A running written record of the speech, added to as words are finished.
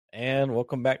And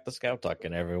welcome back to Scout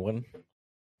Talking, everyone.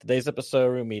 Today's episode,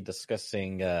 we're going to be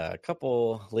discussing a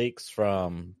couple leaks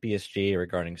from BSG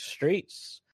regarding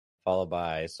streets, followed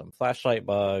by some flashlight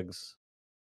bugs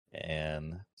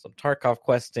and some Tarkov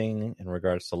questing in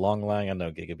regards to Long Line. I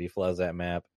know Gigabeef loves that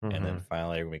map. And then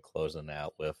finally, we're going to be closing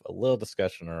out with a little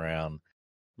discussion around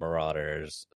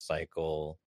Marauders,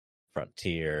 Cycle,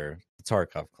 Frontier, the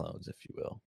Tarkov clones, if you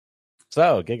will.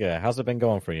 So, Giga, how's it been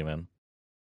going for you, man?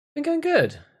 Been going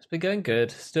good. It's been going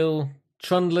good. Still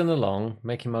trundling along,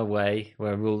 making my way.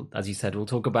 Where we'll, as you said, we'll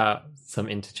talk about some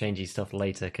interchangey stuff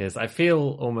later because I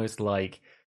feel almost like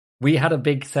we had a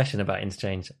big session about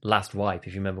interchange last wipe.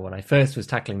 If you remember when I first was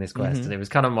tackling this quest, and it was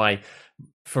kind of my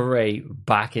foray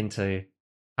back into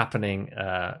happening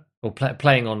or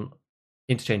playing on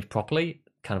interchange properly,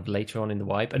 kind of later on in the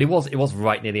wipe. And it was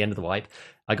right near the end of the wipe.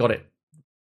 I got it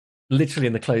literally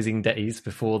in the closing days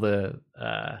before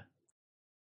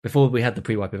we had the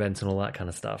pre-wipe events and all that kind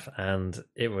of stuff, and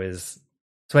it was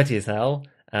sweaty as hell,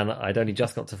 and I'd only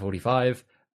just got to 45,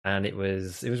 and it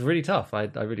was really tough. I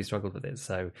really struggled with it,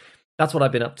 so that's what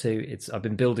I've been up to. I've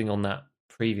been building on that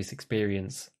previous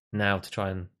experience now to try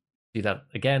and do that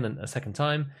again and a second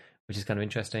time, which is kind of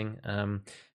interesting.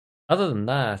 Other than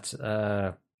that,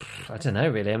 I don't know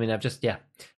really. I mean, I've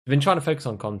been trying to focus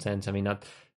on content. I mean,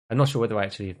 I'm not sure whether I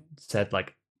actually said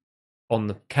like on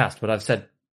the cast, but I've said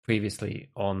previously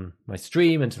on my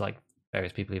stream and to like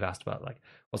various people who've asked about like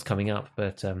what's coming up,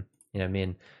 but me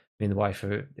and the wife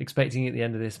are expecting it at the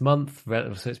end of this month,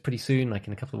 so it's pretty soon, like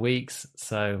in a couple of weeks.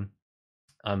 So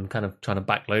I'm kind of trying to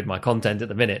backload my content at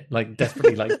the minute, like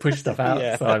desperately like push stuff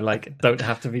out, so I like don't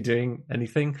have to be doing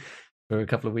anything for a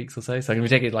couple of weeks or so. So I'm gonna be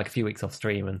taking like a few weeks off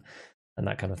stream and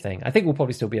that kind of thing. I think we'll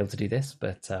probably still be able to do this,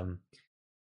 but I'm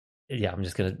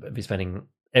just gonna be spending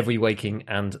every waking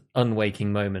and unwaking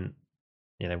moment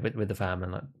with the fam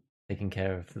and like taking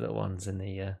care of the little ones in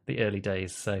the early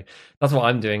days. So that's what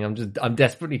I'm doing. I'm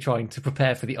desperately trying to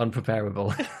prepare for the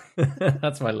unpreparable.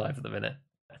 That's my life at the minute.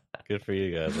 Good for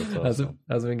you guys. That's awesome.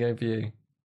 How's it been going for you?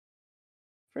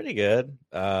 Pretty good.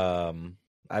 I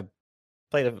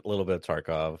played a little bit of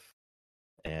Tarkov,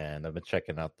 and I've been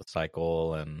checking out the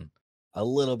Cycle and a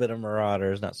little bit of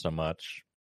Marauders, not so much.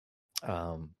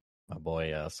 My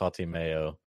boy Salty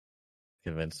Mayo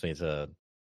convinced me to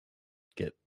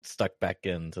get stuck back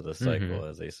into the Cycle,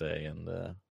 as they say, and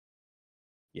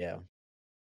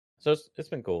so it's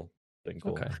been cool.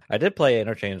 Okay. I did play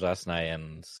Interchange last night,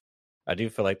 and I do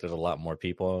feel like there's a lot more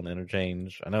people on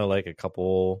Interchange. I know like a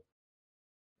couple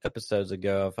episodes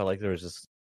ago, I felt like there was just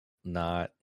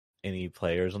not any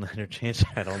players on the Interchange.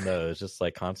 I don't know. It's just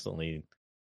like constantly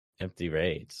empty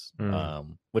raids,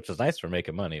 which was nice for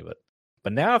making money,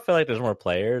 but now I feel like there's more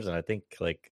players, and I think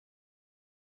like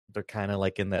they're kind of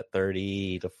like in that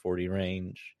 30 to 40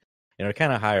 range,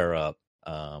 kind of higher up.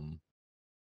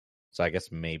 So I guess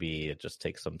maybe it just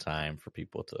takes some time for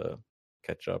people to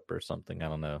catch up or something. I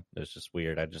don't know. It's just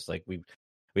weird. I just like we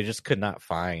just could not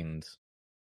find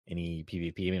any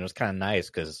PvP. I mean, it was kind of nice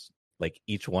because like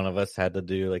each one of us had to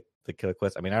do like the kill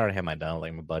quest. I mean, I already had my done.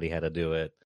 Like my buddy had to do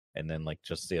it, and then like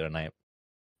just the other night,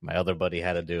 my other buddy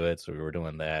had to do it, so we were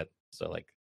doing that. So like,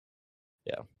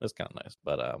 yeah, it was kind of nice.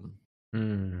 But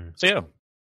so yeah,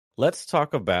 let's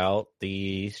talk about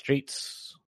the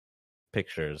streets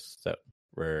pictures that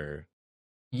were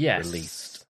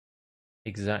released.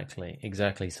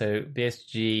 Exactly. So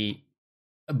BSG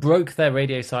broke their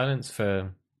radio silence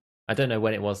for, I don't know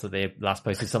when it was that they last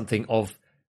posted something of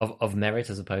merit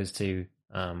as opposed to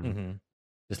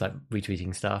just like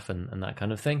retweeting stuff and that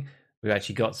kind of thing. We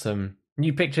actually got some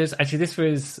new pictures. Actually, this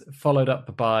was followed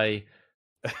up by,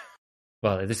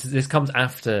 well, this comes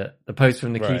after the post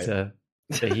from Nikita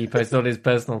that he posted on his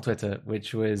personal Twitter,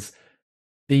 which was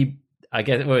I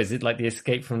guess, what is it, like the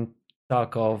escape from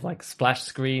Tarkov, like splash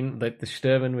screen, like the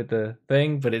Sturman with the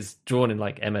thing, but it's drawn in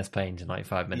like MS Paint in like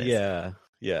 5 minutes.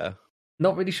 Yeah.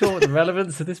 Not really sure what the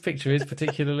relevance of this picture is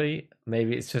particularly.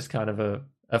 Maybe it's just kind of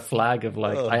a flag of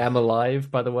like, I am alive,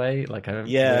 by the way. Like,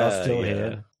 we are still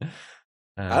here.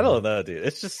 I don't know, dude.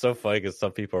 It's just so funny because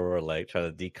some people were like trying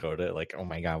to decode it. Like, oh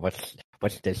my god, what's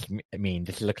this mean?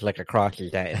 This looks like a cross.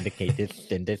 Does that indicate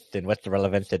this and this? And what's the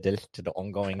relevance of this to the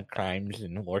ongoing crimes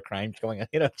and war crimes going on?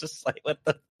 Just like, what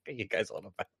the fuck are you guys on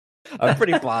about? I'm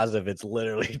pretty positive it's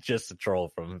literally just a troll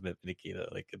from Nikita.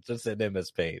 Like, it's just an MS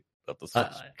Paint.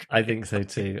 I think so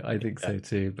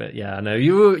too. But yeah, I know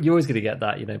you're always going to get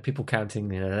that. People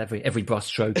counting, every brush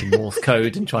stroke in Morse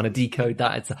code and trying to decode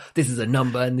that. This is a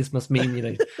number and this must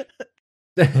mean,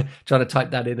 trying to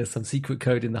type that in as some secret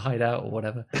code in the hideout or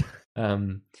whatever.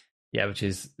 Which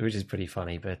is pretty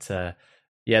funny. But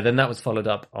then that was followed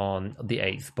up on the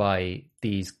 8th by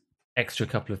these extra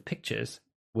couple of pictures,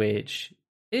 which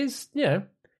is,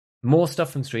 more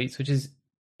stuff from Streets, which is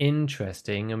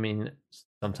interesting. I mean,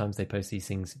 sometimes they post these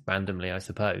things randomly, I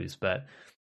suppose, but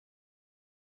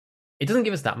it doesn't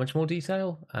give us that much more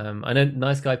detail. I know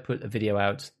Nice Guy put a video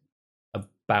out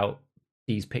about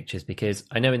these pictures because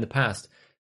I know in the past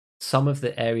some of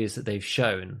the areas that they've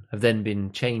shown have then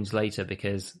been changed later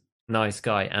because Nice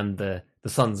Guy and the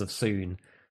Sons of Soon,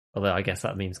 although I guess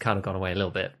that meme's kind of gone away a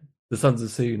little bit. The Sons of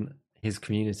Soon, his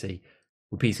community,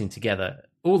 were piecing together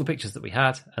all the pictures that we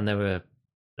had, and to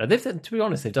be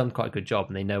honest, they've done quite a good job,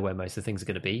 and they know where most of the things are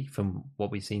going to be from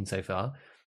what we've seen so far.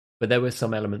 But there were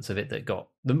some elements of it that got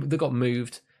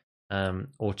moved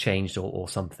or changed or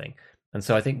something. And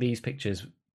so I think these pictures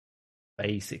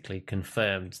basically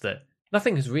confirmed that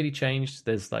nothing has really changed.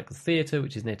 There's like the theatre,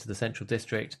 which is near to the central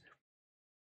district.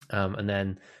 And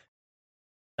then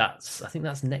I think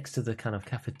that's next to the kind of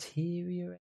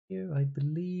cafeteria area, I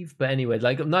believe. But anyway,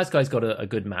 like Nice Guy's got a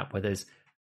good map where there's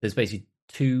basically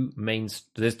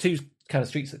there's two kind of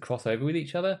streets that cross over with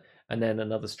each other, and then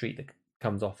another street that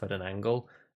comes off at an angle.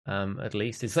 At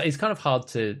least it's kind of hard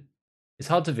to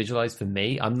visualize for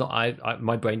me.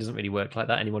 My brain doesn't really work like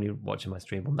that. Anyone who's watching my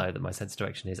stream will know that my sense of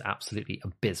direction is absolutely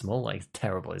abysmal, like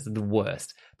terrible. It's the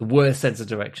worst sense of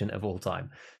direction of all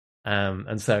time.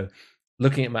 And so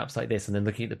looking at maps like this and then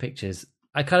looking at the pictures,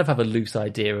 I kind of have a loose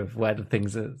idea of where the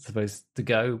things are supposed to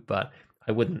go, but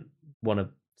I wouldn't want to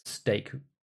stake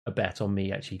a bet on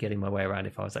me actually getting my way around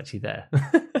if I was actually there.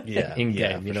 Yeah, in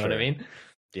game, you know what I mean?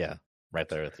 Yeah, right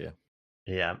there with you.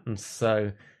 Yeah, and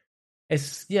so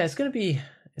it's going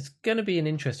to be an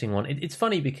interesting one. It's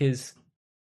funny because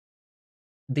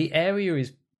the area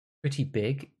is pretty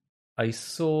big. I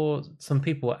saw some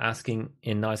people were asking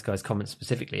in Nice Guy's comments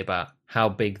specifically about how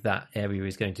big that area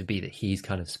is going to be that he's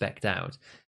kind of specced out,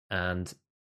 and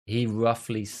he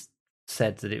roughly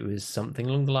said that it was something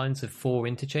along the lines of 4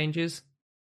 interchanges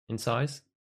in size,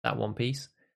 that one piece,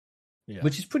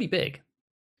 which is pretty big.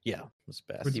 Yeah, it's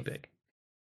best. Pretty big.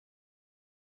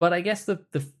 But I guess the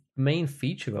main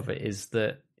feature of it is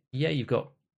that, you've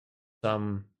got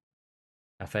some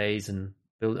cafes and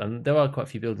there are quite a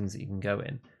few buildings that you can go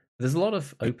in. There's a lot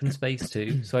of open space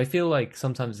too, so I feel like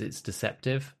sometimes it's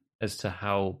deceptive as to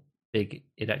how big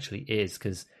it actually is,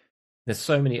 because there's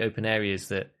so many open areas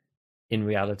that in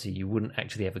reality you wouldn't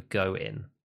actually ever go in.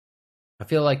 I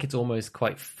feel like it's almost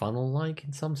quite funnel-like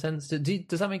in some sense.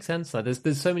 Does that make sense? Like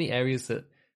there's so many areas that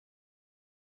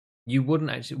you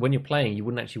wouldn't actually, when you're playing, you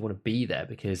wouldn't actually want to be there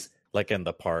because, like in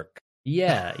the park.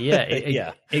 Yeah,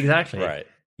 yeah, exactly. Right.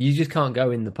 You just can't go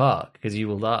in the park because you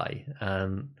will die.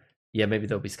 Maybe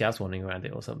there'll be scouts wandering around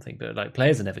it or something, but like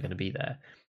players are never going to be there.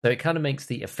 So it kind of makes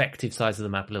the effective size of the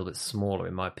map a little bit smaller,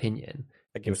 in my opinion.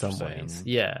 In some ways,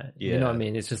 yeah, you know what I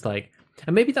mean. It's just like,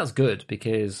 and maybe that's good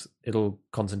because it'll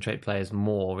concentrate players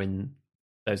more in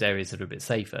those areas that are a bit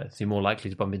safer. So you're more likely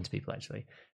to bump into people actually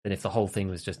than if the whole thing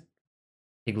was just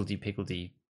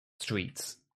higgledy-piggledy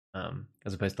streets,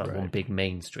 as opposed to like one big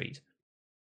main street.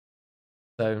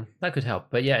 So that could help.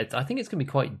 But yeah, I think it's going to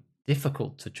be quite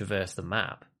difficult to traverse the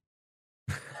map.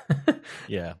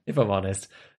 Yeah. If I'm honest.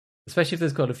 Especially if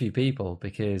there's quite a few people,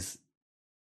 because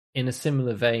in a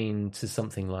similar vein to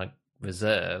something like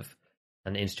Reserve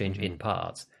and Interchange in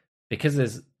parts, because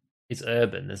it's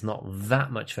urban, there's not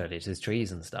that much foliage, there's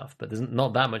trees and stuff, but there's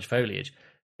not that much foliage.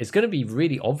 It's going to be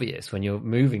really obvious when you're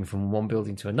moving from one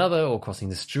building to another or crossing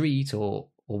the street or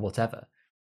whatever.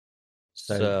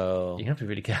 So you have to be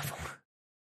really careful.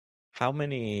 How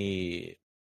many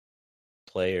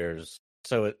players?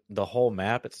 So the whole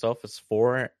map itself is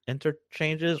 4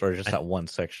 interchanges, or just that one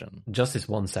section? Just this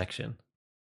one section.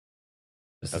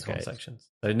 Just this one section.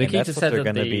 So Nikita said they're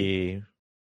going to be.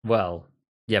 Well,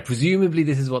 yeah, presumably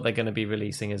this is what they're going to be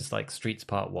releasing as like Streets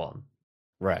Part 1.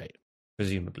 Right.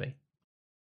 Presumably.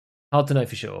 Hard to know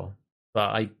for sure,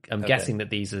 but I'm guessing that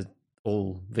these are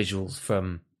all visuals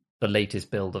from the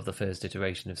latest build of the first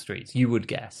iteration of Streets. You would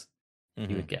guess.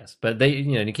 You would guess. But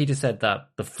Nikita said that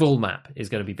the full map is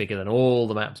going to be bigger than all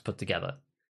the maps put together.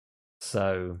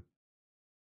 So,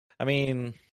 I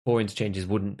mean, 4 interchanges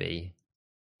wouldn't be.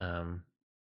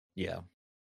 Yeah.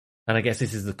 And I guess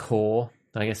this is the core.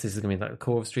 I guess this is going to be like the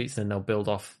core of Streets, and then they'll build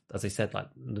off, as I said, like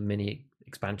the mini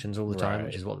expansions all the time,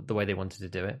 which is the way they wanted to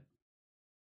do it.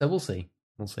 So we'll see.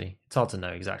 We'll see. It's hard to know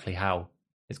exactly how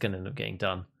it's going to end up getting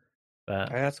done.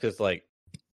 But I ask is like,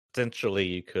 essentially,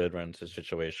 you could run into a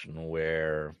situation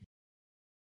where I'm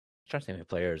trying to think if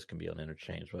players can be on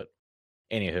interchange, but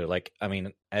anywho, like, I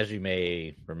mean, as you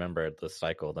may remember, the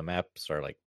cycle, the maps are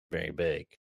like very big.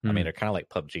 I mean, they're kind of like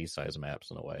PUBG size maps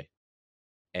in a way,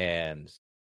 and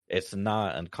it's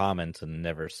not uncommon to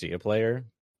never see a player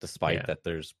despite that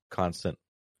there's constant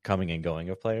coming and going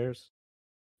of players.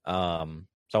 So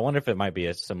I wonder if it might be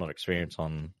a similar experience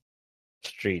on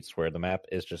Streets where the map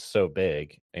is just so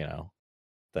big,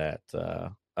 that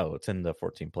it's in the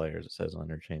 14 players, it says on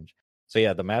interchange. So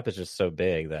yeah, the map is just so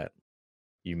big that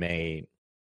you may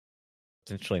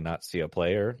potentially not see a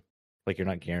player. Like you're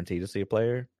not guaranteed to see a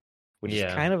player, which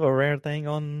is kind of a rare thing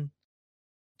on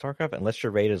Tarkov, unless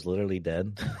your raid is literally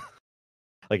dead.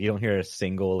 Like you don't hear a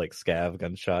single like scav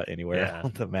gunshot anywhere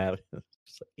on the map.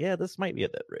 Just like, this might be a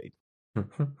dead raid.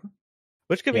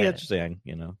 Which could be interesting,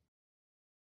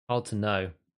 Hard to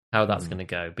know how that's going to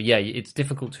go. But it's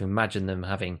difficult to imagine them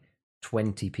having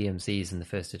 20 PMCs in the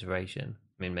first iteration.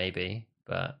 I mean, maybe,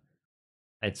 but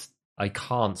I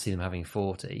can't see them having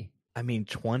 40. I mean,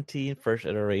 20 in first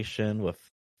iteration with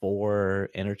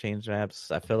 4 interchange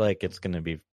maps. I feel like it's going to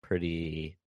be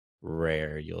pretty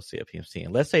rare you'll see a PMC,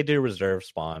 unless they do reserve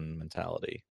spawn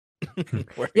mentality.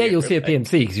 You'll see a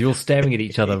PMC because you're all staring at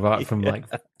each other right from like...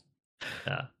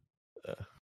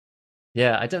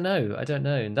 Yeah, I don't know.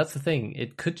 And that's the thing.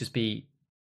 It could just be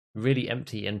really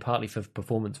empty and partly for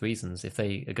performance reasons. If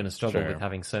they are going to struggle with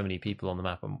having so many people on the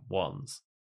map at once,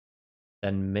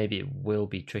 then maybe it will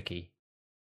be tricky.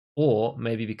 Or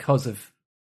maybe because of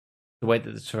the way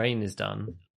that the terrain is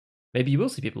done, maybe you will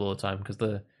see people all the time because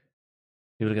the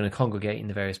people are going to congregate in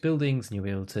the various buildings and you'll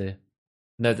be able to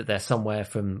know that they're somewhere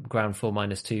from ground floor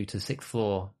 -2 to 6th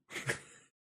floor.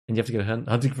 And you have to go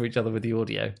hunting for each other with the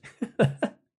audio.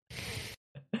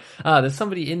 There's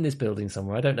somebody in this building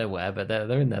somewhere. I don't know where, but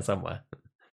they're in there somewhere.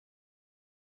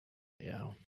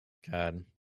 Yeah. God.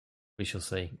 We shall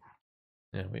see.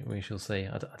 Yeah, we shall see.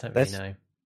 I don't really know.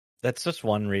 That's just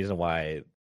one reason why,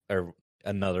 or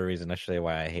another reason actually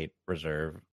why I hate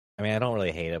Reserve. I mean, I don't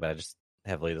really hate it, but I just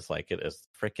heavily dislike it. Is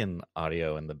freaking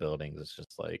audio in the buildings. It's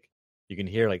just like you can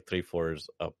hear like 3 floors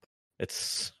up.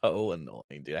 It's so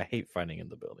annoying, dude. I hate finding in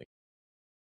the building.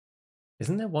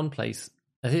 Isn't there one place?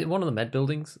 Is it one of the med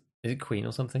buildings? Is it Queen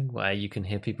or something where you can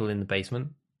hear people in the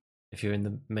basement if you're in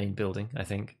the main building? I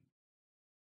think.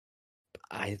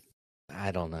 I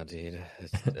don't know, dude.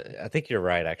 I think you're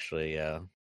right, actually. Yeah.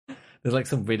 There's like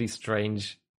some really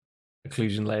strange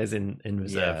occlusion layers in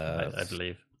Reserve, I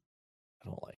believe. I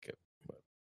don't like it. But...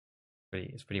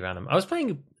 It's pretty random. I was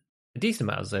playing a decent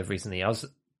amount of Reserve recently. I was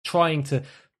trying to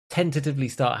tentatively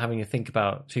start having a think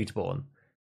about Shooterborn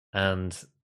and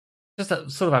just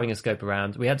sort of having a scope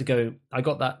around. We had to go. I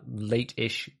got that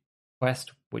late-ish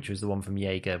quest, which was the one from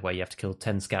Jaeger, where you have to kill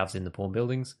 10 scavs in the pawn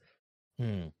buildings.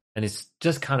 And it's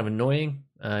just kind of annoying.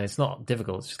 It's not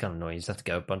difficult. It's just kind of annoying. You just have to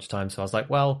go a bunch of times. So I was like,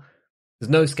 well, there's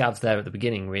no scavs there at the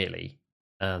beginning, really.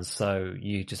 And so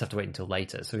you just have to wait until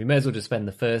later. So we may as well just spend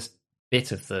the first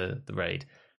bit of the raid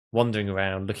wandering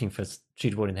around, looking for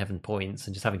Shooterborn in Heaven points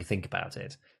and just having to think about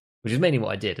it, which is mainly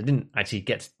what I did. I didn't actually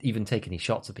get to even take any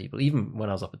shots of people, even when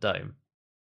I was up at Dome.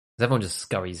 Because everyone just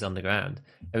scurries underground.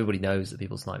 Everybody knows that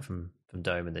people snipe from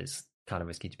Dome and it's kind of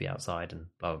risky to be outside and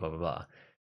blah, blah, blah, blah, blah.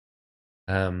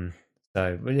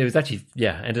 So it was actually,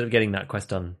 ended up getting that quest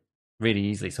done really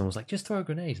easily. Someone was like, just throw a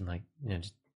grenade and like,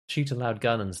 just shoot a loud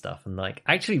gun and stuff. And like,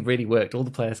 actually really worked. All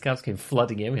the player scouts came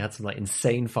flooding in. We had some like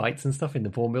insane fights and stuff in the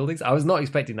pawn buildings. I was not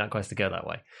expecting that quest to go that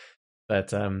way.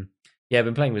 But I've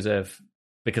been playing Reserve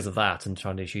because of that and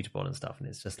trying to do Shooterborn and stuff. And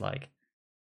it's just like,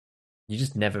 you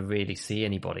just never really see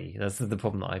anybody. That's the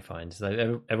problem that I find.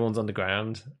 So everyone's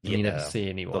underground and you never see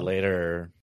anyone. The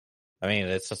later, I mean,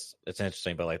 it's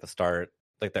interesting, but like the start,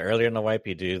 like the earlier in the wipe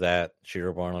you do that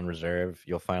Shooterborn on Reserve,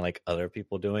 you'll find like other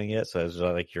people doing it. So it's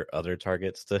like your other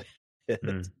targets to hit.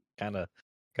 It's kind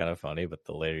of funny, but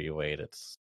the later you wait,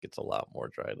 gets a lot more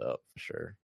dried up for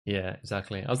sure. Yeah,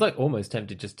 exactly. I was like almost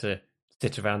tempted just to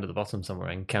sit around at the bottom somewhere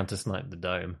and counter snipe the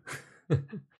Dome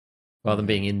rather than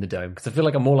being in the Dome, because I feel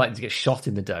like I'm more likely to get shot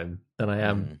in the Dome than I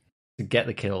am to get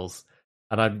the kills,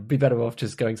 and I'd be better off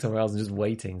just going somewhere else and just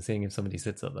waiting, seeing if somebody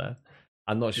sits up there.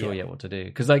 I'm not sure yet what to do,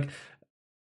 because like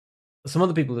some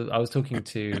other people that I was talking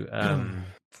to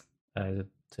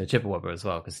Chipperwobber as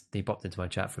well, because he popped into my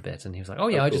chat for a bit and he was like,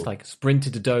 I just like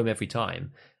sprinted to Dome every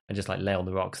time and just like lay on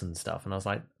the rocks and stuff. And I was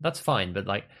like, that's fine, but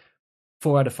like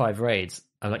 4 out of 5 raids,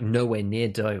 I'm like nowhere near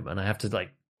Dome and I have to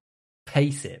like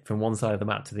pace it from one side of the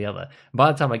map to the other. And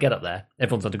by the time I get up there,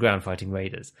 everyone's underground fighting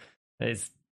raiders. It's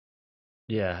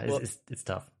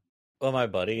tough. Well, my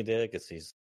buddy did, because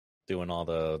he's doing all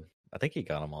the, I think he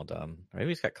got them all done. Maybe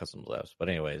he's got customs left. But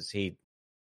anyways, it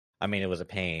was a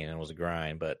pain and it was a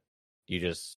grind, but you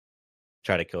just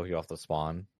try to kill you off the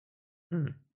spawn.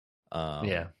 At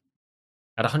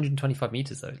 125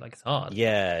 meters though, like it's hard.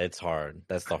 Yeah, it's hard.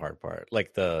 That's the hard part.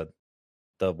 Like the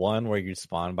one where you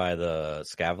spawn by the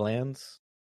Scavlands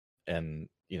and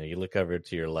you look over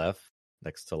to your left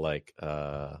next to like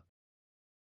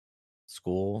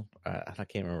school. I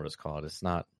can't remember what it's called. It's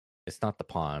not the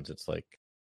ponds. It's like,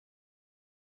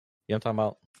 you know what I'm talking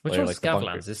about? Which Where, one's like the Scavlands?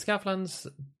 bunker, Is Scavlands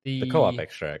the co-op the?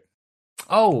 extract.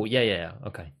 Oh yeah.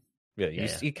 Okay. Yeah,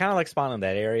 Yeah. you kind of like spawn in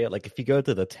that area. Like if you go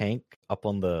to the tank up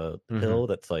on the hill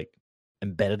that's like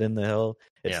embedded in the hill,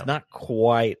 it's not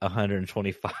quite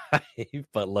 125,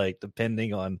 but like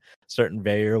depending on certain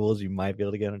variables, you might be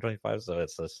able to get 125. So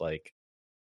it's just like,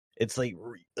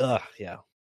 yeah.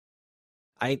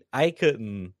 I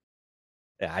couldn't.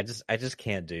 Yeah, I just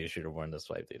can't do shooter born this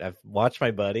way, dude. I've watched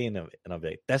my buddy and I'll be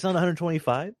like, that's not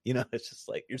 125. It's just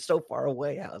like, you're so far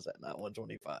away. How is that not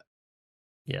 125?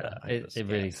 Yeah, I it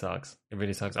really sucks. It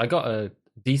really sucks. I got a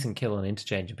decent kill on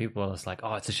interchange, and people were just like,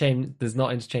 "Oh, it's a shame there's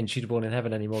not interchange shootable in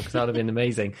heaven anymore because that would have been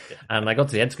amazing." And I got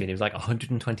to the end screen, it was like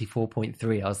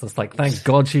 124.3. I was just like, "Thank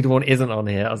God shootable isn't on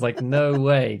here." I was like, "No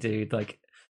way, dude! Like,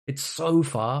 it's so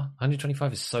far.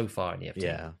 125 is so far in EFT.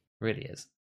 Yeah, it really is,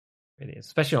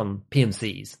 especially on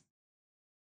PMCs.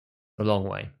 A long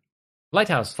way.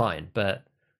 Lighthouse, fine, but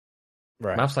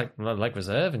right. maps like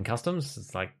Reserve and Customs,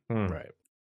 it's like, right.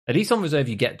 At least on Reserve,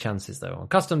 you get chances, though. On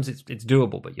Customs, it's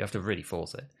doable, but you have to really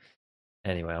force it.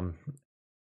 Anyway, I'm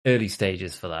early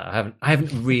stages for that. I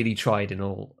haven't really tried in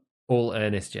all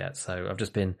earnest yet, so I've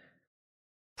just been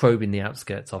probing the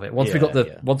outskirts of it. Once we got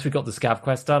the Scav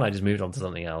quest done, I just moved on to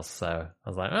something else. So I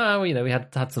was like, we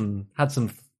had some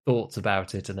thoughts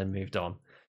about it, and then moved on.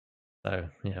 So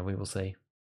yeah, we will see.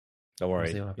 Don't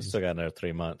worry, you still got another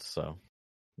 3 months, so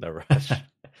no rush.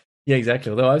 Yeah, exactly.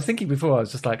 Although I was thinking before, I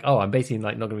was just like, I'm basically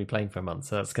like not going to be playing for a month,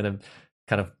 so that's going to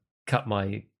kind of cut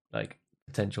my like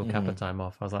potential Kappa time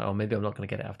off. I was like, maybe I'm not going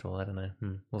to get it after all. I don't know.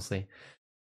 We'll see.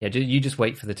 Yeah, you just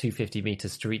wait for the 250-meter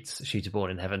streets shooter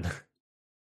born in heaven.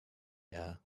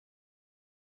 Yeah,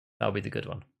 that'll be the good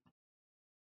one.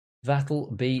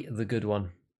 That'll be the good one.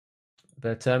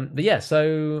 But yeah,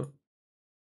 so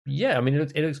yeah, I mean,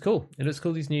 it looks cool. It looks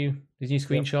cool. These new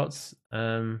screenshots.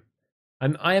 Yep.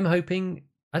 I am hoping.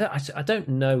 I don't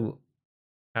know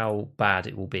how bad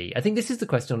it will be. I think this is the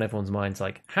question on everyone's minds,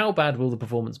 like, how bad will the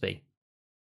performance be?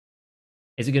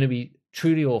 Is it going to be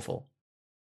truly awful?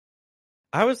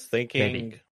 I was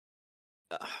thinking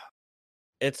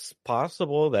it's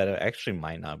possible that it actually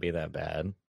might not be that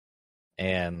bad.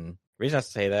 And the reason I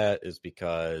say that is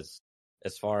because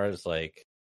as far as like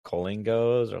culling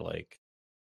goes, or like,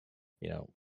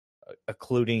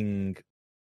 occluding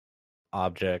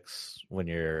objects when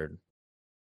you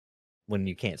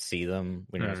can't see them,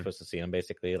 when you're not supposed to see them,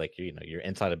 basically, like, you're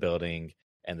inside a building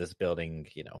and this building,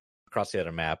 across the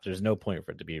other map, there's no point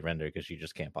for it to be rendered because you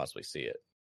just can't possibly see it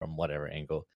from whatever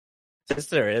angle. Since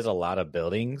there is a lot of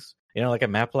buildings, like a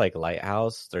map like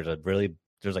Lighthouse, there's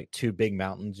like 2 big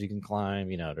mountains you can climb,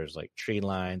 there's like tree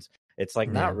lines. It's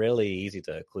like not really easy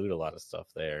to occlude a lot of stuff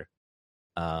there.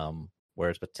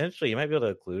 Whereas potentially you might be able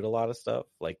to occlude a lot of stuff.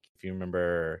 Like if you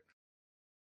remember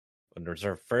when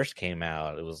Reserve first came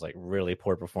out, it was like really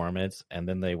poor performance, and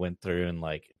then they went through and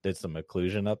like did some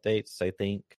occlusion updates, I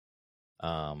think.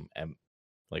 And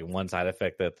like one side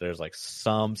effect that there's like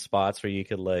some spots where you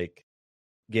could like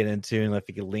get into, and if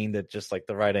you could lean at just like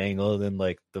the right angle, then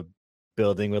like the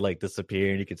building would like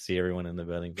disappear and you could see everyone in the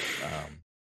building.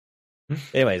 But,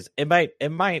 anyways, it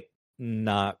might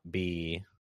not be.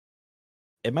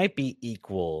 It might be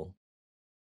equal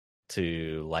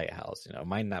to Lighthouse. It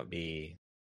might not be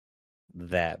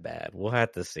that bad. We'll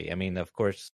have to see. I mean, of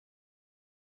course,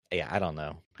 yeah, I don't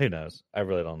know. Who knows? I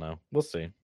really don't know. We'll see.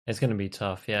 It's going to be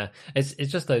tough. Yeah, it's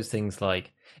just those things.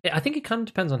 Like, I think it kind of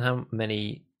depends on how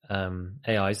many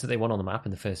AIs that they want on the map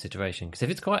in the first iteration. Because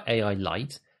if it's quite AI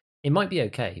light, it might be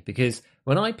okay. Because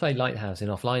when I play Lighthouse in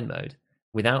offline mode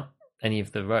without any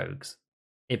of the rogues,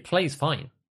 it plays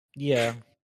fine. Yeah.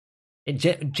 It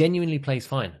genuinely plays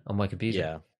fine on my computer.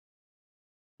 Yeah.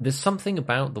 There's something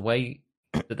about the way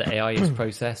that the AI is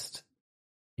processed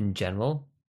in general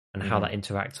and how that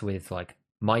interacts with like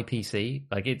my PC.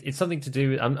 Like it's something to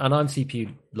do with, and I'm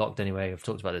CPU locked anyway. I've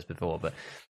talked about this before, but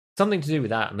something to do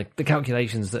with that and the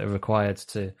calculations that are required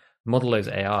to model those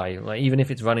AI. Like even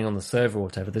if it's running on the server or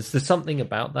whatever, there's something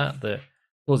about that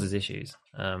causes issues.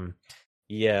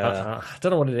 Yeah. I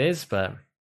don't know what it is, but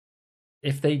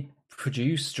if they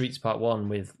produce Streets Part 1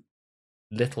 with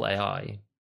little AI,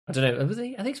 I don't know, are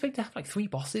they expected to have like 3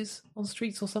 bosses on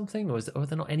Streets or something? Or are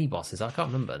there not any bosses? I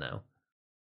can't remember now.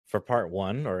 For Part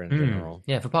 1 or in general?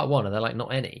 Yeah, for Part 1, are there like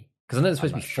not any? Because I know there's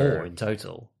supposed to be 4 in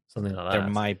total, something like that. There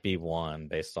might be 1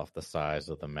 based off the size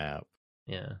of the map.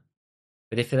 Yeah.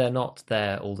 But if they're not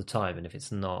there all the time, and if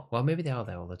it's not, well, maybe they are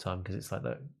there all the time because it's like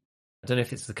that. I don't know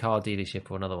if it's the car dealership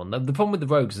or another one. The problem with the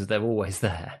rogues is they're always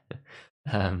there,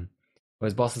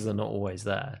 whereas bosses are not always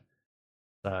there.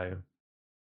 So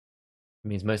it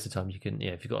means most of the time you can,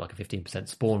 if you've got like a 15%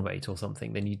 spawn rate or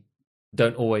something, then you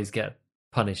don't always get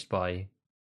punished by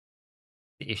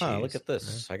the issues. Oh, look at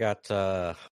this. I got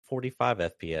 45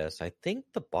 FPS. I think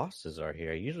the bosses are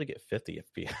here. I usually get 50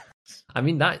 FPS. I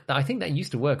mean, I think that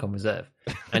used to work on Reserve.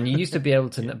 And you used to be able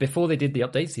to, before they did the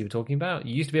updates you were talking about,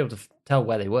 you used to be able to tell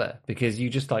where they were because you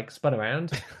just like spun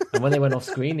around. And when they went off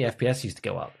screen, the FPS used to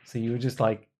go up. So you would just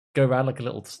like go around like a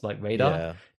little like radar.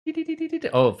 Yeah.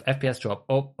 Oh, FPS drop.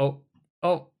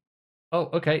 Oh,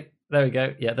 okay. There we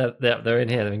go. Yeah, they're in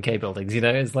here. They're in K buildings.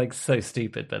 It's like so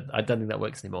stupid, but I don't think that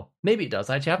works anymore. Maybe it does.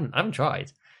 Actually, I haven't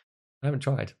tried.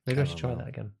 Maybe I should try that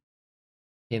again.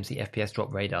 TMC FPS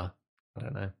drop radar. I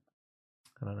don't know.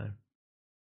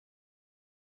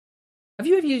 Have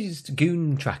you ever used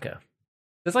Goon Tracker?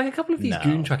 There's like a couple of these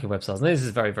Goon tracking websites. And this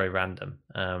is very, very random.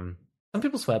 Some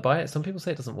people swear by it. Some people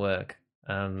say it doesn't work.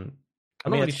 I'm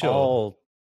not really sure. All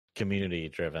community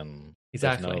driven.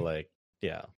 Exactly. There's no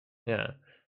yeah. Yeah.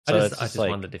 So I just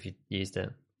wondered if you used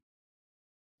it.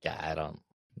 Yeah, I don't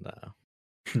know.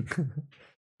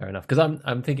 Fair enough. Because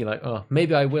I'm thinking like,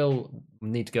 maybe I will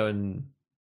need to go and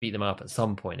beat them up at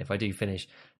some point if I do finish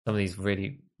some of these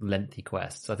really lengthy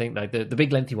quests. I think like the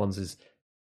big lengthy ones is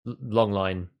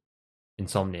Longline,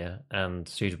 Insomnia, and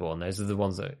Shooterborn. Those are the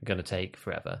ones that are going to take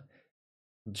forever.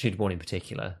 Shooterborn in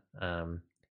particular.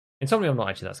 Insomnia I'm not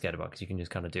actually that scared about because you can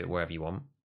just kind of do it wherever you want.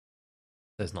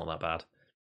 So it's not that bad.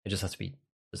 It just has to be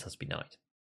night.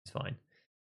 It's fine.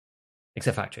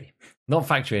 Except Factory. Not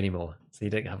Factory anymore. So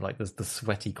you don't have like the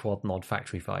sweaty quad mod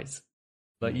Factory fights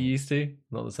like you used to.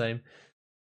 Not the same.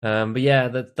 But yeah,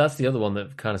 that's the other one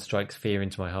that kind of strikes fear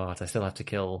into my heart. I still have to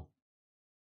kill,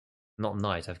 not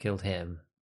Knight, I've killed him.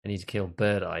 I need to kill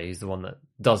Bird Eye, who's the one that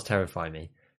does terrify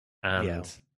me. And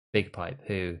Big Pipe,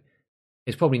 who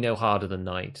is probably no harder than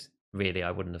Knight, really, I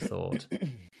wouldn't have thought.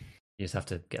 You just have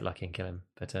to get lucky and kill him.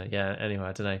 But anyway,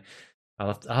 I don't know.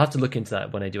 I'll have to look into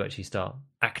that when I do actually start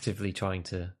actively trying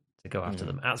to go after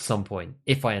them at some point,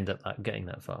 if I end up getting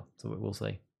that far. So we'll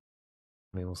see.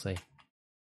 We will see.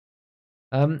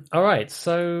 All right,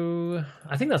 so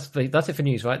I think that's it for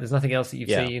news, right? There's nothing else that you've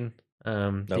seen.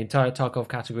 Nope. The entire Tarkov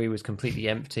category was completely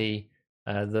empty.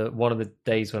 One of the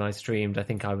days when I streamed, I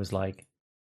think I was like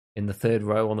in the third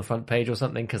row on the front page or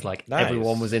something because like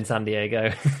everyone was in San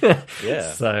Diego.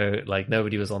 Yeah. So like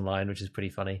nobody was online, which is pretty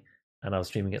funny. And I was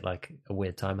streaming at like a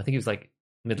weird time. I think it was like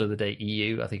middle of the day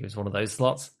EU. I think it was one of those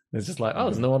slots. It was just like,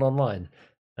 there's no one online,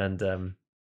 and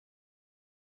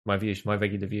my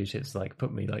regular viewerships like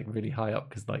put me like really high up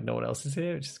because like no one else is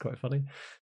here, which is quite funny.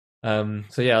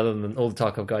 So yeah, other than all the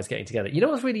Tarkov guys getting together,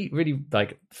 what's really really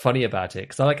like funny about it?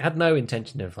 Because I like had no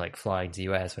intention of like flying to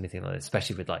US or anything like that,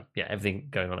 especially with like everything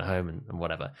going on at home and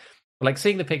whatever. But like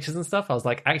seeing the pictures and stuff, I was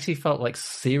like actually felt like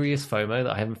serious FOMO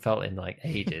that I haven't felt in like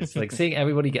ages. Like seeing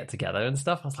everybody get together and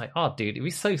stuff, I was like, oh dude, it'd be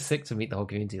so sick to meet the whole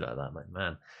community like that. I'm like,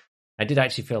 man, I did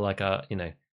actually feel like I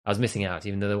was missing out,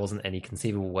 even though there wasn't any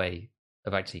conceivable way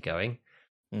of actually going.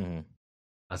 I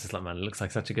was just like, man, it looks like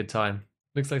such a good time.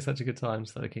 Looks like such a good time.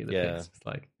 So looking at the pics, it's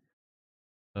like,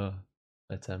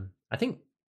 but I think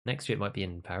next year it might be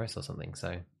in Paris or something.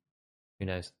 So who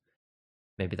knows?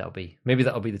 Maybe that'll be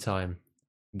the time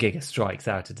Giga strikes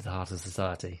out into the heart of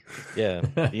society. Yeah,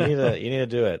 you need to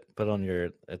do it. Put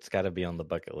on it's got to be on the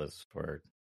bucket list for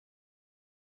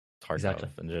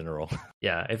Tarkov in general.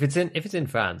 Yeah, if it's in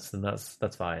France, then that's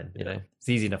fine. You know, it's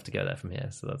easy enough to go there from here,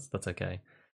 so that's okay.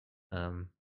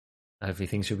 Hopefully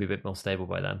things should be a bit more stable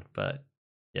by then. But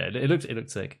yeah, it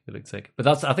looked sick. It looked sick.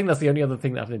 But I think that's the only other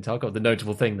thing that happened in Tarkov. The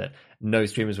notable thing that no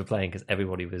streamers were playing because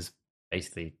everybody was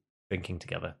basically drinking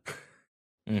together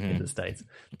in the States,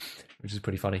 which is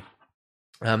pretty funny.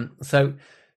 So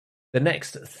the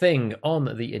next thing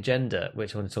on the agenda,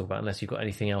 which I want to talk about, unless you've got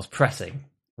anything else pressing,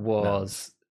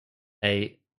 was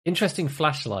a interesting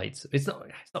flashlight. It's not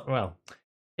well.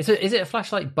 Is it a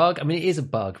flashlight bug? I mean, it is a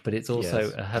bug, but it's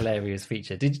also a hilarious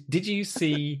feature. Did you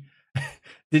see?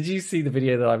 Did you see the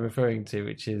video that I'm referring to,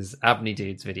 which is Abney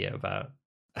Dude's video about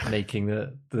making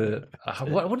the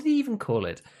what did he even call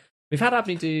it? We've had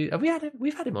Abney Dude.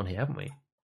 We've had him on here, haven't we?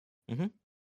 Mm-hmm.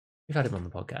 We've had him on the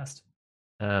podcast,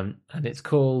 and it's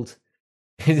called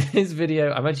his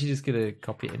video. I'm actually just going to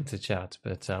copy it into chat,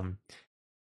 but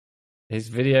his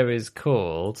video is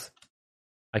called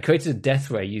I created a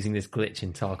death ray using this glitch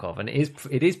in Tarkov, and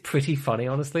it is pretty funny,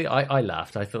 honestly. I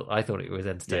laughed. I thought it was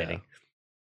entertaining.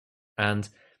 And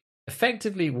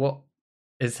effectively what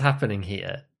is happening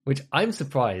here, which I'm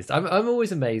surprised. I'm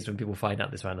always amazed when people find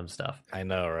out this random stuff. I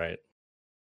know, right?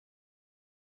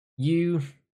 you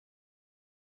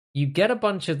get a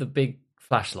bunch of the big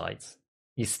flashlights,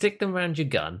 you stick them around your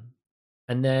gun,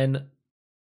 and then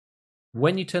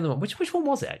when you turn them on, which one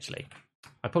was it actually?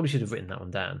 I probably should have written that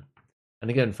one down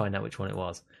and go and find out which one it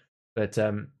was. But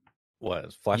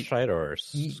what, flashlight or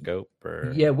scope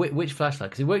or yeah, which flashlight?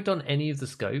 Because it worked on any of the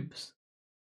scopes,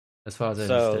 as far as I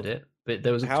understood it. But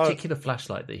there was a particular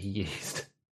flashlight that he used.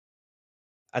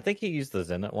 I think he used the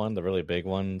Zenit one, the really big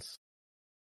ones.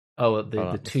 Oh, the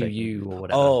 2U or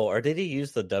whatever. Oh, or did he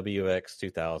use the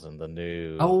WX2000, the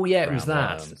new? Oh yeah, it was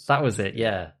that. Ones? That was it.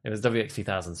 Yeah, it was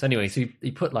WX2000. So anyway, so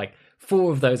he put like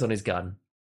 4 of those on his gun,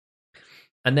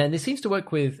 and then this seems to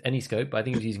work with any scope. But I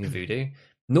think he was using a Voodoo.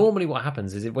 Normally, what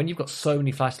happens is when you've got so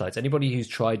many flashlights, anybody who's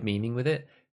tried memeing with it,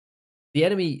 the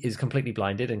enemy is completely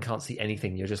blinded and can't see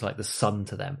anything. You're just like the sun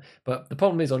to them. But the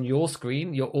problem is on your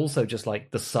screen, you're also just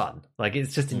like the sun. Like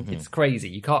it's just it's crazy.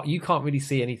 You can't really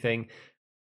see anything.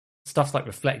 Stuff's like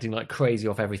reflecting like crazy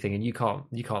off everything, and you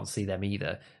can't see them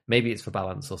either. Maybe it's for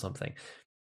balance or something.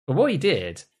 But what he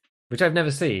did, which I've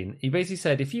never seen, he basically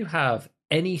said if you have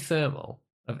any thermal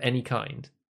of any kind,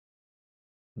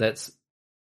 it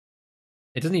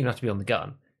doesn't even have to be on the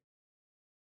gun.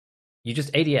 You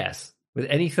just ADS with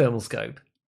any thermal scope,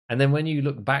 and then when you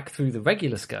look back through the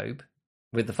regular scope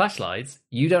with the flashlights,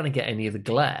 you don't get any of the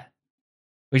glare,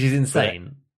 which is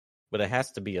insane. But it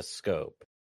has to be a scope.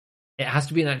 It has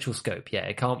to be an actual scope, yeah.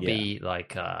 It can't be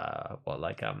like a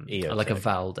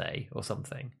Valde or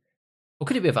something. Or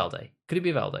could it be a Valde? Could it be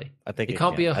a Valde? I think it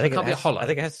can't be a Holo. I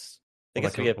think it has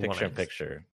to be a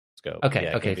picture-in-picture scope. Okay,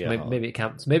 yeah, okay. So maybe it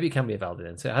can. Maybe it can be a Valde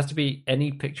then. So it has to be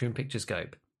any picture-in-picture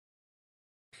scope.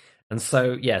 And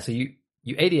so so you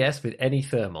ADS with any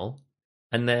thermal,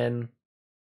 and then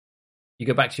you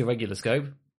go back to your regular scope,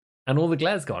 and all the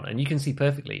glare's gone, and you can see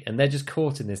perfectly. And they're just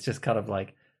caught in this just kind of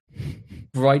like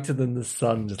brighter than the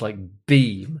sun, just like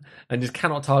beam, and just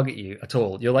cannot target you at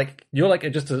all. You're like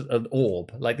just an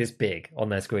orb like this big on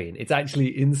their screen. It's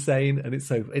actually insane, and it's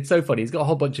so funny. He's got a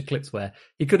whole bunch of clips where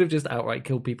he could have just outright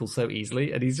killed people so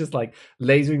easily, and he's just like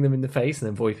lasering them in the face and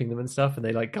then voiping them and stuff, and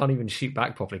they like can't even shoot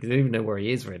back properly because they don't even know where he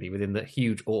is really within the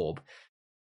huge orb.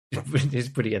 It's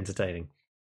pretty entertaining.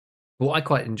 What I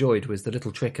quite enjoyed was the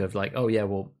little trick of like, oh yeah,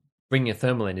 well, bringing a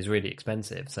thermal in is really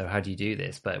expensive, so how do you do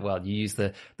this? But well, you use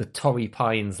the Torrey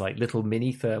Pines like little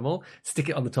mini thermal, stick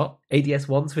it on the top, ADS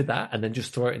once with that, and then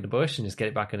just throw it in the bush and just get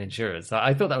it back on insurance. So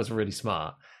I thought that was really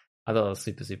smart. I thought it was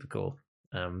super, super cool.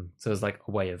 So it was like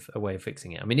a way of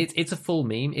fixing it. I mean, it's a full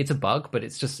meme, it's a bug, but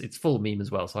it's full meme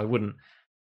as well. So I wouldn't.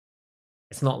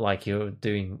 It's not like you're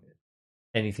doing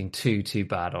anything too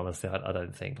bad, honestly. I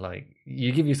don't think. Like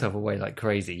you give yourself away like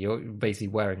crazy. You're basically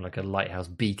wearing like a lighthouse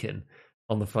beacon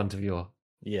on the front of your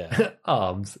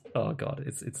arms. Oh god,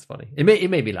 it's funny. It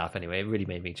made me laugh anyway. It really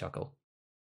made me chuckle.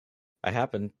 I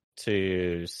happened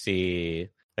to see,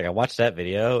 like, I watched that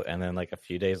video, and then like a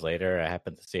few days later, I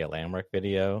happened to see a Landmark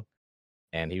video,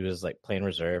 and he was like playing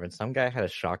reserve, and some guy had a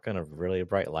shotgun of really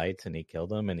bright lights, and he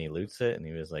killed him, and he loots it, and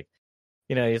he was like,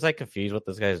 he's like confused what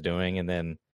this guy's doing, and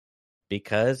then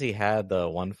because he had the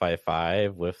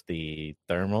 155 with the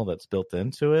thermal that's built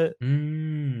into it,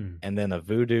 and then a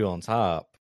Voodoo on top,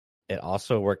 it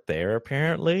also worked there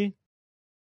apparently.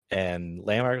 And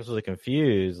Landmark was really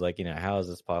confused, like, how is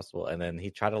this possible? And then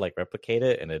he tried to like replicate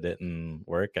it, and it didn't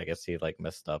work. I guess he like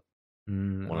messed up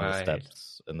one of the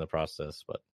steps in the process,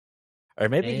 or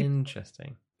maybe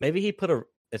interesting. Maybe he put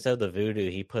instead of the Voodoo,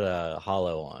 he put a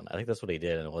Holo on. I think that's what he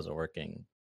did, and it wasn't working.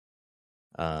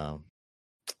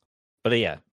 But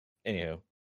yeah, anywho,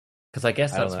 because I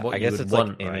guess that's what you would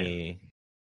want. Right?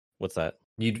 What's that?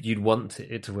 You'd want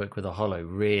it to work with a Holo,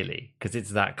 really, because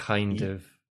it's that kind of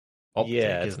optic,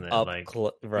 isn't it? Up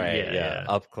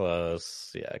up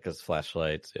close, because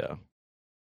flashlights,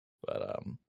 But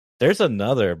there's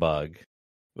another bug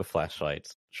with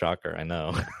flashlights. Shocker, I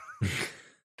know.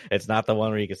 It's not the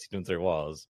one where you can see them through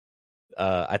walls.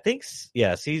 I think,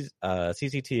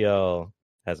 CCTL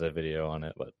has a video on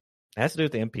it, but it has to do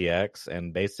with the MPX,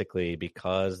 and basically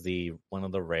because one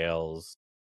of the rails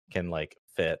can like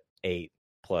fit 8+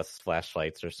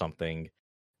 flashlights or something,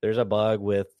 there's a bug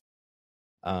with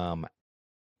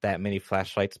that many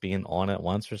flashlights being on at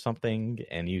once or something,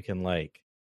 and you can like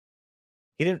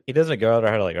he doesn't go out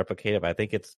how to like replicate it, but I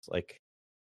think it's like,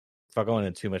 if I go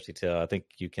into too much detail, I think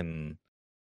you can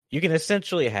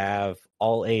essentially have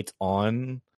all 8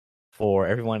 on for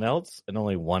everyone else and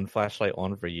only one flashlight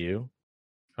on for you.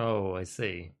 Oh, I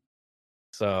see.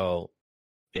 So,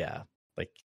 yeah, like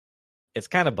it's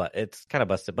kind of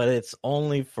busted, but it's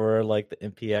only for like the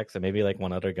MPX and maybe like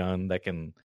one other gun that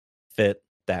can fit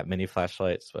that many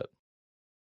flashlights. But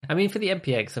I mean, for the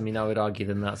MPX, I mean, I would argue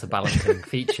then that's a balancing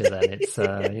feature. Then it's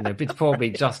it's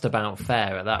probably just about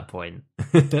fair at that point.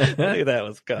 I knew that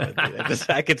was coming. Dude.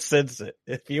 I could sense it.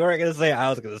 If you weren't gonna say it, I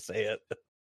was gonna say it.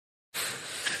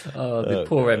 Oh, the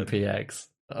poor God. MPX.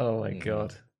 Oh my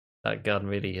God, that gun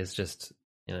really is just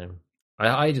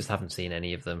I just haven't seen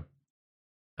any of them.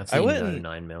 I've seen no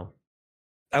 9mm.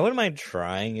 I wouldn't mind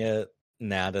trying it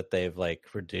now that they've like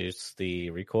reduced the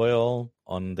recoil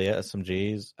on the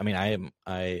SMGs. I mean,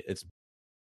 I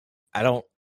don't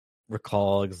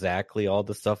recall exactly all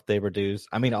the stuff they reduced.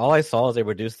 I mean, all I saw is they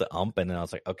reduced the ump, and then I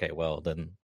was like, okay, well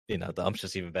then the ump's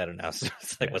just even better now. So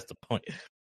it's like, what's the point?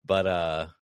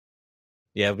 But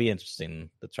yeah, it'd be interesting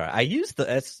to try. I used the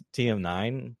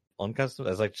STM9 on custom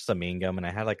as like just a main gun, and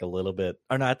I had like a little bit.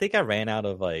 Or no, I think I ran out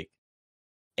of like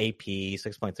AP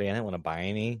 6.3. I didn't want to buy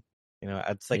any.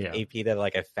 It's like AP that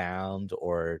like I found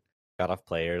or got off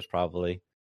players probably.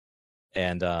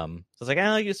 And so I was like,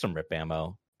 I'll use some rip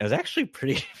ammo. It was actually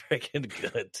pretty freaking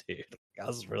good, dude. I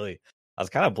was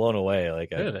kind of blown away.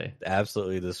 Like, really? I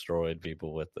absolutely destroyed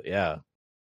people with it. Yeah.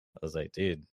 I was like,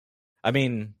 dude. I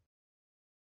mean,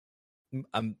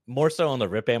 I'm more so on the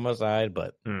rip ammo side,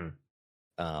 but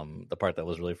the part that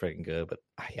was really freaking good. But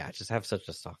yeah, I just have such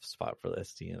a soft spot for the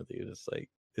STM, dude. It's like,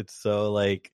 it's so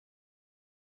like,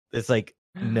 it's like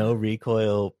no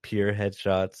recoil, pure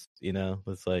headshots.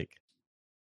 It's like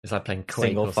playing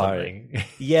Quake or something.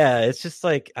 Yeah, it's just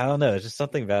like, I don't know. It's just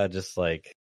something about just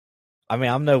like, I mean,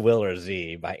 I'm no Will or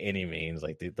Z by any means.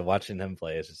 Like the watching him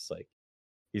play is just like,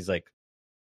 he's like,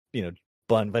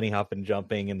 bunny hopping,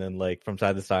 jumping, and then like from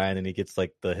side to side, and he gets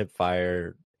like the hip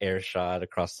fire air shot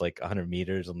across like 100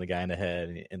 meters on the guy in the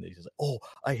head, and he's like, "Oh,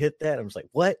 I hit that." I'm just like,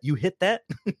 "What? You hit that?"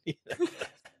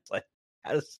 It's like,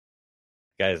 this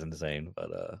guy is insane. But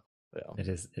yeah, it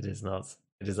is nuts.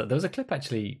 It is. There was a clip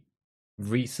actually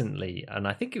recently, and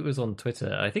I think it was on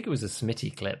Twitter. I think it was a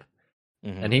Smitty clip,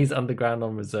 and he's underground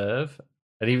on reserve,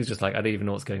 and he was just like, "I don't even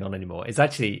know what's going on anymore." It's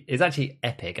actually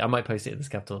epic. I might post it in this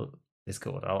Capital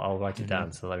Discord. I'll write it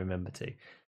down so I remember to.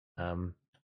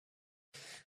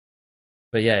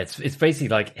 But yeah, it's basically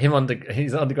like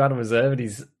he's underground on reserve, and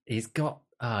he's got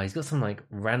some like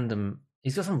random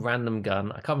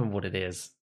gun. I can't remember what it is.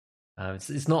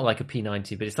 It's not like a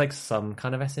P90, but it's like some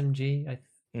kind of SMG, I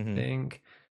think.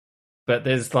 But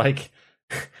there's like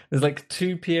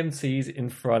two PMCs in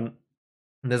front,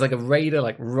 and there's like a raider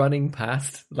like running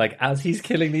past, like as he's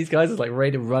killing these guys. There's like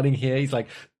raider running here. He's like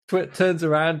turns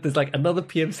around. There's like another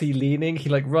PMC leaning. He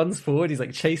like runs forward. He's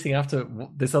like chasing after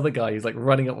this other guy who's like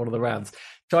running up one of the rounds.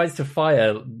 Tries to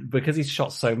fire because he's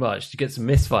shot so much. He gets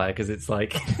misfire because it's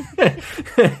like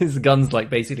his gun's like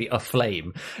basically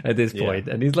aflame at this point,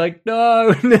 and he's like, no,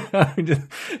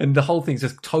 and the whole thing's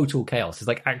just total chaos. It's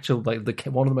like actual like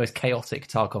one of the most chaotic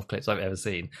Tarkov clips I've ever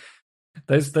seen.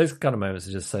 Those kind of moments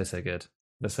are just so good.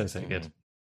 They're so good.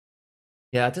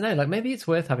 Yeah, I don't know. Like maybe it's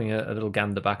worth having a little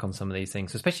gander back on some of these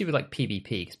things, especially with like PvP.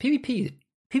 Because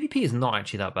PvP is not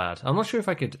actually that bad. I'm not sure if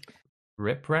I could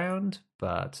rip round,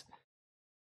 but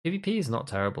PvP is not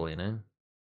terrible,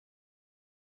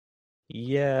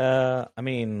 Yeah, I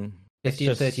mean, 50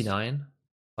 and 39,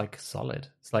 like solid.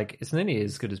 It's like it's nearly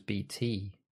as good as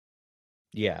BT.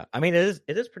 Yeah, I mean it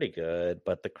is pretty good,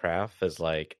 but the craft is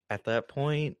like at that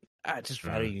point, I just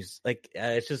rather use like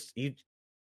it's just you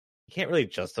can't really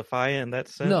justify it in that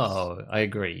sense. No, I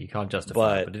agree. You can't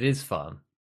justify it, but it is fun.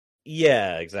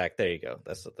 Yeah, exactly. There you go.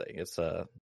 That's the thing. It's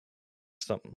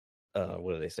something.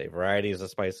 What do they say? Variety is the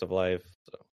spice of life.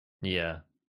 So. Yeah,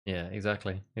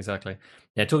 exactly.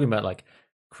 Yeah, talking about like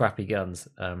crappy guns.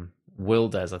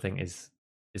 Wildez, I think is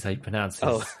how you pronounce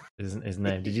his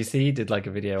name. Did you see? He did like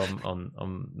a video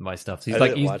on my stuff. So I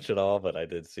didn't watch it all, but I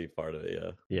did see part of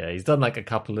it. Yeah, he's done like a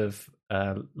couple of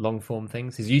long form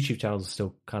things. His YouTube channel is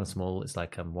still kind of small. It's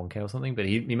like 1K or something, but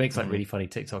he makes like really funny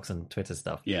TikToks and Twitter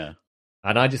stuff. Yeah,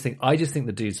 and I just think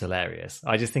the dude's hilarious.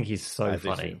 I just think he's so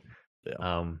funny.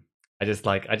 Yeah. I just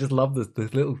love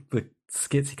the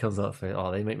skits he comes up with.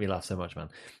 Oh, they make me laugh so much, man.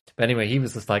 But anyway, he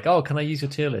was just like, "Oh, can I use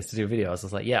your tier list to do a video?" I was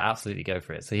just like, "Yeah, absolutely, go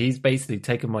for it." So he's basically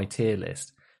taken my tier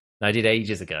list, and I did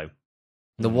ages ago.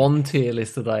 The one tier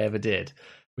list that I ever did,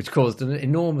 which caused an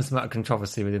enormous amount of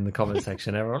controversy within the comment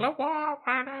section. Everyone was like,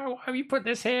 why have you put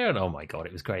this here? And oh my god,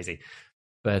 it was crazy.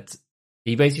 But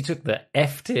he basically took the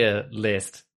F tier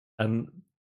list and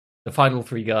the final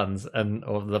 3 guns,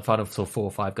 or the final 4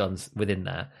 or 5 guns within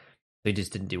there. They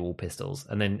just didn't do all pistols,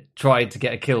 and then tried to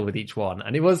get a kill with each one.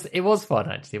 And it was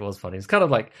fun, actually. It was fun. It was kind of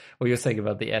like what you're saying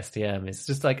about the STM. It's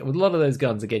just like with a lot of those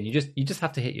guns, again, you just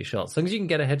have to hit your shots. As long as you can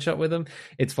get a headshot with them,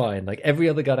 it's fine. Like every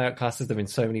other gun outclasses them in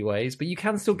so many ways, but you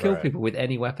can still kill people with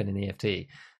any weapon in EFT.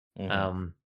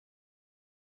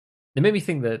 it made me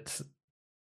think that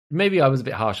maybe I was a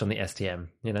bit harsh on the STM.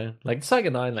 Like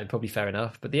Saiga 9, like probably fair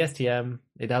enough, but the STM,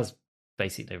 it has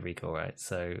basically no recoil, right?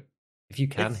 So if you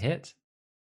can It's hit,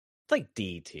 like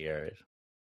D tier.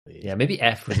 yeah, maybe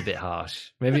F was a bit harsh.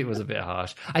 Maybe it was a bit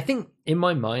harsh. I think in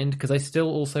my mind, because I still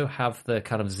also have the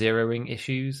kind of zeroing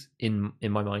issues in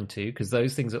my mind too, because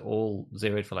those things are all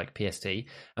zeroed for like PST.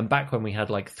 And back when we had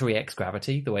like 3x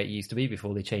gravity, the way it used to be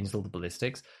before they changed all the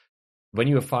ballistics, when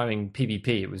you were firing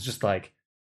PvP, it was just like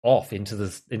off into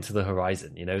the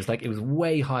horizon. It was like it was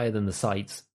way higher than the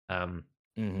sights,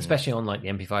 especially on like the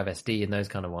MP5 SD and those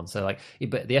kind of ones. So like,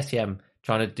 but the STM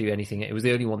trying to do anything, it was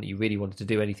the only one that you really wanted to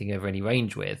do anything over any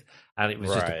range with, and it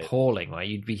was just appalling. Right,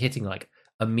 you'd be hitting like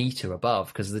a meter above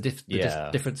because the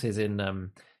differences in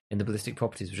the ballistic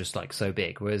properties were just like so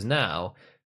big. Whereas now,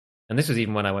 and this was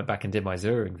even when I went back and did my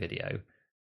zeroing video,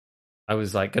 I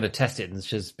was like going to test it and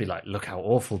just be like, look how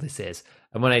awful this is.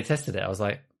 And when I tested it, I was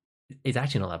like, it's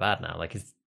actually not that bad now. Like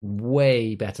it's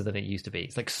way better than it used to be.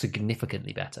 It's like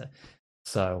significantly better.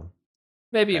 So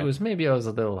maybe I was a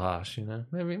little harsh,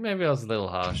 Maybe I was a little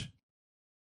harsh.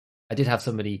 I did have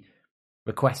somebody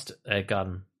request a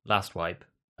gun last wipe.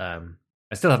 I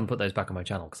still haven't put those back on my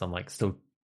channel because I'm like still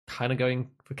kind of going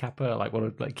for Kappa. I like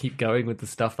want to like keep going with the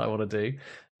stuff that I want to do.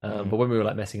 But when we were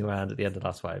like messing around at the end of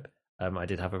last wipe, I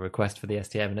did have a request for the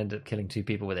STM and ended up killing 2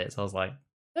 people with it. So I was like,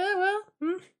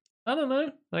 I don't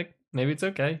know. Like maybe it's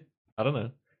okay. I don't know.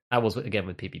 That was again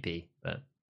with PvP, but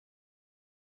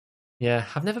yeah,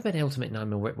 I've never been able to make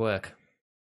 9mm work.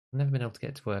 I've never been able to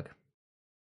get it to work.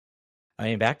 I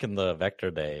mean, back in the Vector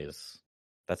days,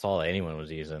 that's all anyone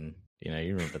was using. You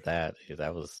remember that?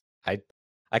 That was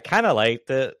I kind of liked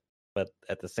it, but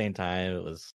at the same time, it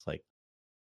was like,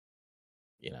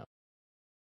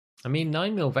 I mean,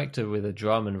 9mm Vector with a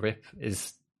drum and rip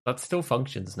that still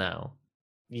functions now.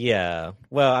 Yeah,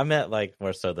 well, I meant like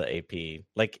more so the AP.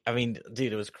 Like, I mean,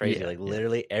 dude, it was crazy. Like,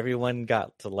 literally, everyone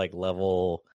got to like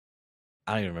level.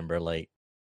 I don't even remember, like,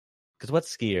 because what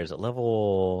skier is it?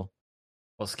 Level.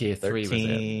 What skier 3 was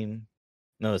it?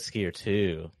 No, it's skier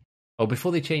 2. Oh,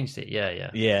 before they changed it,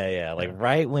 yeah. Like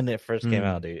right when it first came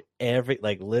out, dude.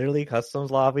 Literally,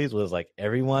 customs lobbies was like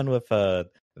everyone with a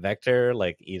Vector,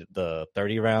 like the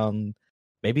 30-round.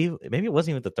 Maybe it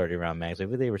wasn't even the 30-round mags.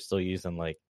 Maybe they were still using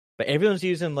like. But everyone's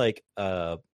using like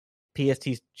PST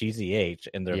GZH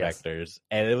in their vectors,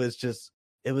 and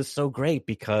it was so great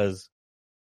because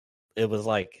it was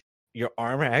like your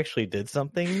armor actually did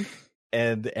something,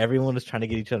 and everyone was trying to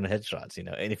get each other headshots,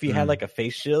 And if you had like a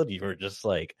face shield, you were just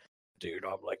like, dude,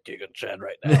 I'm like Giga Chen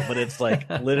right now. But it's like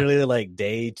literally like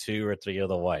day 2 or 3 of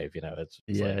the wipe, It's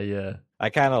yeah. I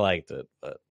kind of liked it,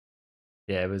 but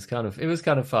yeah, it was kind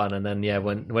of fun. And then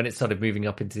when it started moving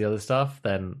up into the other stuff,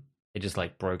 then it just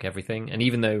like broke everything. And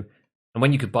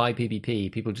when you could buy PvP,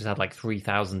 people just had like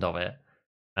 3,000 of it,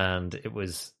 and it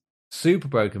was super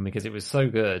broken because it was so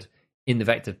good in the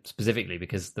Vector specifically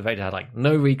because the Vector had like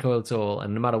no recoil at all,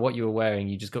 and no matter what you were wearing,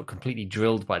 you just got completely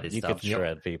drilled by this stuff. You could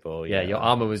shred people. Yeah, your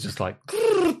armor was just like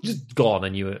just gone,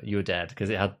 and you were dead because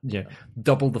it had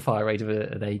double the fire rate of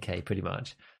an AK pretty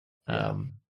much. Yeah.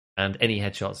 And any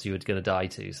headshots you were going to die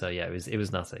to. So yeah, it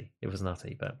was nutty. It was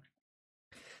nutty, but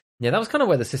yeah, that was kind of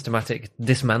where the systematic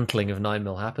dismantling of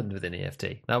 9mm happened within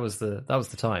EFT. That was the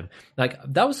time. Like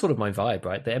that was sort of my vibe,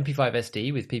 right? The MP5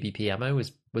 SD with PvP ammo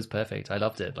was perfect. I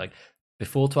loved it. Like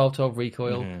before 1212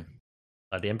 recoil,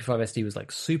 like the MP5 SD was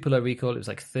like super low recoil. It was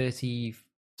like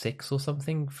 36 or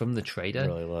something from the trader,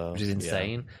 really low, which is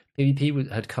insane. Yeah.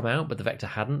 PvP had come out, but the Vector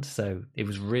hadn't, so it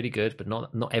was really good. But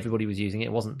not everybody was using it.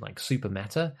 It wasn't like super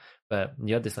meta, but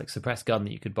you had this like suppressed gun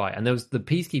that you could buy, and there was the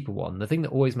Peacekeeper one. The thing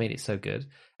that always made it so good,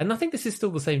 and I think this is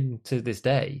still the same to this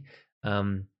day,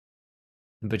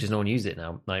 but just no one uses it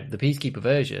now. Like the Peacekeeper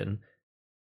version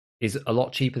is a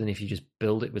lot cheaper than if you just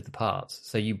build it with the parts.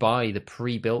 So you buy the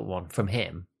pre-built one from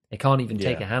him. It can't even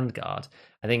take a handguard.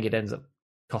 I think it ends up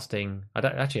costing. I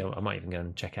might even go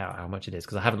and check out how much it is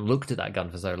because I haven't looked at that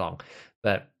gun for so long.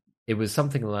 But it was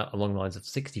something along the lines of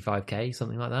 65k,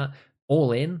 something like that.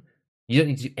 All in, you don't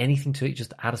need to do anything to it.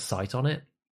 Just add a sight on it,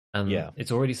 and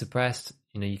it's already suppressed.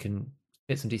 You can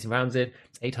fit some decent rounds in.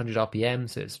 It's 800 RPM,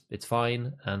 so it's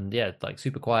fine. And yeah, like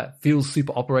super quiet. Feels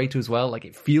super operator as well. Like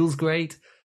it feels great,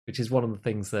 which is one of the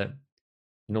things that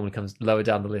normally comes lower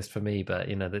down the list for me, but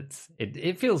that's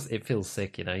it feels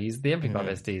sick. The MP5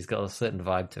 SD's got a certain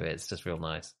vibe to it. It's just real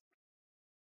nice.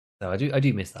 So I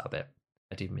do miss that a bit.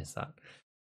 I do miss that.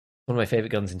 One of my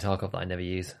favorite guns in Tarkov that I never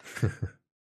use.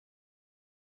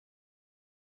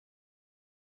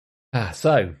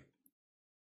 So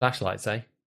flashlights,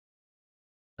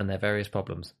 and their various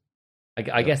problems.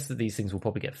 I guess that these things will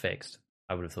probably get fixed.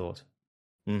 I would have thought.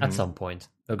 At Hmm. some point,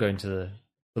 they'll go into the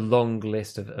long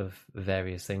list of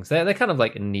various things. They're kind of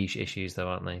like niche issues, though,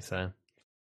 aren't they? So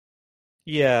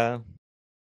Yeah.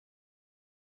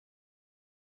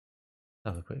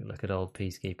 have a quick look at old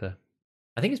Peacekeeper.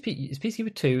 I think it's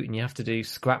Peacekeeper 2, and you have to do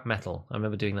scrap metal. I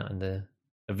remember doing that in a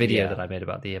video that Yeah. I made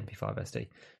about the MP5 SD.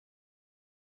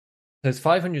 So it's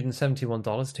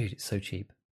 $571, dude. It's so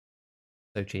cheap,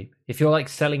 so cheap. If you're like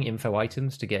selling info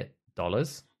items to get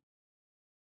dollars,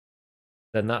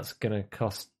 then that's gonna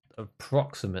cost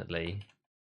approximately.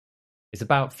 It's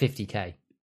about 50K.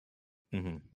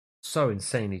 Hmm. So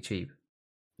insanely cheap.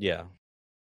 Yeah.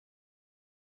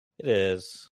 It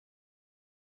is.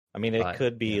 I mean, it But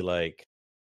could yeah, be like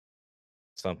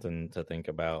something to think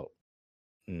about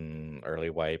early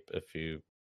wipe if you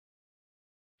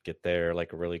get there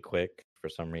like really quick for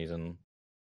some reason.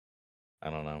 I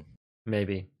don't know.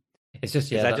 maybe it's just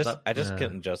Because yeah I just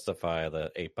couldn't justify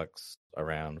the $8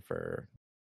 around for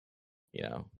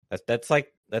that's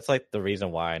like the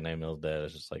reason why Nine Mil dead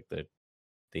is just like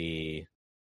the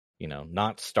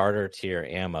not starter tier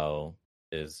ammo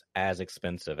is as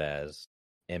expensive as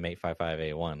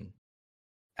M855A1,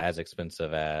 as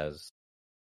expensive as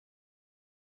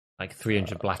like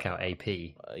 300 blackout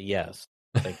AP. yes,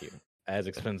 thank you, as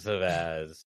expensive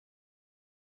as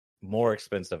more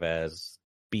expensive as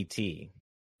BT,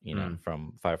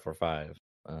 from 545,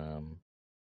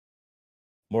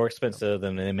 more expensive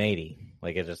than an M80.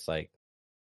 Like it's just like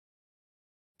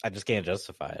I just can't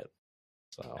justify it.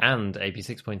 So And AP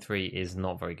 6.3 is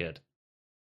not very good.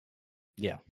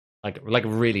 yeah, Like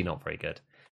really not very good.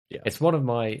 yeah. It's one of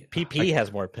my PP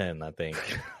has more pen, I think.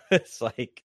 It's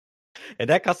like, and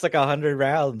that costs like 100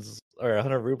 rounds or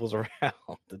 100 rubles a round.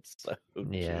 It's so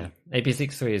yeah. cheap.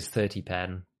 AP63 is 30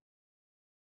 pen.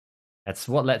 That's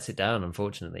what lets it down,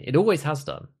 unfortunately. It always has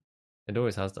done. It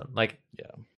always has done. Like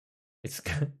Yeah, it's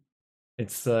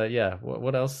it's yeah.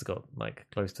 What else has got like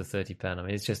close to 30 pen? I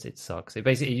mean, it sucks. It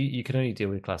basically you can only deal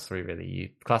with class 3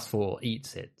 really. Class 4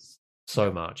 eats it so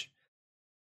yeah. much.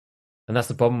 And that's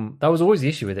the problem. That was always the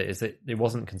issue with it, is that it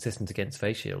wasn't consistent against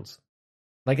face shields.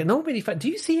 Like, not really. Do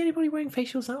you see anybody wearing face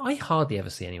shields now? I hardly ever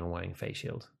see anyone wearing face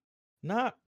shield.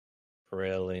 Not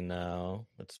really. No,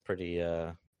 it's pretty.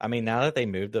 I mean, now that they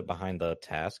moved it behind the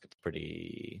task, it's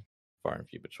pretty far and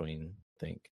few between. I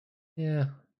think. Yeah.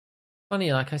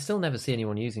 Funny, like, I still never see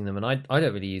anyone using them, and I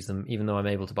don't really use them, even though I'm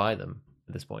able to buy them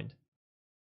at this point.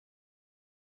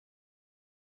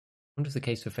 I wonder if the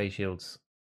case for face shields.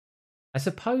 I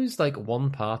suppose, like,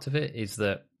 one part of it is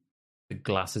that the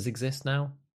glasses exist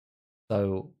now.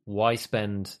 So why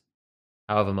spend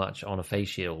however much on a face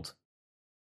shield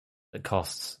that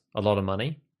costs a lot of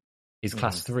money? Is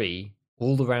class 3,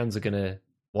 all the rounds are going to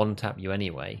one tap you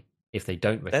anyway if they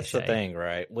don't That's the ricochet. thing,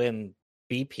 right? When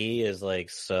BP is like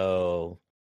so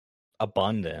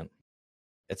abundant,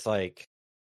 it's like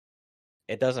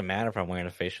it doesn't matter if I'm wearing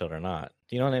a face shield or not.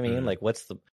 Do you know what I mean? Like, what's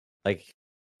the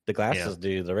glasses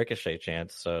do the ricochet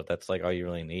chance, so that's like all you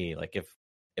really need. Like, if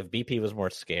BP was more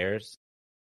scarce,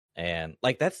 and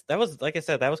like that was like I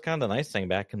said, that was kind of the nice thing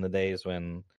back in the days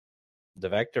when the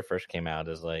Vector first came out,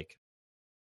 is like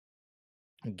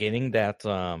getting that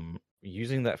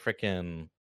using that freaking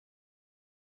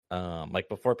like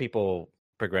before people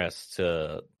progressed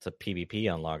to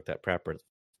PvP unlock that Prepper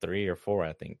 3 or 4,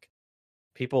 I think.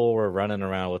 People were running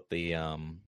around with the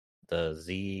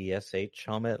ZSH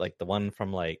helmet, like the one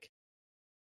from like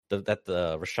that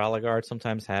the Rashala guard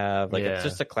sometimes have. Like it's Yeah.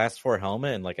 just a class 4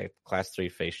 helmet and like a class 3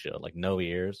 face shield, like no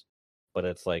ears. But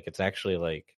it's like it's actually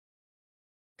like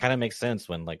kind of makes sense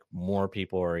when like more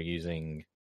people are using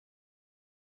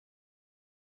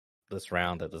this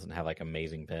round that doesn't have like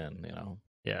amazing pin.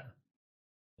 Yeah.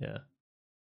 Yeah.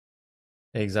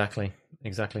 Exactly.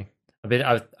 Exactly. I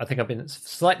think I've been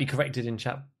slightly corrected in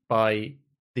chat by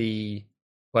the.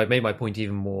 Well, I made my point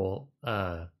even more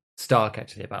stark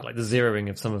actually about like the zeroing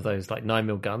of some of those like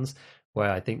 9mm guns,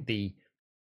 where I think the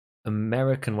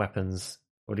American weapons,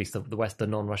 or at least the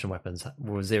Western non-Russian weapons,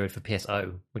 were zeroed for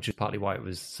PSO, which is partly why it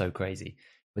was so crazy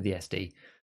with the SD,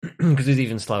 because it was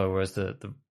even slower. Whereas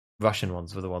the Russian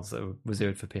ones were the ones that were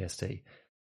zeroed for PST.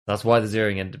 That's why the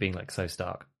zeroing ended up being like so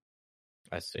stark.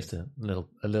 I see. Just a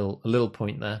little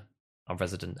point there. Our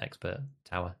resident expert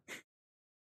Tower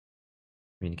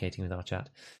communicating with our chat.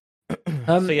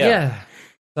 So yeah.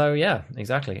 So yeah,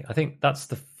 exactly. I think that's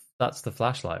the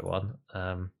flashlight one.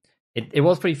 It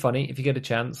was pretty funny. If you get a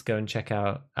chance, go and check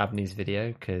out Abney's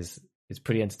video, because it's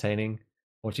pretty entertaining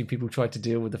watching people try to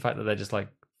deal with the fact that they're just like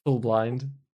full blind.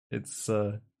 It's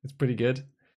pretty good.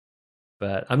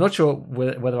 But I'm not sure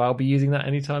whether I'll be using that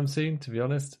anytime soon, to be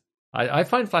honest. I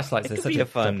find flashlights It are could such be a a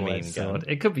fun double-edged meme sword. gun.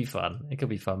 It could be fun. It could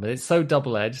be fun, but it's so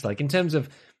double-edged. Like in terms of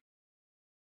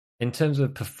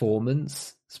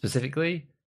performance specifically,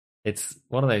 it's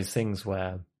one of those things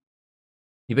where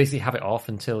you basically have it off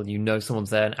until you know someone's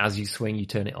there, and as you swing, you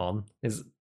turn it on. It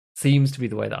seems to be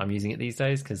the way that I'm using it these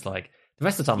days, because like the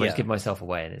rest of the time I just Yeah. give myself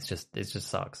away, and it just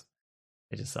sucks.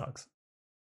 It just sucks.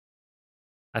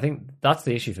 I think that's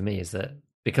the issue for me, is that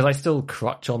because I still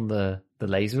crutch on the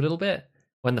laser a little bit,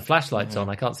 when the flashlight's on,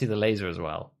 I can't see the laser as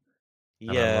well. And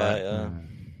I'm Yeah, like,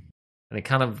 and it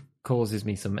kind of causes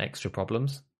me some extra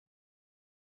problems.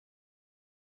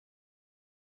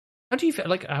 How do you feel?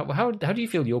 Like, how do you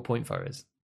feel your point fire is?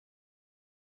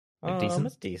 Like, decent?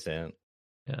 it's decent.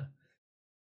 Yeah.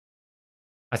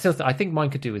 I think mine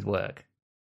could do with work.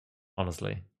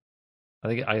 Honestly, I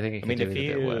think it could do with a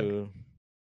bit of work.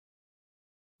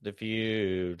 If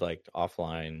you like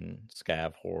offline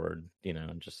scav horde,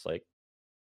 just like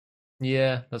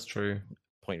Yeah, that's true.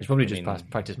 point. It's probably just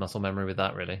practice muscle memory with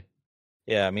that, really.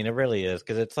 Yeah, I mean, it really is,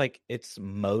 because it's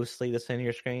mostly the center of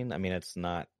your screen. I mean, it's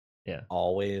not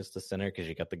always the center, because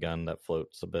you got the gun that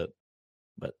floats a bit,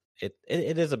 but it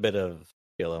is a bit of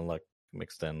skill and luck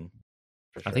mixed in.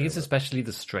 For sure, I think it's especially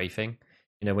the strafing.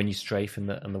 When you strafe and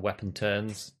the weapon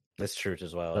turns. That's true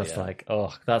as well. That's like,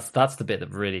 oh, that's the bit that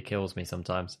really kills me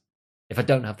sometimes. If I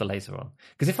don't have the laser on,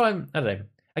 because if I don't know,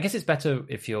 I guess it's better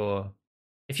if you're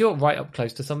right up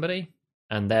close to somebody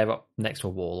and they're up next to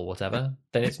a wall or whatever,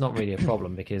 then it's not really a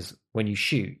problem, because when you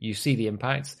shoot, you see the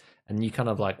impacts and you kind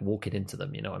of like walk it into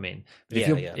them. You know what I mean? But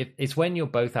if it's when you're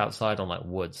both outside on like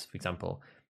woods, for example,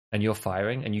 and you're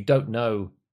firing and you don't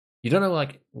know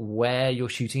like where you're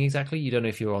shooting exactly. You don't know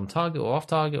if you're on target or off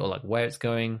target, or like where it's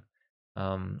going.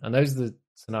 And those are the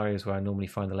scenarios where I normally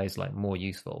find the laser light more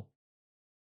useful,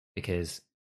 because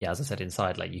as I said,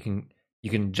 inside, like you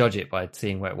can judge it by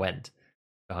seeing where it went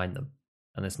behind them,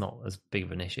 and it's not as big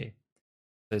of an issue.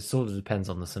 So it sort of depends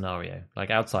on the scenario. Like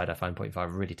outside, I find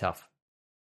 0.5 really tough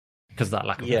because of that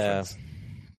lack of reference.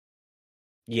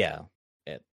 Yeah,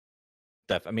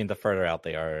 I mean, the further out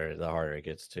they are, the harder it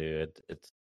gets to.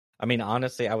 It's. I mean,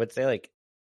 honestly, I would say like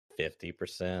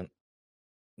 50%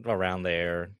 around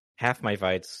there. Half my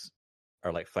fights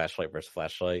are like flashlight versus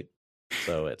flashlight,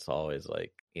 so it's always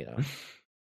like,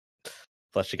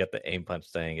 plus you get the aim punch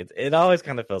thing. It always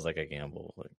kind of feels like a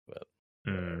gamble, but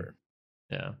whatever.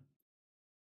 Yeah.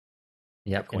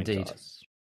 Yep, indeed. Toss.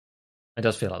 It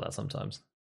does feel like that sometimes.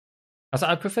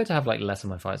 I prefer to have like less of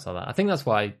my fights like that. I think that's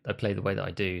why I play the way that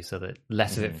I do, so that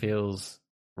less of it feels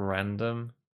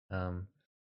random.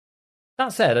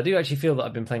 That said, I do actually feel that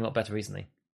I've been playing a lot better recently.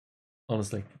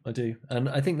 Honestly, I do. And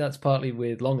I think that's partly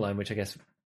with Longline, which I guess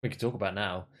we could talk about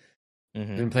now. I've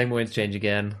been playing more Interchange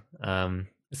again.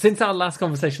 Since our last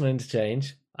conversation on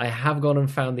Interchange, I have gone and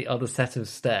found the other set of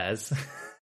stairs.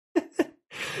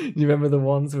 You remember the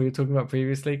ones we were talking about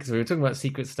previously? Because we were talking about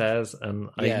secret stairs, and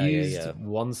I used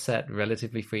one set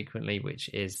relatively frequently, which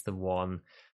is the one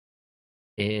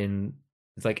in...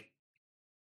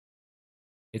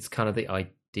 It's kind of the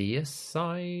idea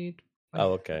side.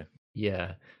 Oh, okay.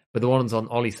 Yeah. But the ones on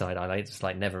Ollie's side, I just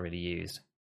like never really used.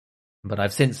 But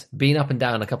I've since been up and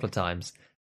down a couple of times.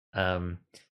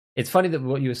 It's funny that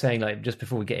what you were saying, like just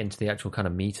before we get into the actual kind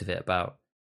of meat of it, about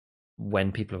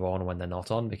when people are on and when they're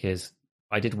not on, because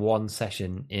I did one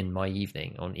session in my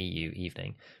evening on EU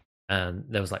evening, and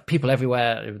there was like people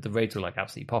everywhere. The raids were like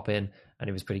absolutely popping, and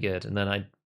it was pretty good. And then I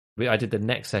did the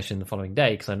next session the following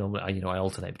day, because I normally I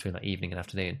alternate between like evening and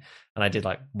afternoon, and I did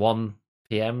like 1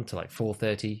 p.m. to like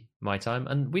 4:30 my time,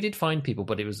 and we did find people,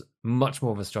 but it was much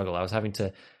more of a struggle. I was having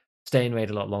to stay in raid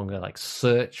a lot longer, like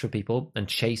search for people and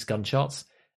chase gunshots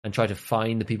and try to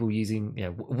find the people using,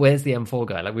 where's the M4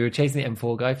 guy? Like we were chasing the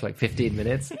M4 guy for like 15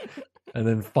 minutes and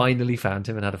then finally found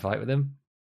him and had a fight with him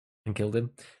and killed him.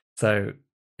 So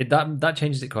that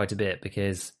changes it quite a bit,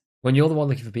 because when you're the one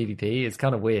looking for PvP, it's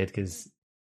kind of weird, because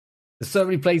there's so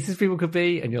many places people could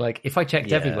be, and you're like, if I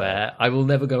checked everywhere, I will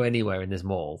never go anywhere in this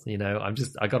mall. You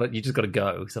just gotta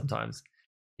go sometimes.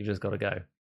 You've just gotta go.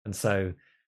 And so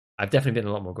I've definitely been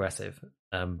a lot more aggressive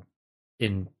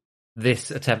in this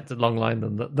attempt at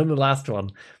Longline than the last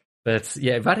one. But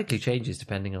yeah, it radically changes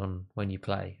depending on when you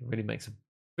play. It really makes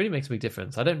a big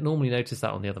difference. I don't normally notice that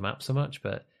on the other maps so much,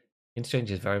 but Interchange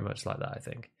is very much like that, I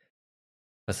think,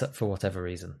 for whatever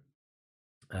reason.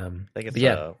 I think it's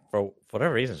for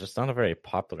whatever reason, it's just not a very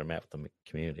popular map with the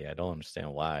community. I don't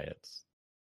understand why. It's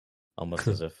almost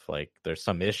as if like there's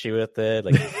some issue with it,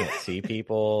 like you can't see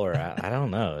people, or I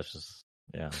don't know. It's just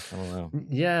I don't know.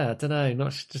 Yeah, I don't know.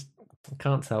 I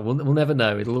can't tell. We'll never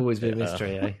know. It'll always be a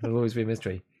mystery. It'll always be a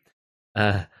mystery.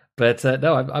 But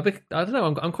no, I don't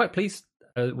know. I'm quite pleased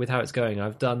with how it's going.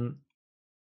 I've done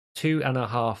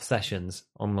 2.5 sessions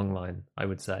on Longline, I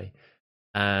would say,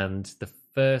 and the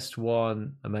first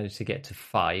one I managed to get to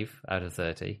 5 out of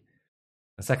 30.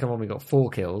 The second one we got 4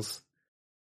 kills,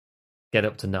 get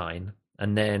up to 9,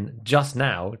 and then just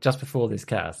now, just before this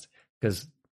cast, because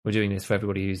we're doing this for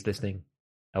everybody who's listening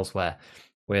elsewhere,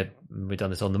 we've done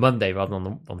this on the Monday rather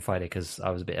than on Friday because I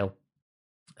was a bit ill.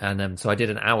 And so I did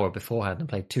an hour beforehand and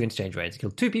played 2 interchange raids,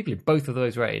 killed 2 people in both of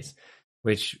those raids,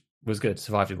 which was good.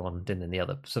 Survived in one, didn't in the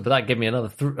other. So, but that gave me another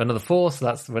 4.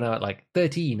 So we're now at like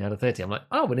 13 out of 30. I'm like,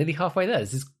 oh, we're nearly halfway there.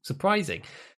 This is surprising,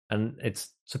 and it's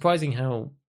surprising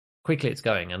how quickly it's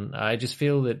going. And I just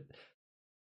feel that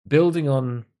building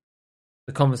on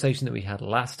the conversation that we had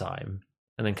last time,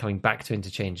 and then coming back to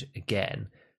interchange again,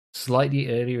 slightly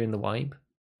earlier in the wipe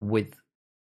with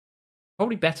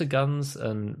probably better guns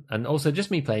and also just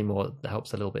me playing more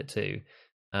helps a little bit too.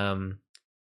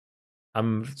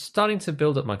 I'm starting to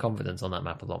build up my confidence on that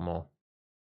map a lot more.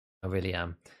 I really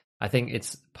am. I think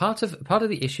it's part of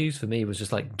the issues for me was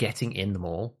just like getting in the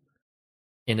mall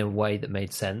in a way that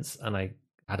made sense, and I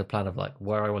had a plan of like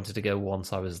where I wanted to go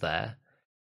once I was there.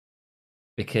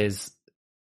 Because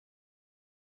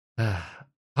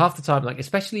half the time, like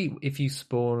especially if you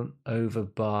spawn over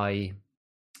by,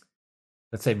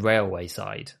 let's say, railway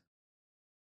side,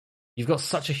 you've got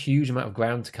such a huge amount of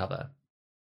ground to cover.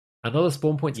 And other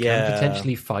spawn points can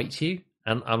potentially fight you.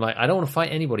 And I'm like, I don't want to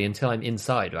fight anybody until I'm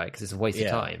inside, right? Because it's a waste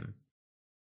of time.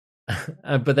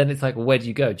 But then it's like, well, where do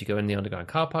you go? Do you go in the underground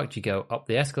car park? Do you go up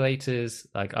the escalators?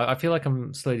 Like, I feel like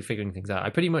I'm slowly figuring things out.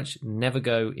 I pretty much never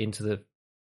go into the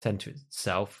center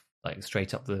itself, like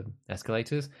straight up the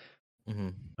escalators. Mm-hmm.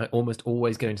 I almost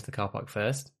always go into the car park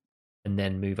first and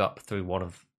then move up through one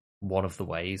of the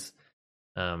ways.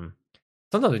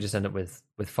 Sometimes we just end up with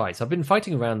fights. I've been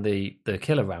fighting around the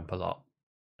killer ramp a lot,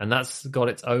 and that's got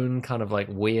its own kind of like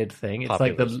weird thing. It's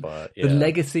popular like the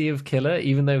legacy of Killer,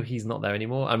 even though he's not there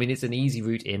anymore. I mean, it's an easy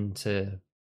route into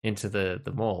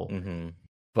the mall, mm-hmm.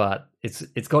 but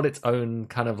it's got its own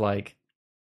kind of like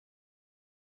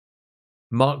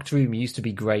marked room used to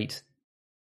be great,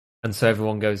 and so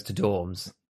everyone goes to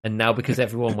dorms. And now because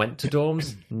everyone went to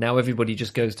dorms, now everybody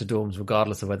just goes to dorms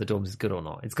regardless of whether dorms is good or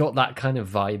not. It's got that kind of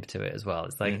vibe to it as well.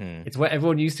 It's like, it's where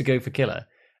everyone used to go for Killer.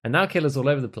 And now Killer's all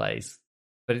over the place,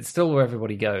 but it's still where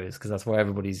everybody goes because that's where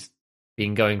everybody's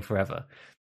been going forever.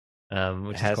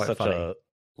 Which has is quite such funny. A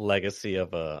legacy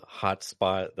of a hot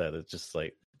spot that it's just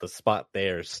like the spot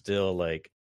there is still like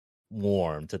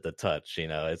warm to the touch, you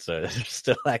know. It's there's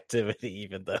still activity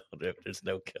even though there's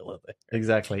no killer there.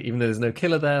 Exactly, even though there's no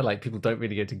killer there, like people don't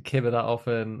really go to Kibber that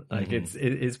often. Like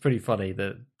it's pretty funny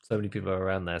that so many people are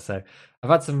around there. So I've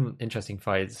had some interesting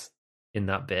fights in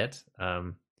that bit.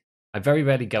 I very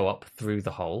rarely go up through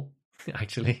the hole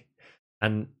actually,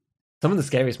 and some of the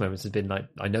scariest moments have been like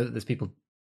I know that there's people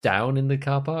down in the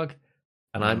car park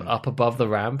and I'm up above the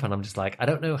ramp and I'm just like I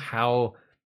don't know how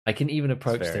I can even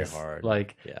approach this. Hard.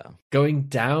 Like going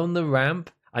down the ramp,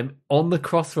 I'm on the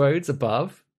crossroads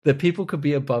above. The people could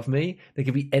be above me. They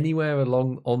could be anywhere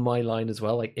along on my line as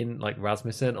well, like in like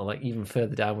Rasmussen or like even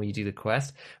further down where you do the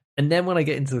quest. And then when I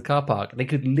get into the car park, they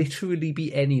could literally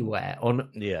be anywhere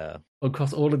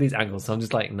across all of these angles. So I'm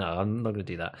just like, no, I'm not going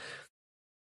to do that.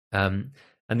 And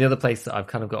the other place that I've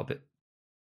kind of got a bit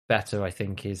better, I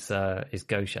think, is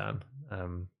Goshan.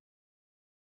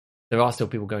 There are still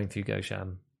people going through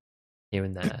Goshan here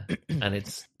and there, and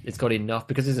it's got enough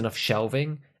because there's enough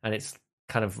shelving and it's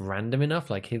kind of random enough,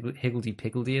 like higgledy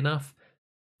piggledy enough.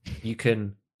 You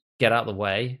can get out of the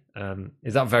way.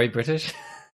 Is that very British?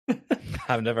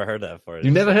 I've never heard that before.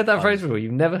 You've never heard that phrase before?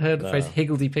 You've never heard the phrase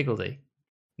higgledy piggledy?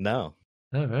 No.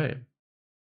 Oh right.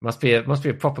 Must be a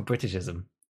proper Britishism.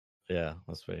 Yeah,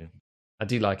 must be. I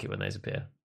do like it when those appear.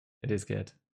 It is good.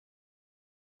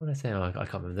 What did I say? Oh, I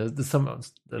can't remember. There's some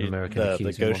American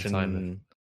accused me one time.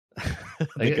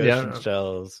 The Goshan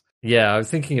shells. Yeah, I was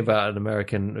thinking about an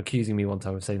American accusing me one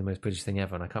time of saying the most British thing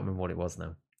ever, and I can't remember what it was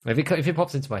now. If it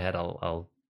pops into my head, I'll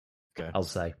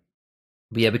say.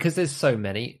 But yeah, because there's so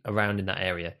many around in that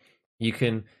area, you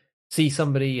can see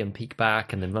somebody and peek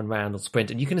back and then run around or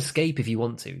sprint, and you can escape if you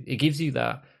want to. It gives you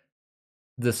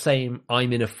the same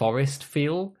I'm in a forest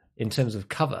feel in terms of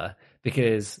cover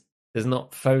because there's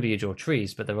not foliage or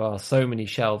trees, but there are so many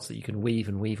shelves that you can weave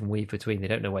and weave and weave between. They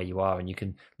don't know where you are, and you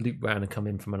can loop around and come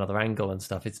in from another angle and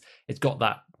stuff. It's got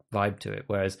that vibe to it.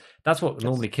 Whereas that's what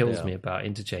normally kills me about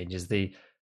interchange is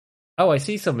I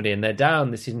see somebody and they're down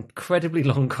this incredibly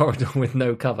long corridor with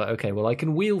no cover. Okay, well I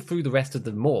can wheel through the rest of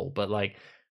the mall, but like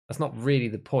that's not really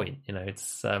the point. You know,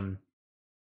 it's I'm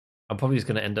probably just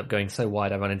going to end up going so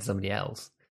wide I run into somebody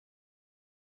else.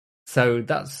 So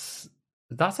that's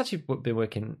that's actually been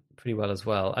working pretty well as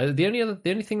well. The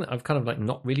only thing that I've kind of like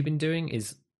not really been doing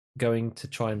is going to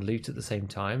try and loot at the same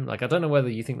time. Like I don't know whether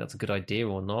you think that's a good idea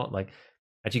or not. Like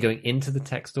actually going into the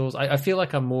tech stores, I feel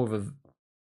like I'm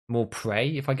more prey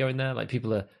if I go in there. Like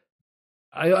people are,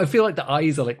 I feel like the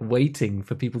eyes are like waiting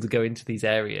for people to go into these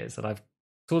areas, and I've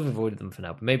sort of avoided them for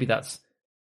now. But maybe that's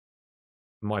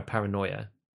my paranoia,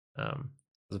 as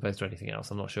opposed to anything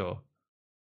else. I'm not sure.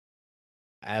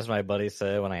 As my buddy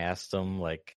said when I asked him,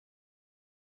 like,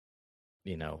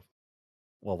 well,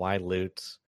 why loot?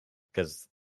 Because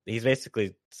he's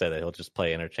basically said that he'll just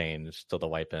play interchange till the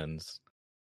wipe ends.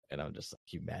 And I'm just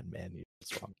like, you madman, you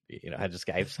just want me. I just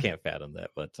can't fathom that.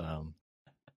 But because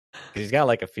he's got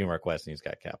like a few more quests and he's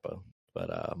got capo. But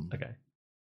Okay.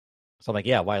 so I'm like,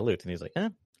 yeah, why loot? And he's like,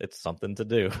 it's something to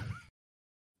do.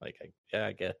 Like, yeah,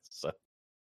 I guess. So,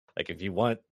 like, if you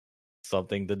want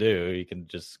something to do, you can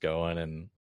just go in and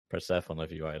press F on a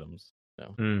few items.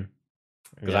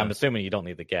 Because I'm assuming you don't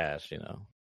need the cash,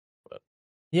 But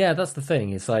yeah, that's the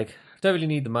thing. It's like I don't really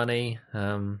need the money.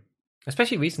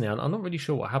 Especially recently, I'm not really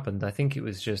sure what happened. I think it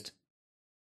was just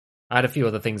I had a few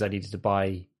other things I needed to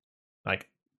buy, like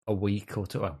a week or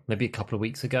two, well, maybe a couple of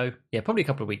weeks ago. Yeah, probably a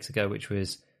couple of weeks ago, which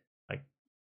was like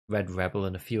Red Rebel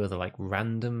and a few other like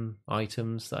random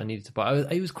items that I needed to buy.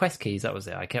 It was quest keys. That was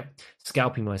it. I kept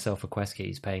scalping myself for quest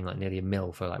keys, paying like nearly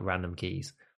 $1 for like random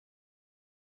keys.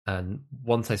 And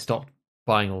once I stopped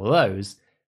buying all of those,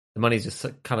 the money's just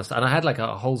kind of, and I had like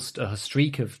a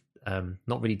streak of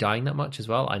not really dying that much as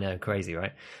well. I know, crazy,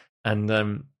 right? And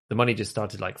the money just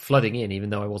started like flooding in, even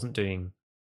though I wasn't doing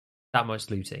that much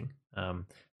looting.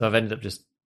 So I've ended up just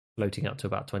floating up to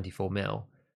about 24 mil,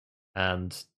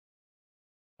 and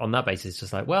on that basis,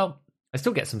 just like, well, I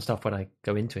still get some stuff when I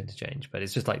go into interchange, but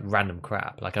it's just like random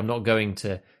crap. Like I'm not going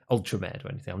to Ultramed or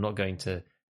anything. I'm not going to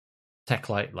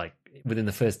Techlight like within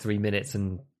the first 3 minutes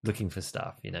and looking for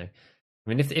stuff. I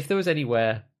mean, if there was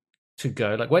anywhere to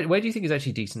go, like where do you think is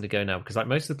actually decent to go now? Because like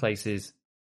most of the places,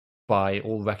 by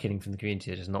all reckoning from the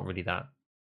community, are just not really that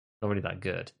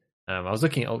good. I was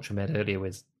looking at Ultramed earlier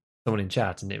with someone in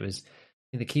chat, and it was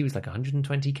the key was like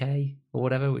 120k or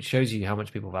whatever, which shows you how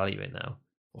much people value it now.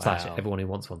 Slash, wow, everyone who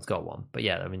wants one's got one. But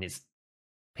yeah, I mean, it's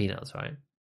peanuts, right?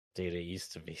 dude, it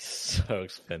used to be so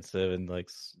expensive, and like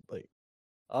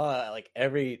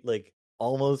every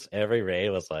almost every raid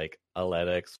was like a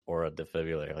Ledix or a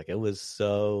defibrillator. Like it was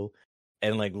so,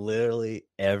 and like literally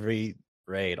every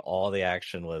raid, all the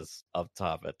action was up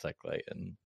top at Techlight,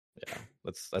 and yeah,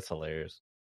 that's hilarious.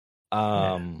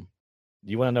 Yeah.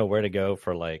 You want to know where to go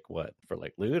for like what? For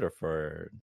like loot or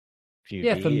for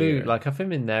Yeah, for PvP loot, or? like if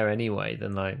I'm in there anyway,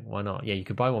 then like why not? Yeah, you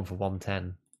could buy one for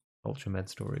 110 Ultramed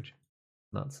storage.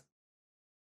 Nuts.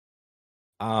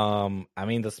 I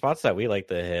mean the spots that we like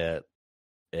to hit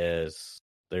is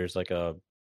there's like a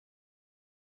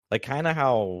like kind of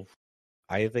how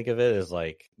I think of it is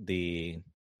like the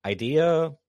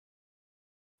idea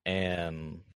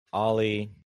and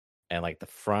Ollie and like the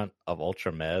front of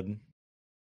Ultra Med.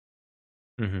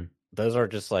 Mm-hmm. Those are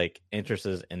just like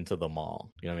entrances into the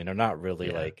mall. You know what I mean? They're not really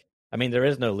Yeah. like, I mean, there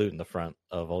is no loot in the front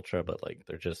of Ultra, but like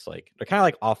they're just like, they're kind of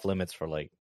like off limits for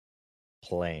like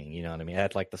playing. You know what I mean?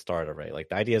 At like the starter, right? Like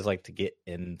the idea is like to get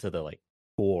into the like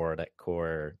that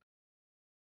core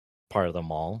part of the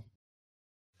mall.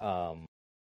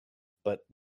 But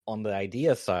on the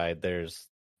idea side, there's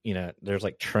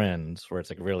like trends where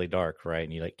it's like really dark, right?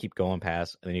 And you like keep going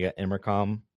past, and then you got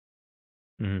Emercom,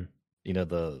 Mm-hmm.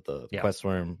 the Yeah. quest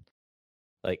worm.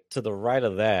 Like to the right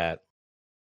of that,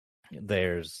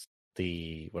 there's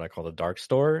the what I call the dark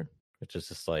store, which is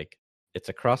just like it's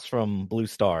across from Blue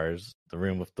Stars, the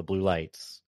room with the blue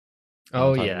lights. You know what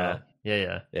Oh I'm talking yeah. about?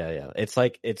 Yeah. Yeah. It's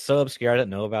like it's so obscure I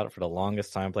didn't know about it for the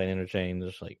longest time playing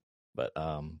Interchange. But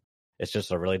it's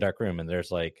just a really dark room, and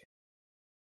there's like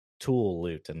tool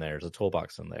loot in there. There's a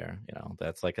toolbox in there.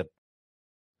 That's like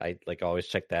I like always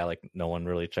check that. Like no one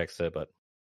really checks it, but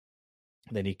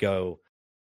then you go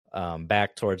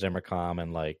back towards Emercom,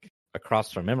 and like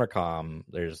across from Emercom,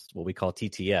 there's what we call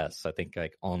TTS. I think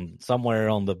like on somewhere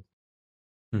on the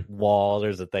wall,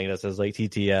 there's a thing that says like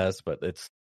TTS, but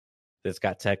it's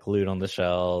got tech loot on the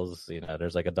shelves.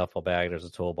 There's like a duffel bag, there's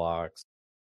a toolbox,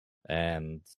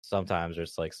 and sometimes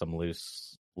there's like some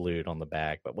loose loot on the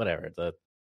back, but whatever.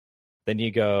 Then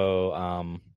you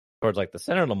go towards like the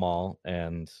center of the mall,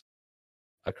 and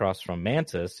across from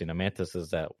Mantis, Mantis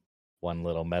is that one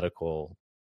little medical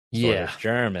store. Yeah. There's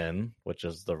German, which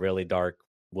is the really dark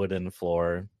wooden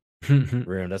floor Yeah.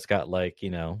 room that's got like,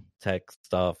 tech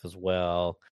stuff as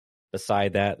well.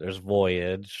 Beside that, there's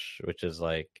Voyage, which is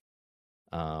like,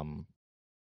 in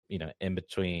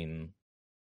between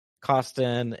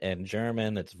Costin, and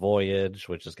German, it's Voyage,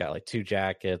 which has got like 2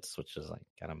 jackets, which is like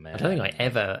kind of meh. I don't think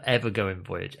I ever go in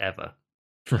Voyage ever.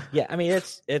 Yeah, I mean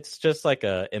it's just like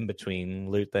a in between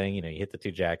loot thing. You hit the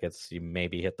 2 jackets, you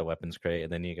maybe hit the weapons crate,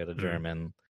 and then you go to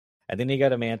German, and then you go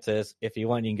to Mantis. If you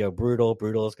want, you can go Brutal.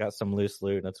 Brutal's got some loose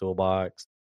loot in a toolbox.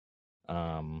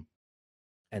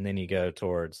 And then you go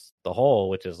towards the Hole,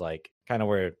 which is like kind of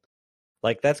where,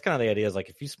 like that's kind of the idea is like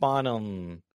if you spawn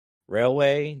on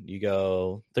Railway, you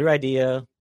go through Idea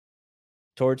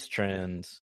towards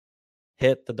Trends,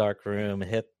 hit the Dark Room,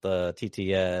 hit the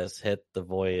TTS, hit the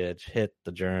Voyage, hit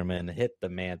the German, hit the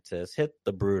Mantis, hit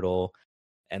the Brutal,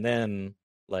 and then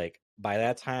like by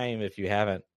that time, if you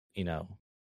haven't,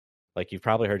 like you've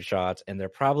probably heard shots, and they're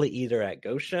probably either at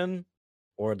Goshen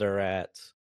or they're at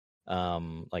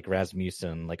like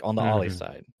Rasmussen, like on the Ollie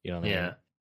side. You know what I mean?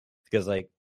 Because like,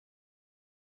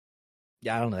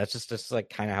 yeah, I don't know. That's just like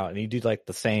kind of how, and you do like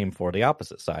the same for the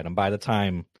opposite side. And by the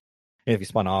time, if you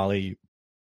spawn Ollie,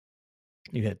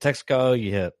 you hit Texaco,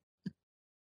 you hit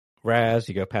Raz,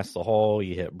 you go past the Hole,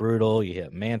 you hit Brutal, you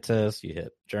hit Mantis, you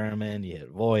hit German, you hit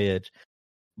Voyage.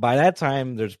 By that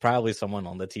time, there's probably someone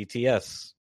on the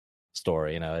TTS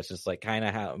story. It's just like kind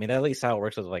of how, I mean, at least how it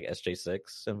works with like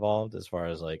SJ6 involved, as far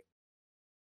as like,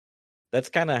 that's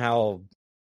kind of how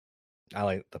I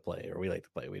like to play, or we like to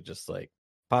play. We just like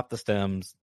pop the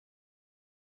stems,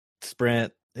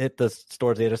 sprint, hit the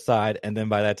store to the other side, and then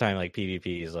by that time, like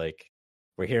PvP is like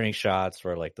we're hearing shots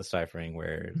for like deciphering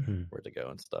where to go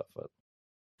and stuff. But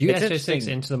do you SJ6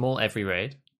 into them all every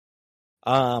raid?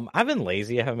 I've been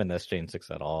lazy. I haven't been SJ6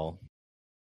 at all.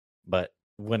 But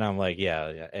when I'm like,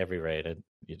 yeah, every raid,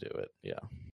 you do it. Yeah.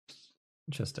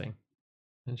 Interesting.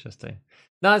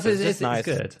 No, it's nice.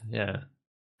 good. Yeah.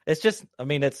 It's just, I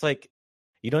mean, it's like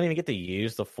you don't even get to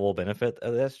use the full benefit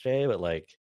of the SJ, but like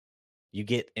you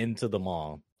get into the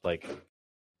mall. Like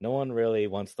no one really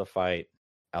wants to fight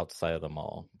outside of the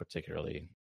mall, particularly.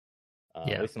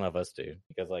 At least none of us do,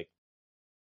 because like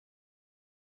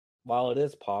while it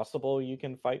is possible you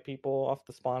can fight people off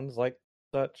the spawns like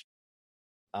such,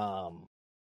 I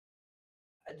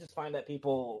just find that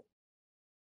people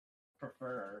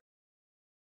prefer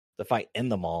to fight in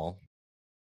the mall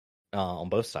on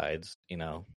both sides.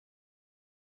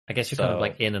 I guess you're kind of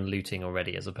like in and looting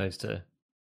already, as opposed to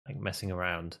like messing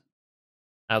around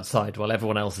outside while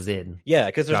everyone else is in. Yeah,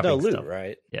 because there's no loot, stuff.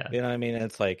 right? Yeah. You know what I mean?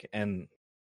 It's like, and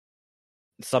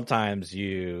sometimes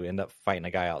you end up fighting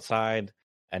a guy outside,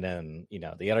 and then,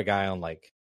 the other guy on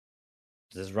like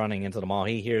just running into the mall,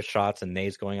 he hears shots and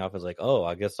nades going off, is like, oh,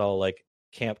 I guess I'll like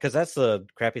camp. Because that's the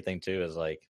crappy thing too, is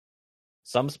like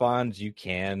some spawns you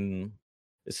can,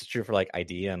 this is true for like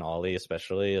Idea and Ollie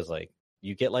especially, is like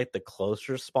you get like the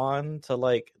closer spawn to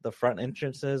like the front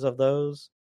entrances of those,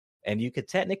 and you could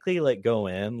technically like go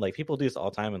in, like people do this all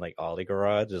the time in like Ollie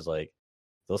Garage, is like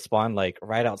they'll spawn like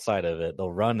right outside of it,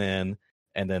 they'll run in,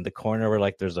 and then the corner where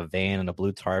like there's a van and a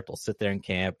blue tarp, they'll sit there and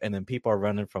camp, and then people are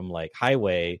running from like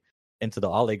highway into the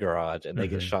Ollie Garage, and they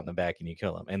get shot in the back and you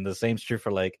kill them. And the same's true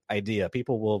for like Idea.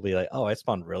 People will be like, oh, I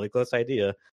spawned really close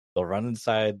Idea, they'll run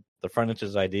inside the front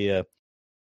entrance Idea,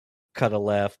 cut a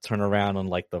left, turn around on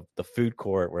like the food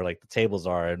court where like the tables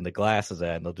are and the glass is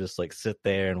at, and they'll just like sit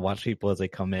there and watch people as they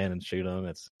come in and shoot them.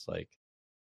 It's like,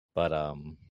 but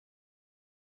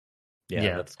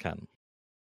yeah, that's kind of,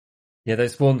 yeah,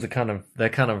 those spawns are they're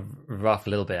kind of rough a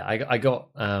little bit. I got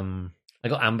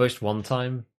ambushed one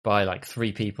time by like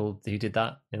 3 people who did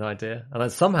that in Idea,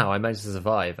 and somehow I managed to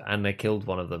survive, and they killed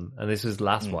one of them. And this was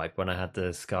last wipe when I had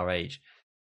the Scar Age,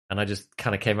 and I just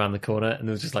kind of came around the corner, and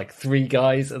there was just like 3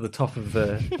 guys at the top of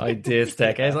the Idea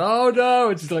staircase. Oh no!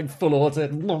 It's just like full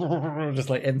auto, just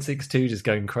like M62 just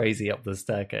going crazy up the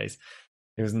staircase.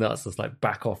 It was nuts. Just like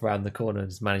back off around the corner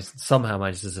and just somehow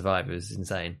managed to survive. It was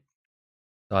insane.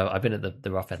 So I've been at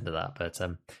the rough end of that, but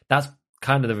that's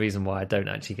kind of the reason why I don't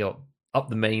actually go up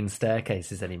the main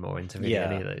staircases anymore into really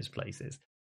any of those places,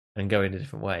 and go in a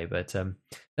different way. But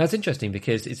that's interesting,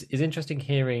 because it's interesting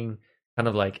hearing kind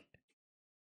of like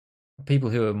people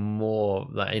who are more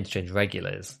like Interchange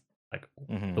regulars, like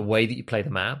the way that you play the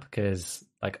map, because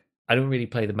like I don't really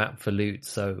play the map for loot.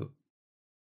 So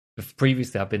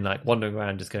previously I've been like wandering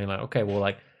around just going like, okay, well,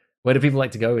 like where do people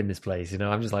like to go in this place?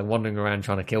 I'm just like wandering around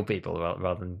trying to kill people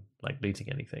rather than like looting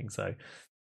anything. So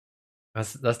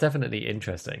that's definitely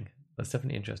interesting.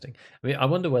 I mean, I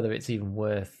wonder whether it's even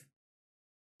worth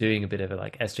doing a bit of a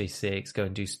like SJ6, go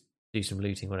and do some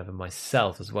looting, whatever,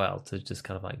 myself as well, to just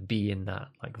kind of like be in that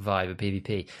like vibe of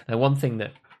PvP. And one thing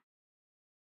that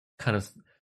kind of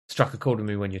struck a chord with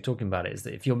me when you're talking about it is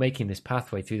that if you're making this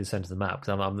pathway through the center of the map,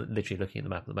 because I'm literally looking at the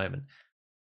map at the moment,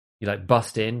 you like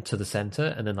bust in to the center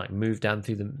and then like move down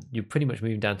through the. You're pretty much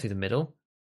moving down through the middle.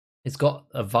 It's got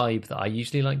a vibe that I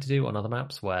usually like to do on other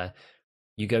maps where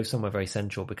you go somewhere very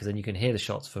central because then you can hear the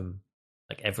shots from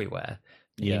like everywhere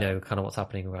and you Yeah. know kind of what's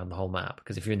happening around the whole map.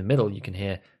 Because if you're in the middle, you can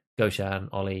hear Goshan,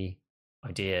 Ollie,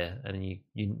 Idea, and then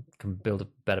you can build a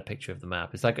better picture of the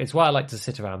map. It's why I like to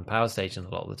sit around power station a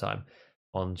lot of the time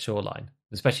on Shoreline,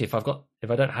 especially if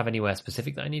I don't have anywhere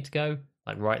specific that I need to go,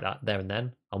 like right that there and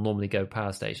then. I'll normally go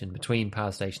power station between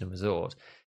power station and resort.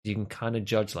 You can kind of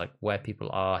judge like where people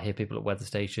are, hear people at weather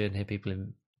station, hear people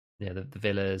in the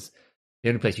villas. The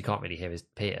only place you can't really hear is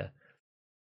Pier.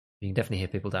 You can definitely hear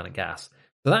people down at Gas.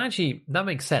 So that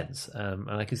makes sense, and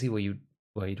I can see where you'd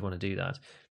want to do that.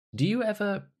 Do you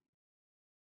ever?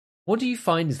 What do you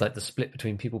find is like the split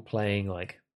between people playing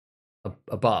like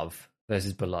above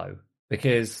versus below?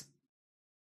 Because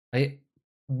I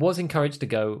was encouraged to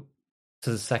go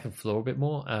to the second floor a bit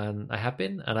more, and I have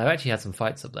been, and I've actually had some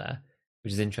fights up there,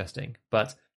 which is interesting.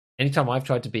 But anytime I've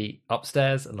tried to be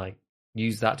upstairs and like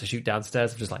use that to shoot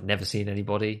downstairs, I've just like never seen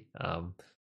anybody.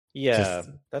 Yeah, Just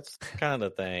that's kind of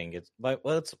the thing. It's like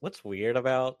what's weird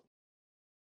about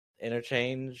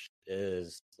Interchange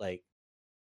is like,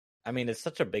 I mean, it's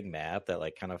such a big map that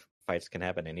like kind of fights can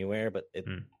happen anywhere, but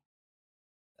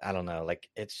I don't know, like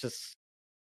it's just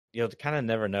you'll kind of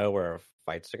never know where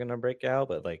fights are gonna break out,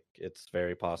 but like it's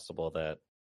very possible that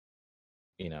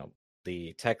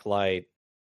the Tech Light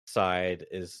side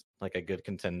is like a good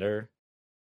contender,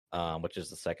 which is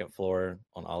the second floor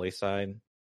on Ollie's side.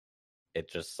 It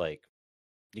just like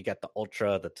you got the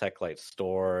Ultra, the Tech Light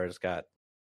store, it's got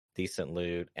decent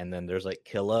loot, and then there's like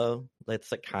Killa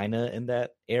that's like kind of in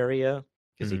that area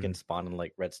because he can spawn in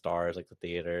like red stars like the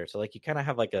theater, so like you kind of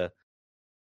have like a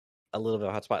little bit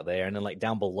of a hotspot there, and then like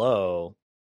down below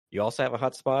you also have a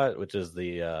hotspot which is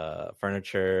the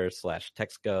furniture slash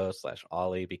Texco slash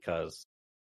Ollie, because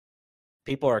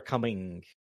people are coming,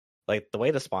 like the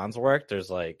way the spawns work, there's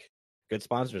like good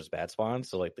spawns, there's bad spawns,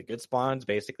 so like the good spawns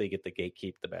basically get to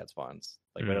gatekeep the bad spawns,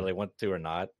 like whether they want to or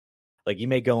not. Like you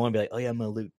may go and be like, oh yeah, I'm gonna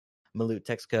loot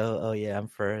Texco. Oh yeah, I'm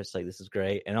first. Like this is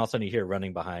great. And all of a sudden you hear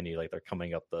running behind you, like they're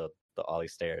coming up the Ollie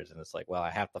stairs, and it's like, well,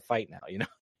 I have to fight now, you know?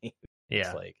 It's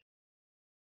yeah. like,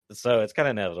 so it's kind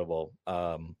of inevitable.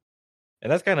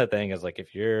 And that's kind of thing is like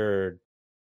if you're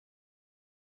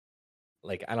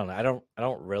like, I don't know, I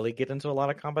don't really get into a lot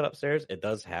of combat upstairs. It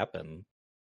does happen.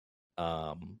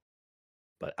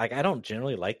 But I don't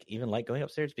generally like going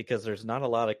upstairs because there's not a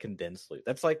lot of condensed loot.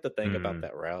 That's like the thing about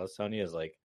that route, Sonya, is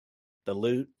like the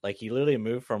loot, like you literally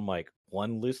move from like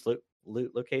one loot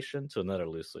location to another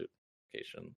loose loot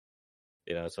location.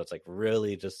 So it's like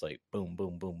really just like boom,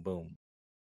 boom, boom, boom.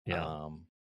 Yeah.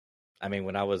 I mean,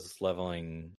 when I was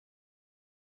leveling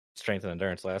strength and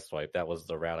endurance last swipe, that was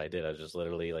the route I did. I just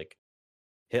literally like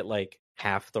hit like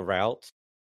half the route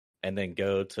and then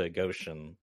go to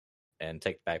Goshen and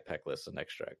take backpack list and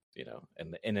extract,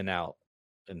 and in and out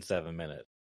in 7 minutes.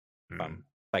 If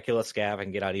I kill a scav, I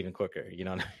can get out even quicker. You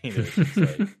know what I mean? It's just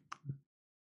like,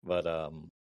 but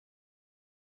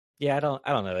yeah, I don't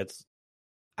know.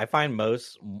 I find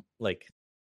most like,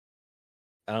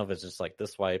 I don't know if it's just like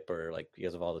this wipe or like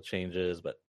because of all the changes,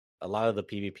 but a lot of the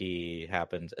PvP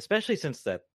happens, especially since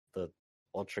the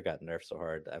Ultra got nerfed so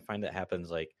hard. I find it happens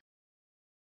like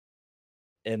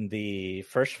in the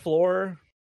first floor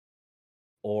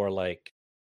or like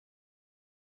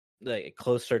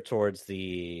closer towards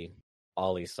the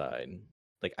Ollie side.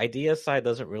 Like Idea side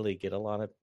doesn't really get a lot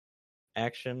of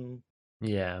action.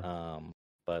 Yeah.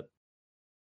 But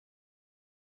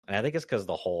and I think it's because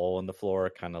the hole in the floor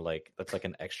kind of like that's like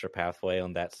an extra pathway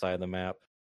on that side of the map.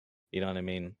 You know what I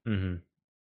mean?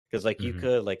 Because like you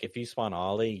could, like if you spawn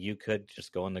Ollie, you could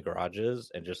just go in the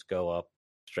garages and just go up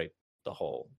straight the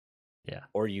hole. Yeah.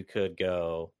 Or you could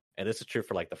go, and this is true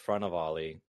for like the front of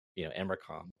Ollie,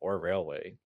 Emercom or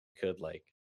Railway, could like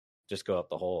just go up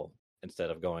the hole instead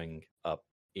of going up,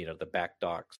 the back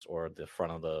docks or the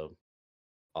front of the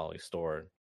Ollie store.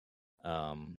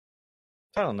 I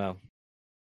don't know.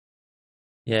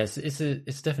 Yeah,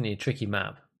 it's definitely a tricky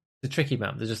map. It's a tricky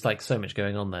map. There's just like so much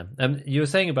going on there. You were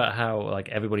saying about how like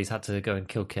everybody's had to go and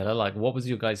kill Killer. Like, what was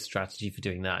your guys' strategy for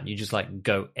doing that? You just like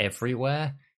go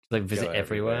everywhere, like visit Go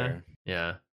everywhere. everywhere.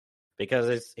 Yeah,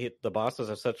 because the bosses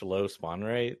have such a low spawn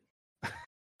rate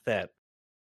that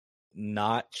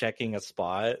not checking a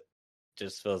spot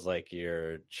just feels like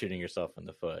you're shooting yourself in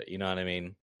the foot. You know what I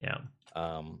mean? Yeah.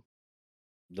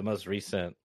 The most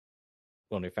recent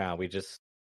one we found, we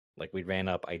ran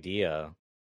up Idea,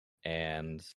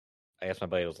 and I guess my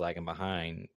buddy was lagging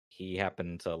behind. He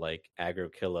happened to like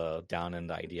aggro Killa down in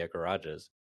the Idea garages.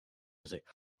 I was like,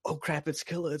 oh crap, it's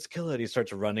Killa, it's Killa. And he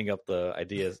starts running up the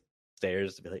idea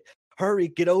stairs to be like, hurry,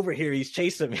 get over here, he's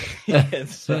chasing me. And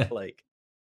so like,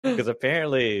 because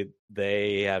apparently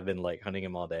they have been like hunting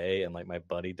him all day, and like my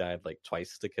buddy died like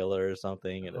twice to Killa or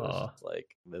something, and it was just like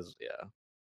this, yeah.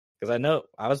 Because I know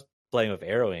I was playing with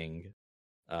Arrowing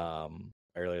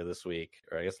earlier this week,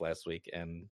 or I guess last week,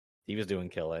 and he was doing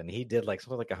Killa, and he did like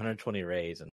something like 120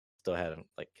 raids and still hadn't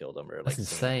like killed him or like That's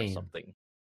seen him or insane. something.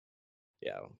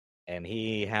 Yeah, and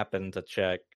he happened to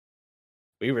check.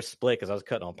 We were split because I was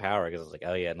cutting on power because I was like,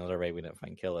 oh yeah, another raid we didn't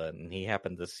find Killa, and he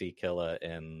happened to see Killa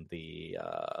in the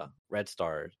Red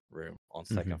Star room on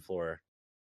 2nd floor,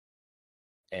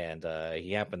 and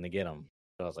he happened to get him.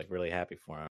 So I was like really happy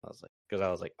for him. I was like, because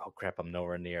I was like, oh crap, I'm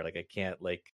nowhere near. Like I can't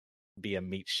like be a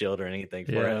meat shield or anything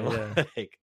for him. Yeah.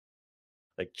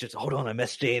 like just hold on, I'm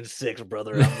SJ6,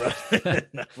 brother. I'm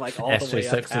running. like all the way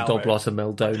up SJ6 and Dog Blossom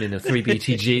Meldon in a 3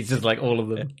 BTGs, just like all of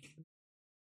them.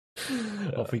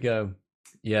 Off we go.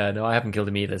 Yeah, no, I haven't killed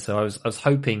him either. So I was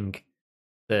hoping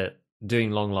that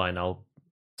doing long line, I'll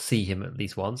see him at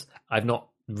least once. I've not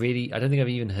really. I don't think I've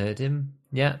even heard him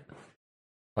yet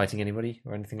fighting anybody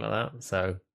or anything like that.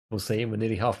 So we'll see. We're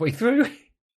nearly halfway through.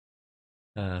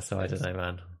 So I don't know,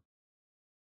 man.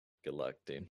 Good luck,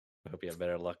 dude. I hope you have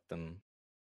better luck than.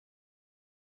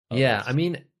 Yeah, I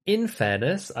mean, in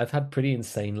fairness, I've had pretty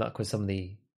insane luck with some of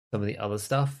the other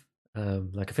stuff.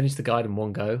 Like I finished the guide in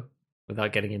one go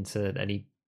without getting into any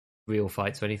real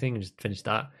fights or anything, and just finished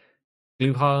that.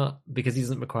 Gluhar, because he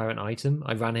doesn't require an item,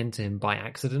 I ran into him by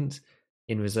accident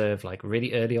in reserve, like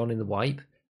really early on in the wipe,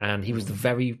 and he was the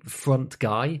very front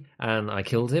guy, and I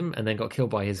killed him, and then got killed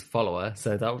by his follower.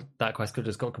 So that quest could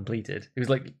just got completed. It was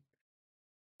like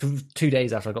 2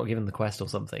 days after I got given the quest or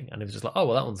something, and it was just like, oh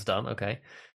well, that one's done, okay.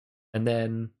 And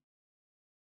then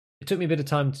it took me a bit of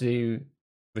time to do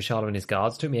Reshala and his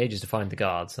guards. It took me ages to find the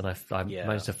guards, and I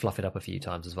managed to fluff it up a few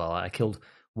times as well. I killed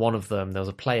one of them. There was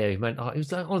a player who it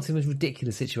was like honestly the most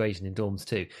ridiculous situation in Dorms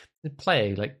 2. The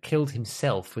player like killed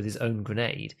himself with his own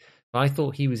grenade. I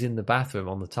thought he was in the bathroom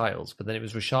on the tiles, but then it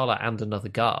was Reshala and another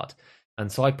guard.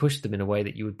 And so I pushed them in a way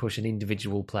that you would push an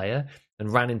individual player,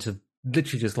 and ran into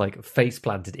literally just like face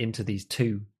planted into these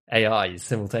two AIs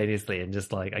simultaneously, and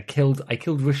just like I killed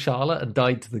Reshala and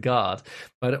died to the guard.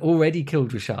 But I'd already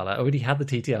killed Reshala. I already had the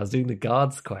TT. I was doing the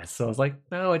guards quest, so I was like,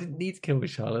 no, I didn't need to kill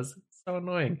Reshala. It's so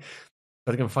annoying.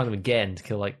 But I'm going to find them again to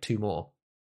kill like 2 more,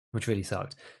 which really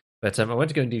sucked. But I went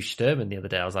to go and do Sturman the other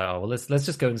day. I was like, oh well, let's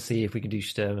just go and see if we can do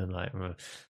Sturman. Like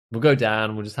we'll go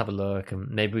down, we'll just have a look, and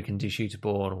maybe we can do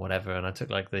Shooterborn or whatever. And I took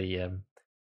like the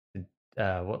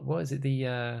what is it,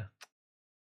 the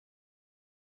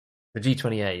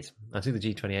G28. I took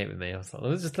the G28 with me. I was like,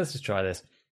 let's just try this.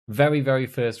 Very, very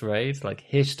first raid, like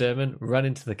here's Sturman, run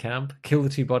into the camp, kill the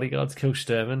 2 bodyguards, kill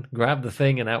Sturman, grab the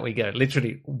thing, and out we go.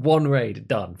 Literally 1 raid,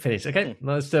 done, finished. Okay,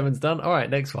 now Sturman's done. All right,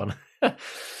 next one.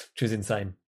 Which was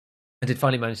insane. I did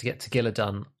finally manage to get Tagilla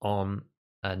done on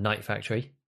Night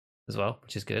Factory as well,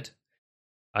 which is good.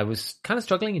 I was kind of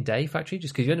struggling in Day Factory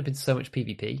just because you end up in so much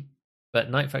PvP, but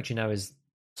Night Factory now is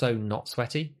so not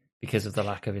sweaty because of the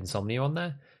lack of Insomnia on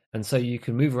there. And so you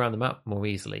can move around the map more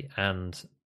easily, and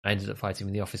I ended up fighting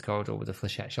in the office corridor with a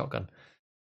flechette shotgun.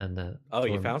 And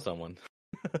you found someone.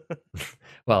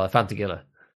 Well, I found Tagilla.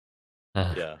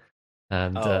 Yeah.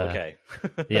 And okay.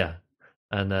 yeah,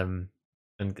 and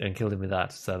killed him with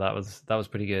that. So that was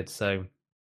pretty good. So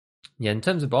yeah, in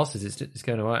terms of bosses, it's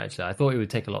going alright actually. I thought it would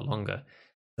take a lot longer.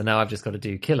 So now I've just got to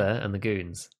do Killer and the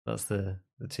goons. That's the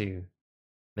 2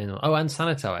 main. Oh, and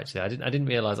Sanitar actually. I didn't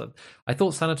realize that. I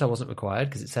thought Sanitar wasn't required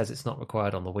because it says it's not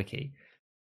required on the wiki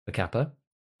for Kappa,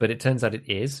 but it turns out it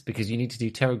is, because you need to do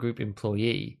Terror Group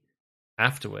employee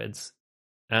afterwards,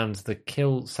 and the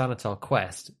kill Sanitar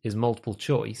quest is multiple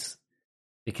choice,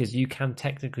 because you can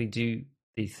technically do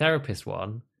the therapist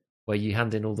one where you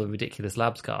hand in all the ridiculous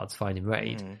labs cards, find in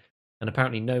raid, and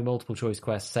apparently no multiple choice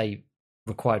quests say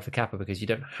required for Kappa, because you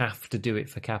don't have to do it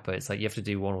for Kappa. It's like you have to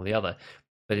do one or the other.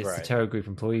 But it's the Terror Group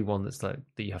employee one that's like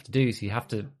that you have to do. So you have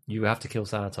to kill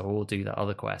Sanitar or do that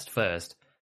other quest first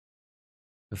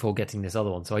before getting this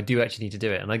other one. So I do actually need to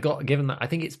do it. And I got given that. I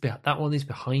think it's that one is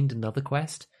behind another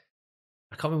quest.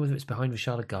 I can't remember whether it's behind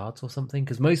Reshala Guards or something,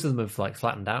 because most of them have like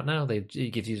flattened out now.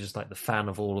 It gives you just like the fan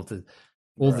of all the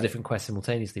different quests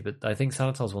simultaneously. But I think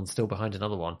Sanitar's one's still behind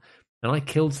another one. And I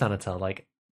killed Sanitar like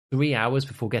 3 hours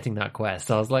before getting that quest.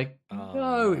 So I was like,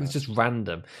 no, it was just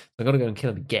random. So I got to go and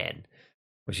kill him again,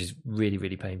 which is really,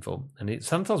 really painful. And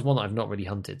Sanitar's one that I've not really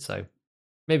hunted, so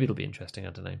maybe it'll be interesting. I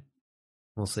don't know.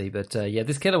 We'll see. But yeah,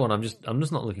 this Killer one, I'm just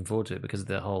not looking forward to it because of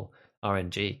the whole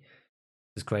RNG.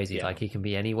 It's crazy. Yeah. Like he can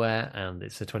be anywhere, and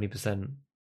it's a 20%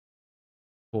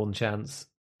 spawn chance,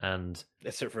 and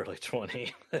Is it really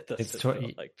 20? It it's doesn't feel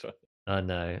 20. like 20. I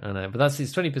know, but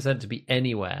it's 20% to be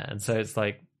anywhere, and so it's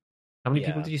like, how many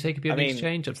people Yeah. did you say could be I on the mean,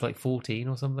 exchange? Up to like 14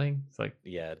 or something. It's like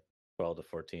yeah, 12 to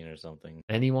 14 or something.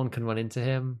 anyone can run into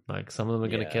him. Like some of them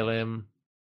are going to kill Yeah. him.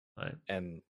 Like,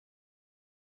 And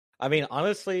I mean,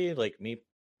 honestly, like me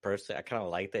personally, I kind of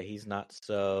like that he's not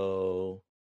so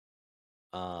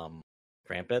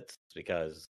rampant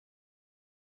because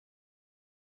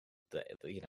the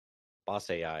boss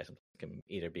AI can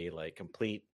either be like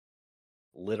complete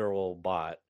literal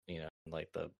bot,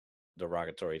 like the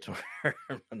derogatory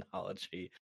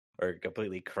terminology, or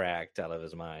completely cracked out of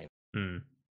his mind. hmm.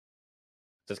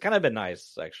 So it's kind of been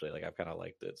nice, actually. Like I've kind of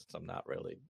liked it since I'm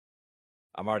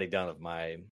already done with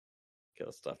my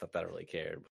kill stuff. Not that I really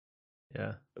cared.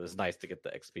 Yeah. It was nice to get the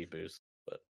XP boost,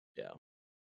 but yeah.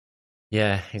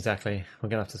 Yeah, exactly. We're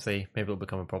gonna have to see. Maybe it'll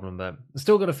become a problem, but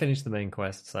still got to finish the main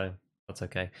quest, so that's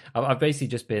okay. I've basically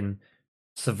just been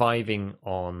surviving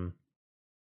on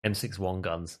M61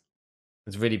 guns.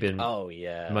 It's really been Oh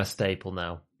yeah. my staple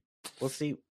now. Well,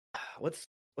 see, what's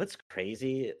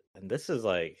crazy, and this is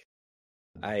like,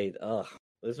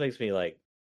 this makes me like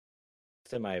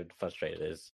semi frustrated.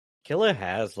 Is Killa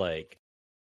has like,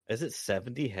 is it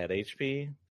 70 head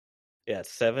HP? Yeah,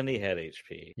 it's 70 head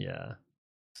HP. Yeah.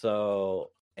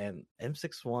 So, and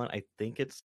M61, I think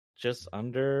it's just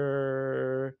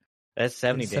under. That's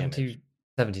 70 damage.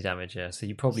 70 damage, yeah. So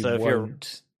you probably So if you're,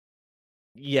 won't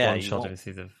yeah, one you shot won't. him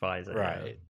through the visor. Right.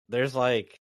 Yeah. There's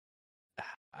like,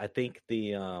 I think the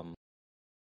You'll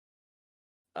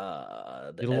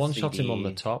one shot him on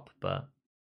the SVD. top, but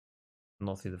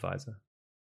not through the visor.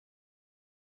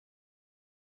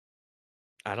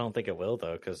 I don't think it will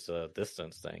though, because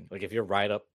distance thing. Like if you're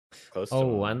right up close to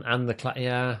Oh, him. and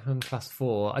and class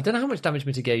 4. I don't know how much damage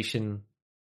mitigation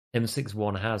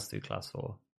M61 has through class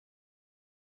 4.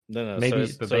 No.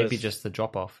 Maybe just the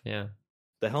drop off. Yeah,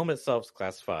 the helmet itself's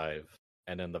class 5,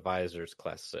 and then the visor's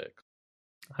class 6.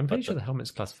 I'm pretty sure the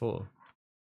helmet's class 4.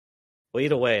 Well,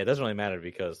 either way, it doesn't really matter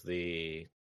because the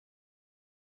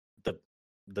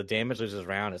damage loses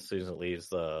round as soon as it leaves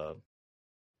the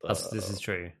This is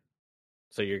true.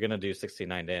 So you're gonna do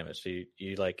 69 damage. So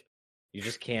you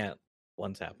just can't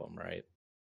one tap them, right?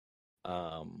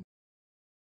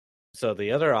 So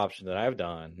the other option that I've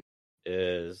done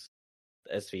is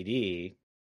the SVD,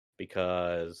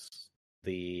 because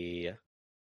the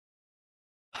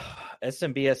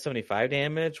SMB has 75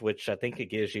 damage, which I think it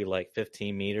gives you like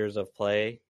 15 meters of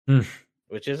play,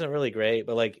 which isn't really great.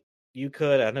 But like you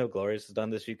could, I know Glorious has done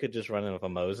this. You could just run in with a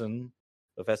Mosin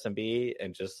with SMB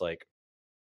and just like,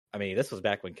 I mean, this was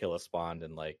back when Killa spawned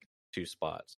in like 2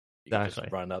 spots. You could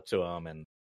just run up to him and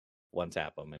one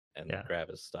tap him and grab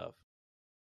his stuff.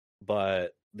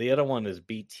 But the other one is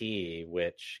BT,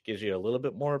 which gives you a little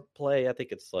bit more play. I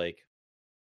think it's like,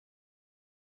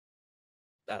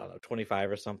 I don't know,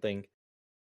 25 or something.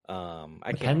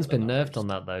 The pen's been nerfed on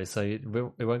that though, so it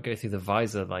won't go through the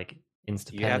visor like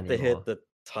insta. You have to hit the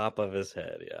top of his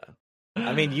head. Yeah,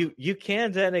 I mean you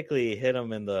can technically hit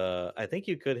him in the. I think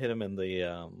you could hit him in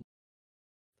the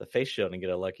face shield and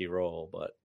get a lucky roll.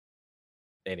 But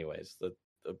anyways, the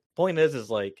point is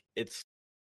like it's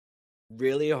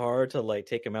really hard to like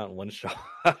take him out in one shot.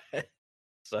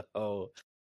 So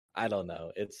I don't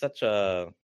know. It's such a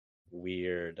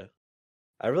weird.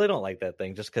 I really don't like that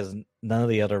thing just because none of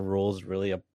the other rules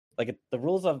really like the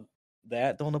rules of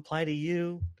that don't apply to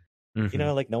you. Mm-hmm. You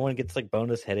know, like no one gets like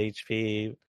bonus head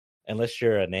HP unless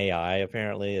you're an AI.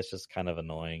 Apparently, it's just kind of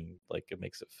annoying. Like it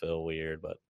makes it feel weird,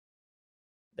 but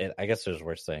I guess there's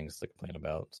worse things to complain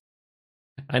about.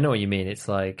 I know what you mean. It's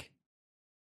like,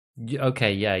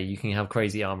 okay, yeah, you can have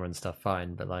crazy armor and stuff,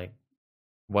 fine, but like,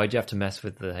 why'd you have to mess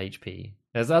with the HP?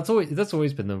 That's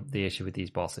always been the issue with these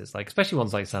bosses, like especially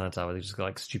ones like Sanitar where they just got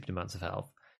like stupid amounts of health.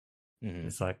 Mm-hmm.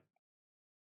 It's like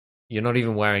you're not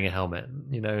even wearing a helmet,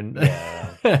 you know.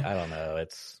 Yeah, I don't know.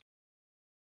 It's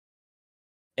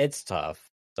tough.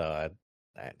 So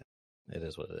it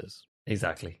is what it is.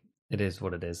 Exactly, it is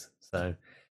what it is. So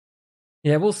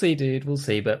yeah, we'll see, dude. We'll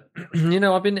see. But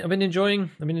I've been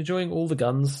enjoying all the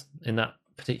guns in that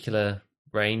particular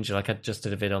range. Like I just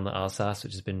did a vid on the RSAS,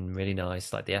 which has been really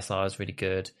nice. Like the SR is really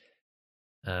good.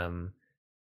 G28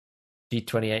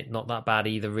 not that bad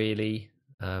either, really.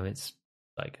 It's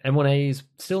like M1A is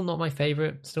still not my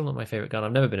favorite. Still not my favorite gun.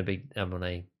 I've never been a big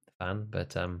M1A fan,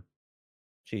 but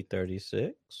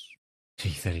G36.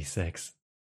 G36.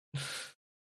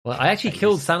 Well, I actually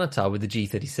killed Sanitar with the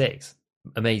G36.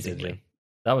 Amazingly.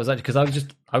 That was actually because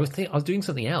I was doing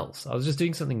something else. I was just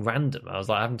doing something random. I was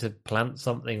like having to plant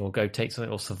something or go take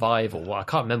something or survive or what. I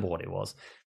can't remember what it was.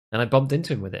 And I bumped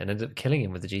into him with it and ended up killing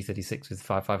him with the G36 with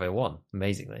 5501,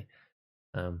 amazingly.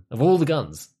 Of all the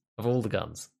guns.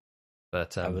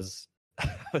 But I was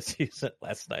using it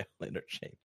last night on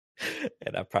Interchange,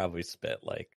 and I probably spent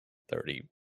like 30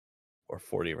 or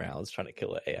 40 rounds trying to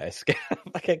kill an AI scab.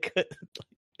 Like I couldn't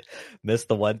miss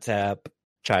the one tap,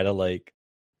 try to like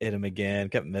hit him again,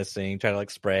 kept missing, try to like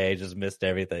spray, just missed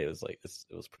everything. It was like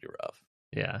it was pretty rough.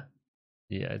 yeah,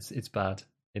 it's bad.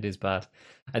 It is bad.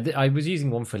 I was using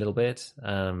one for a little bit.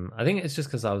 I think it's just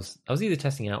because I was either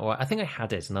testing out or I think I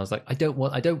had it and I was like, I don't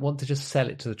want to just sell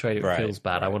it to the trader. It feels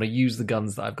bad. Right. I want to use the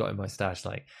guns that I've got in my stash.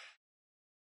 Like,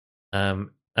 and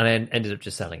I ended up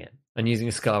just selling it and using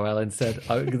a Scarwell instead.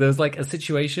 There was like a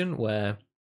situation where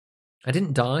I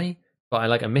didn't die, but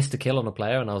I missed a kill on a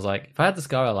player and I was like, if I had the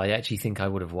Scarwell, I actually think I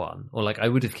would have won, or like I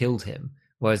would have killed him.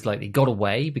 Whereas like he got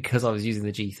away because I was using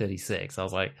the G36. I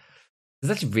was like,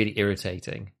 it's actually really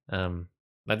irritating.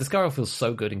 Like the Scarwell feels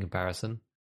so good in comparison,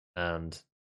 and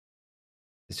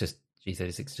it's just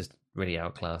G36 just really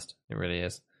outclassed. It really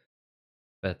is.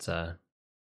 But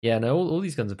yeah, no, all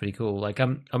these guns are pretty cool. Like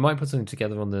I might put something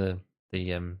together on the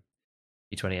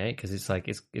G28 because it's like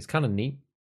it's kind of neat.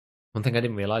 One thing I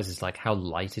didn't realize is like how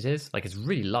light it is. Like it's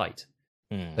really light.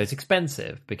 So it's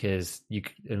expensive because you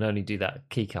can only do that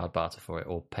keycard barter for it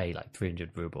or pay like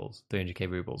 300k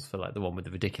rubles for like the one with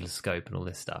the ridiculous scope and all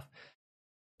this stuff.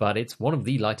 But it's one of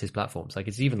the lightest platforms. Like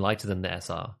it's even lighter than the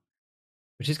SR,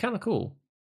 which is kind of cool.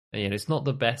 And, it's not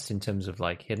the best in terms of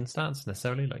like hidden stats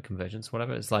necessarily, like convergence,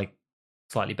 whatever. It's like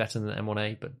slightly better than the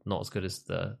M1A, but not as good as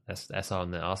the SR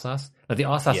and the RSAS. Like the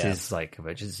RSAS is like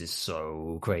convergence is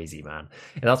so crazy, man.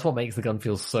 And that's what makes the gun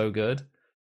feel so good.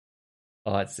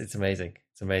 Oh, it's amazing.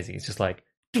 It's amazing. It's just like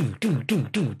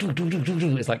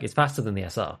it's like it's faster than the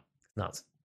SR. It's nuts.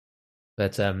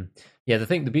 But yeah, the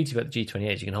beauty about the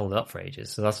G28 is you can hold it up for ages.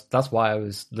 So that's why I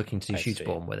was looking to do shooter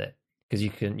bomb with it, because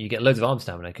you get loads of arm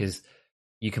stamina because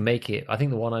you can make it. I think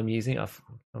the one I'm using, I've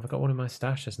got one in my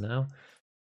stash just now.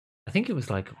 I think it was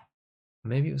like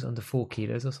maybe it was under 4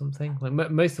 kilos or something. Like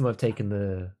most of them I've taken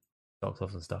the stocks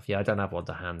off and stuff. Yeah, I don't have one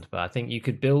to hand, but I think you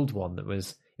could build one that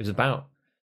was about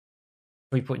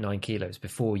 3.9 kilos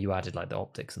before you added like the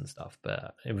optics and stuff,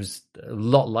 but it was a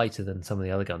lot lighter than some of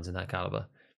the other guns in that caliber,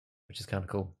 which is kind of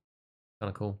cool.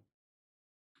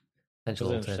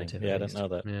 Potential alternative. Yeah, I didn't know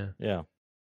that. Yeah.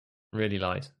 Really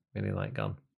light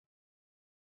gun.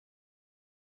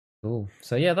 Cool.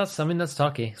 So yeah, that's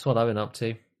Taki. That's what I've been up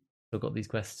to. Still got these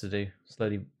quests to do.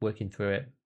 Slowly working through it.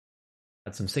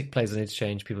 Had some sick plays on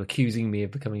Interchange. People accusing me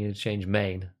of becoming Interchange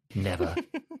main. Never.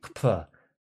 But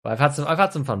I've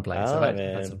had some fun plays. I've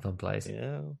had some fun plays.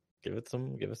 Yeah, give it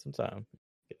some time.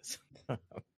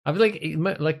 I've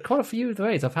like quite a few of the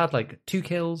raids. I've had like 2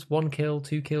 kills, 1 kill,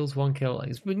 2 kills, 1 kill. Like,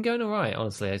 it's been going alright,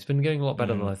 honestly. It's been going a lot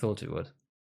better than I thought it would.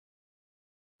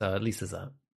 So at least there's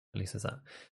that.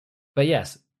 But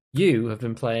yes, you have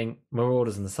been playing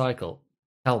Marauders in the Cycle.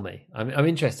 Tell me. I'm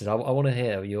interested. I want to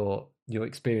hear your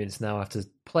experience now after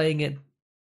playing it.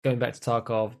 Going back to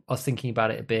Tarkov, I was thinking about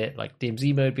it a bit, like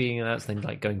DMZ mode being announced, then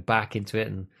like going back into it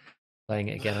and playing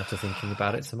it again after thinking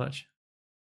about it so much.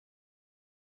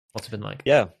 What's it been like?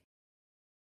 Yeah.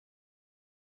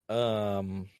 I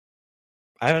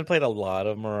haven't played a lot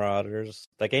of Marauders.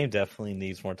 That game definitely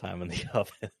needs more time in the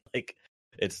oven. Like,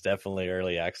 it's definitely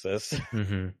early access.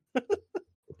 Mm-hmm.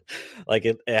 Like,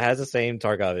 it has the same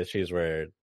Tarkov issues where,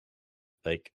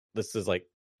 like, this is like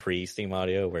pre-Steam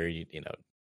audio where you know.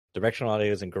 Directional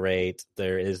audio isn't great.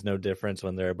 There is no difference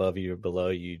when they're above you or below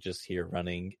you. You just hear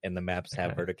running, and the maps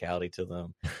have verticality to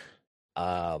them.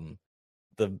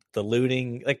 The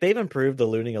looting, like they've improved the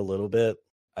looting a little bit.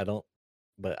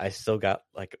 But I still got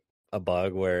like a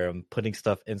bug where I'm putting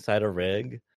stuff inside a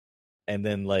rig, and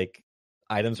then like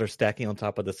items are stacking on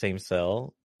top of the same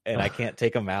cell, and I can't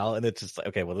take them out, and it's just like,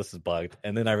 okay, well this is bugged.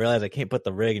 And then I realize I can't put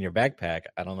the rig in your backpack.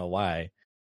 I don't know why.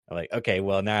 I'm like, okay,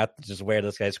 well now I have to just wear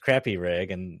this guy's crappy rig,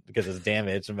 and because it's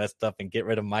damaged and messed up, and get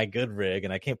rid of my good rig,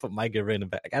 and I can't put my good rig in the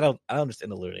back. I don't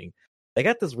understand the looting. They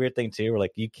got this weird thing too, where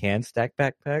like you can stack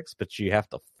backpacks, but you have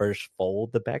to first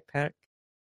fold the backpack,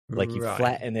 like you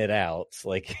flatten it out,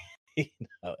 like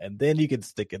and then you can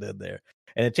stick it in there,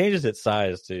 and it changes its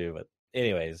size too. But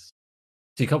anyways,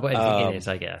 so you can't put anything in it,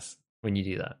 I guess, when you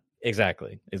do that.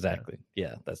 Exactly.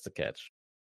 Yeah, that's the catch.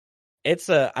 It's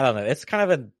I don't know. It's kind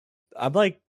of I'm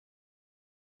like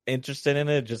interested in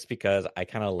it just because I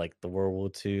kind of like the World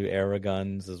War II era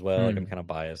guns as well. Like I'm kind of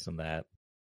biased in that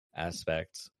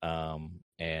aspect.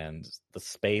 And the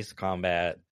space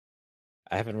combat,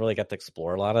 I haven't really got to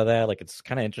explore a lot of that. Like it's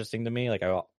kind of interesting to me. Like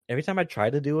every time I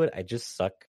try to do it, I just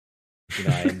suck.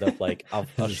 I end up like I'll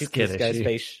shoot this guy's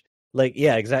Like,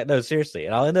 yeah, exactly. No, seriously.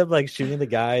 And I'll end up like shooting the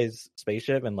guy's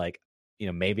spaceship and like,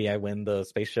 maybe I win the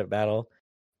spaceship battle.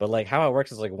 But like how it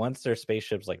works is like once their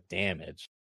spaceship's like damaged,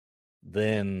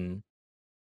 then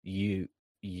you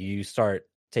start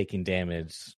taking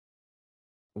damage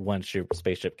once your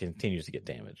spaceship continues to get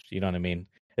damaged. You know what I mean?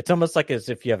 It's almost like as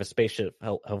if you have a spaceship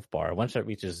health bar. Once it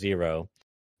reaches 0,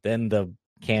 then the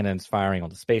cannons firing on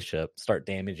the spaceship start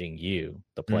damaging you,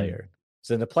 the player.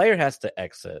 So then the player has to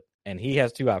exit, and he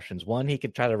has 2 options. One, he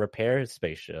can try to repair his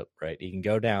spaceship, right? He can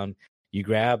go down, you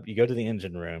go to the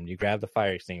engine room, you grab the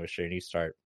fire extinguisher, and you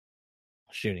start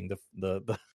shooting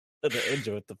the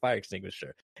engine with the fire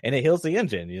extinguisher, and it heals the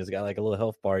engine. You just got like a little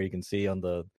health bar you can see on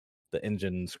the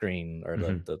engine screen, or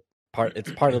the part.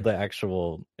 It's part of the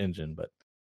actual engine, but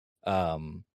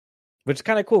which is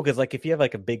kind of cool because like if you have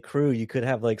like a big crew, you could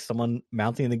have like someone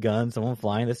mounting the gun, someone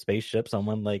flying the spaceship,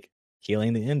 someone like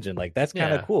healing the engine. Like that's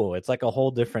kind of cool. It's like a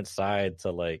whole different side to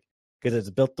like, because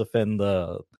it's built to defend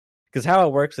because how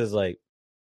it works is like,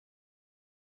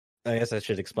 I guess I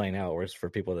should explain how it works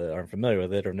for people that aren't familiar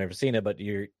with it or never seen it. But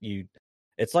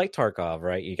it's like Tarkov,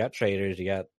 right? You got traders,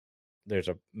 there's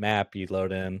a map you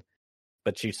load in,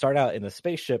 but you start out in the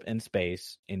spaceship in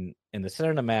space. In the center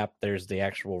of the map, there's the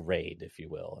actual raid, if you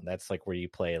will, and that's like where you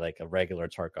play like a regular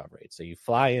Tarkov raid. So you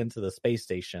fly into the space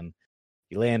station,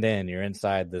 you land in, you're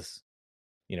inside this,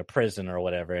 prison or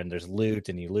whatever, and there's loot,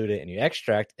 and you loot it, and you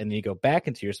extract, and then you go back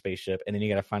into your spaceship, and then you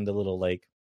got to find a little like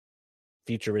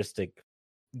futuristic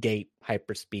gate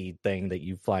hyperspeed thing that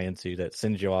you fly into that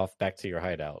sends you off back to your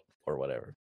hideout or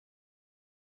whatever.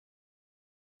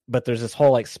 But there's this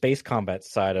whole like space combat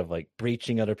side of like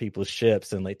breaching other people's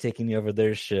ships and like taking over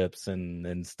their ships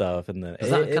and stuff. And then does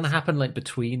that kind of happen like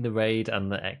between the raid and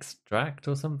the extract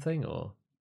or something, or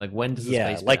like when does the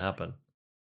space bit happen?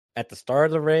 At the start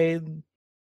of the raid,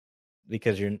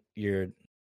 because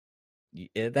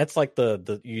that's like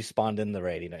the you spawned in the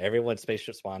raid. Everyone's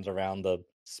spaceship spawns around the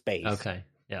space. Okay,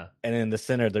 yeah. And in the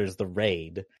center, there's the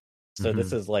raid. So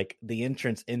this is like the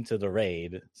entrance into the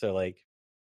raid. So like,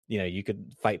 you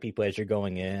could fight people as you're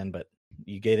going in, but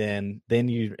you get in, then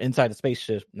you're inside the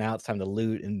spaceship. Now it's time to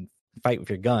loot and fight with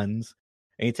your guns,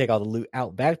 and you take all the loot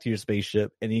out back to your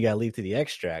spaceship, and you got to leave to the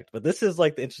extract. But this is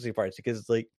like the interesting part, because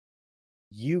like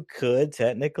you could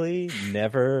technically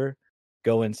never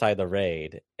go inside the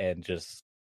raid and just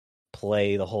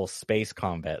play the whole space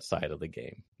combat side of the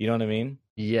game. You know what I mean?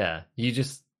 Yeah, you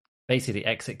just basically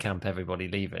exit camp everybody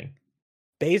leaving.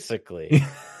 Basically.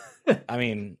 I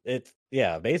mean,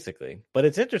 basically. But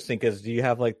it's interesting because you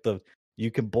have like you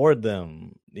can board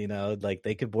them, like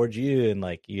they could board you, and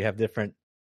like you have different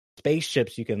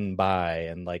spaceships you can buy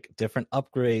and like different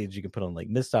upgrades you can put on like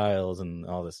missiles and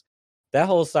all this. That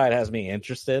whole side has me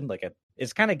interested. Like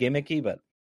it's kind of gimmicky, but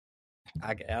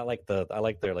I like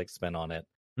their like spin on it.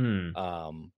 But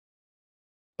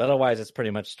otherwise it's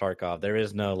pretty much Tarkov. There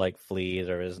is no like fleet,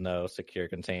 there is no secure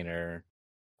container.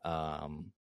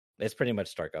 It's pretty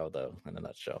much Tarkov though, in a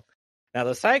nutshell. Now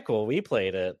the cycle, we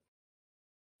played it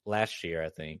last year, I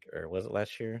think, or was it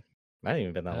last year? Might have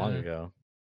even been that long ago.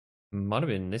 Might have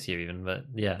been this year even, but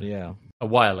yeah, a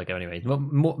while ago anyway,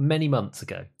 many months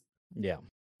ago. Yeah,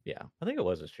 I think it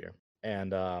was this year,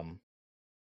 and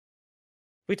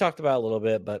we talked about it a little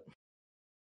bit, but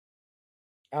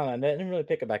I don't know, I didn't really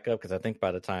pick it back up because I think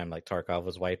by the time like Tarkov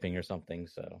was wiping or something,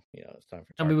 so it's time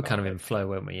for Tarkov. And we were kind of in flow,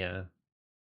 weren't we? Yeah.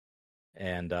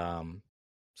 And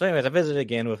so anyways, I visited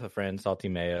again with a friend, Salty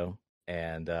Mayo,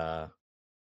 and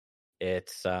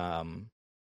it's kind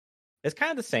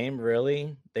of the same,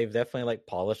 really. They've definitely like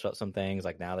polished up some things.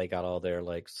 Like now they got all their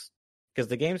like, because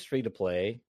the game's free to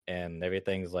play and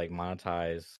everything's like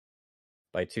monetized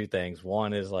by 2 things.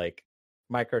 One is like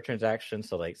microtransactions,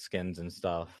 so like skins and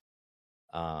stuff.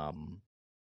 And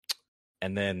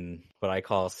then what I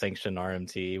call sanctioned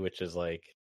RMT, which is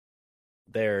like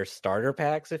their starter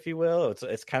packs, if you will.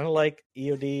 It's kind of like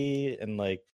EOD and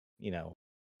like,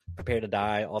 prepare to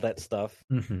die, all that stuff.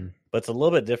 Mm-hmm. But it's a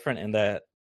little bit different in that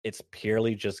it's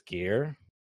purely just gear.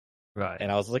 Right.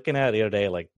 And I was looking at it the other day,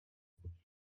 like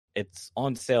it's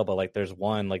on sale, but like there's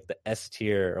one like the S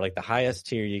tier, or like the highest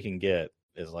tier you can get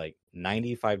is like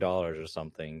 $95 or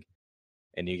something.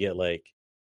 And you get like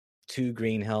 2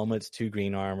 green helmets, 2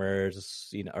 green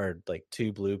armors, or like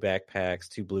 2 blue backpacks,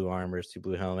 2 blue armors, 2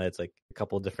 blue helmets, like a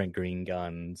couple different green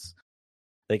guns.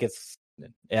 Like it's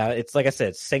like I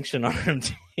said, sanctioned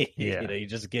RMT. Yeah. You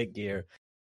just get gear.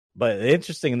 But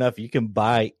interesting enough, you can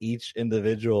buy each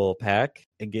individual pack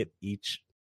and get each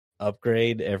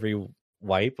upgrade every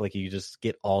wipe. Like you just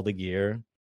get all the gear,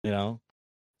 So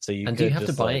you and do you have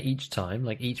to buy it each time?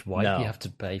 Like each wipe, no. you have to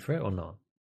pay for it or not?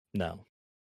 No.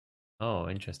 Oh,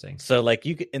 interesting. So like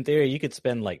you could, in theory, you could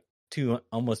spend like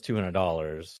almost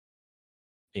 $200,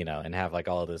 and have like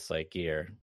all this like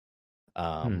gear.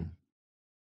 I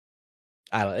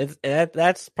don't.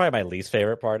 That's probably my least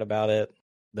favorite part about it.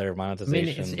 Their I mean,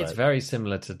 monetization, it's but very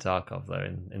similar to Tarkov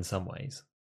though in some ways.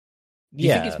 Do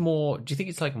you think it's yeah. more? Do you think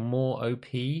it's like more OP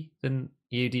than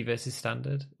EOD versus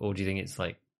standard, or do you think it's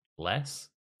like less?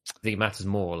 Do you think it matters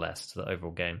more or less to the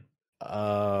overall game?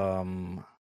 Um,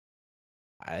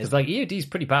 Because like EOD is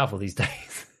pretty powerful these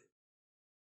days.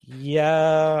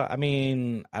 Yeah, I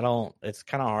mean, I don't. It's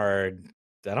kind of hard.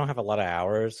 I don't have a lot of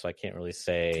hours, so I can't really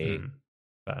say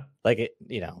But like it.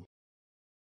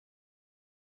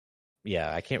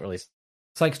 Yeah, I can't really.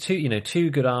 it's like two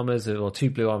good armors or two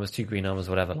blue armors, two green armors,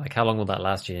 whatever. Like, how long will that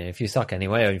last you? If you suck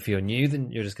anyway, or if you're new,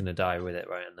 then you're just going to die with it,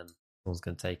 right? And then someone's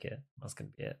going to take it. That's going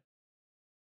to be it.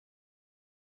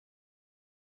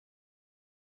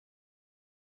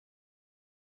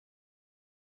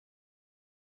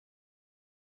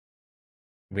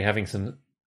 We're having some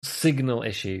signal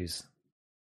issues.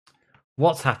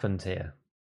 What's happened here?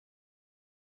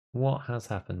 What has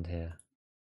happened here?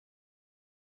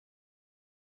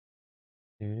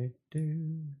 I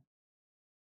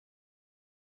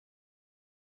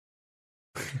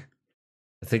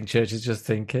think Church is just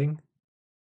thinking.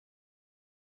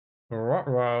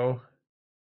 Ruh-roh.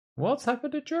 What's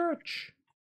happened to Church?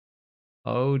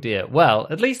 Oh dear. Well,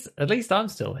 at least I'm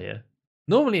still here.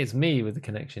 Normally it's me with the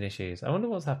connection issues. I wonder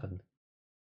what's happened.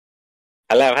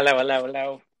 Hello, hello, hello,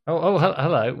 hello. Oh,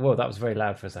 hello. Whoa, that was very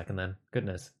loud for a second then.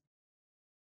 Goodness.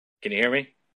 Can you hear me?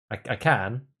 I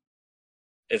can.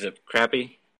 Is it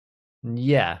crappy?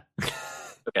 Yeah.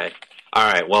 Okay.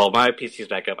 All right. Well, my PC's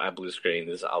back up. I blue screen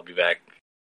this. I'll be back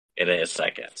in a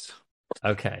second.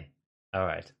 Okay. All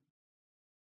right.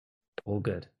 All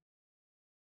good.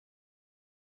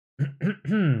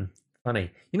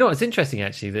 Funny. You know, it's interesting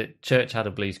actually that Church had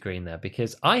a blue screen there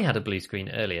because I had a blue screen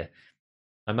earlier.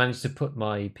 I managed to put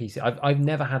my PC. I've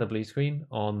never had a blue screen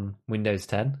on Windows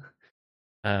 10,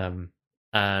 and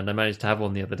I managed to have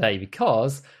one the other day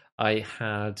because I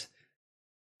had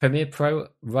Premiere Pro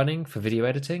running for video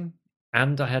editing,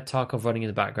 and I had Tarkov running in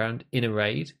the background in a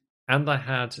raid, and I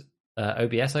had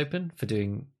OBS open for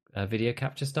doing video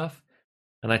capture stuff.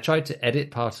 And I tried to edit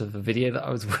part of a video that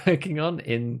I was working on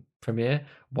in Premiere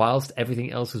whilst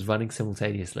everything else was running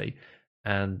simultaneously.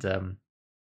 And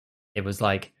it was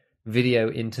like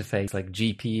video interface, like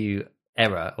GPU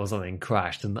error or something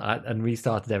crashed and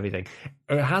restarted everything.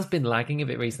 It has been lagging a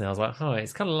bit recently. I was like, oh,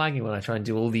 it's kind of lagging when I try and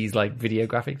do all these like video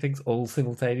graphic things all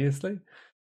simultaneously.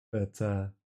 But I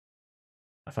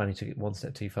finally took it one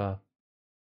step too far.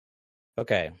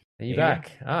 Okay. Are you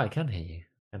back? I can hear you.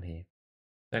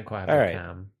 Don't quite have all the right.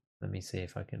 cam. Let me see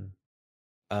if I can.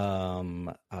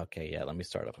 Okay, yeah, let me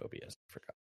start off OBS. I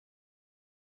forgot.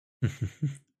 I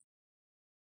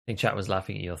think chat was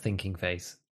laughing at your thinking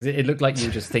face. It looked like you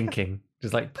were just thinking,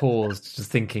 just like paused, just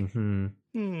thinking,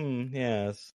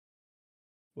 yes.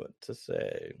 What to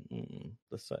say?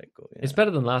 The cycle. Yeah. It's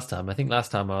better than last time. I think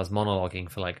last time I was monologuing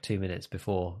for like 2 minutes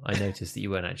before I noticed that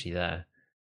you weren't actually there,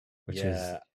 which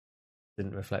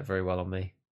didn't reflect very well on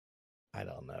me. I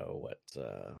don't know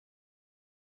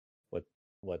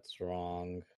what's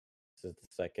wrong. This is the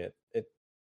second.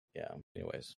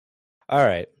 Anyways. All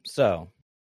right. So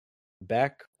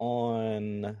back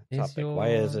on topic.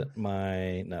 Why is it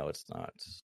no, it's not.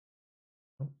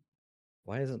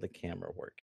 Why isn't the camera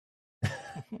working?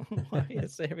 Why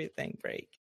is everything break?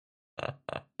 The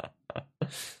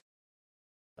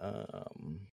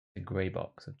grey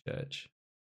box of Church.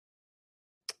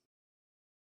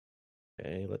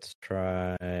 Okay, let's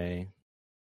try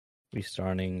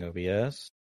restarting OBS.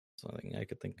 Something I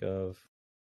could think of.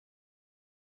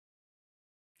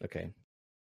 Okay.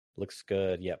 Looks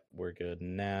good. Yep, we're good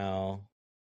now.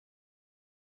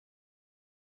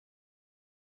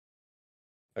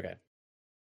 Okay.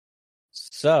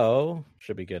 So,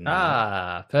 should be good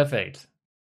now. Perfect.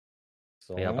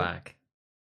 Excellent. We are back.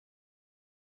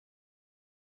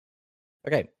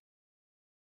 Okay.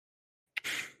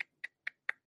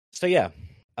 So yeah.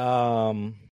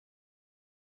 I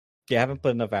haven't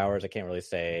put enough hours. I can't really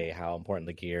say how important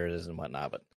the gear is and whatnot,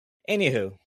 but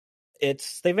anywho,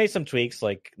 they've made some tweaks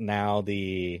like now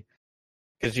because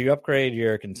you upgrade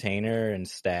your container and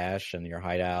stash and your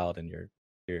hideout and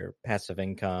your passive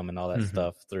income and all that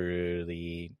stuff through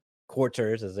the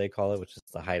quarters, as they call it, which is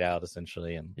the hideout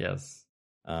essentially. And yes.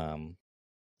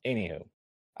 Anywho,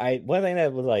 one thing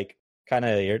that was like kind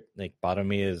of like bothered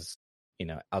me is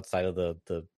outside of the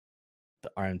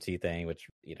RMT thing, which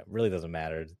really doesn't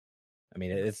matter. I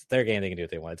mean, it's their game; they can do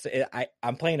what they want.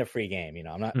 I'm playing a free game. You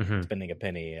know, I'm not Mm-hmm. spending a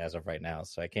penny as of right now,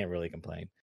 so I can't really complain.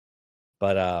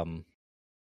 But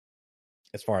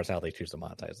as far as how they choose to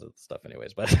monetize the stuff,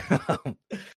 anyways. But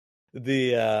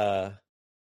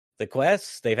the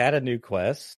quests, they've added new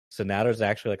quests, so now there's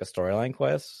actually like a storyline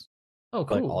quest, Oh,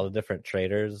 like all cool. the different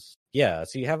traders. Yeah,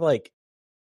 so you have like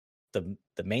the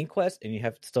main quest, and you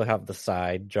have still have the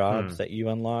side jobs that you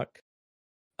unlock.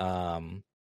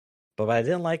 But what I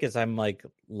didn't like is I'm like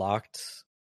locked,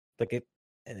 like it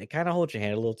kind of holds your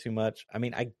hand a little too much. I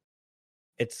mean,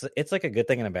 it's like a good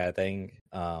thing and a bad thing.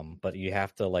 But you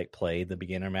have to like play the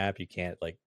beginner map. You can't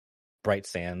like Bright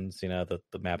Sands, you know, the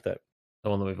map that The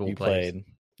one that we've all you played. played.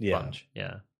 Yeah. Bunch.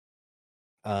 Yeah.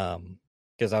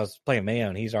 Because I was playing Mayo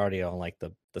and he's already on like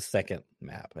the second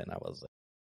map, and I was like,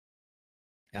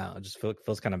 yeah, it just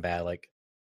feels kind of bad. Like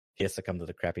he has to come to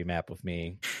the crappy map with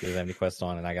me. He doesn't have any quests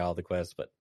on, and I got all the quests. But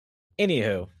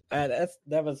anywho, that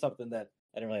was something that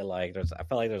I didn't really like. I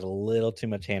felt like there's a little too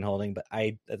much hand holding, but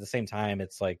at the same time,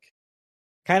 it's like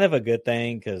kind of a good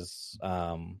thing because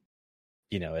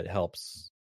you know, it helps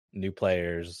new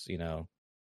players, you know,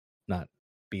 not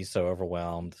be so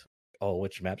overwhelmed. Oh,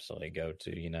 which map shall I go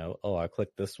to? You know, oh, I click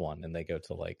this one, and they go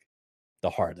to like the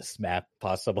hardest map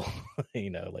possible. You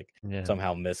know, like Yeah.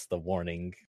 somehow miss the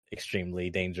warning, extremely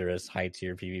dangerous high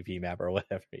tier PvP map or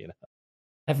whatever. You know.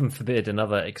 Heaven forbid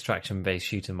another extraction-based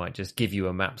shooter might just give you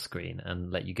a map screen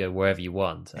and let you go wherever you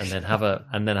want, and then have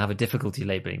a difficulty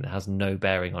labeling that has no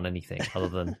bearing on anything other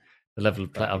than the level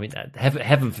of play. Right. I mean,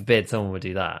 heaven forbid someone would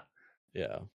do that.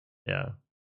 Yeah. Yeah.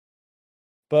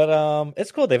 But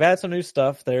it's cool. They've added some new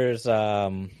stuff. There's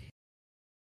so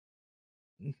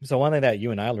one thing that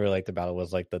you and I really liked about it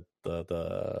was like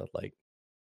the like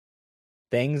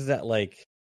things that like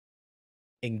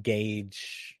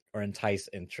engage or entice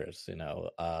interest, you know,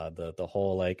 the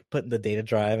whole like putting the data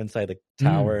drive inside the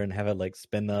tower and have it like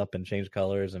spin up and change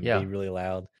colors and be really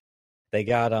loud. They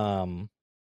got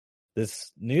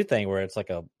this new thing where it's like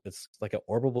a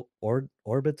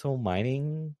orbital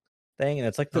mining thing, and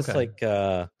it's like this like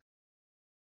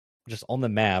just on the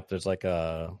map there's like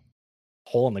a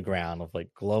hole in the ground of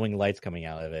like glowing lights coming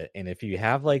out of it, and if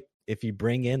you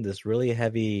bring in this really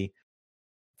heavy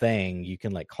thing, you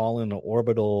can like call in an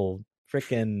orbital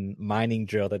freaking mining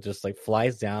drill that just like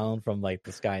flies down from like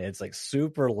the sky, and it's like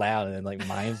super loud and like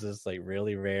mines this like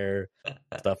really rare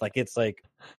stuff. Like it's like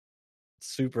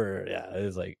super, yeah,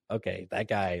 it's like, okay, that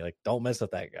guy, like don't mess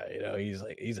with that guy, you know, he's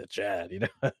a Chad, you know.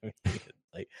 What I mean?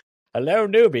 Like, hello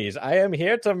newbies, I am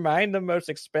here to mine the most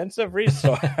expensive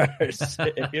resource.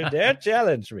 If you dare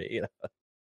challenge me, you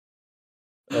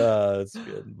know. It's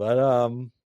good. But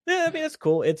yeah, I mean it's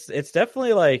cool. It's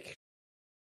definitely like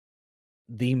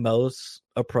the most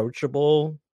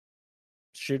approachable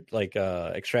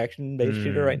extraction based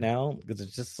shooter right now, because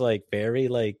it's just like very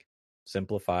like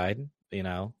simplified, you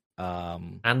know.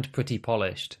 And pretty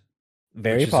polished,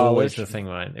 Very which is always polished. the thing,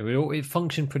 right? It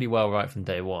functioned pretty well right from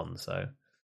day one. So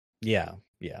Yeah.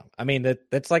 I mean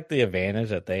that's like the advantage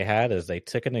that they had is they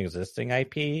took an existing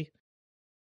IP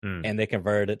and they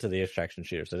converted it to the extraction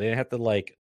shooter. So they didn't have to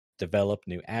like develop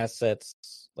new assets,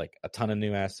 like a ton of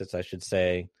new assets, I should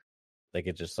say. They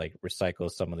could just like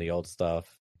recycle some of the old stuff.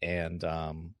 And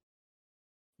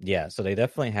yeah, so they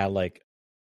definitely had like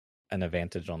an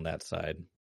advantage on that side,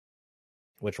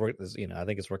 which works, you know, I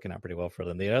think it's working out pretty well for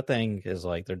them. The other thing is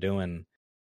like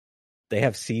they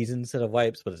have seasons instead of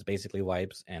wipes, but it's basically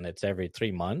wipes, and it's every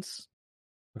 3 months.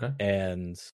 okay.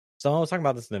 And someone was talking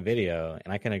about this in the video,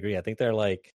 and I can agree. I think they're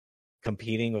like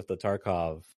competing with the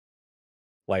Tarkov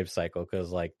wipe cycle, because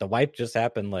like the wipe just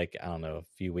happened like, I don't know, a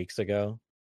few weeks ago.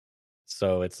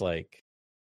 So it's like,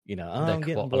 you know, oh, They're I'm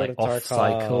getting what, bored like of off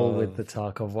cycle with Tarkov. the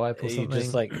Tarkov wipe or You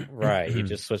just something. like, right, you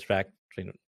just switch back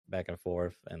and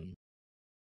forth, and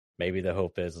maybe the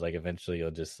hope is like eventually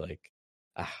you'll just like,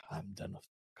 I'm done with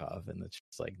Tarkov, and it's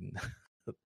just like,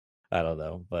 I don't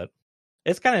know, but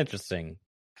it's kind of interesting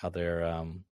how they're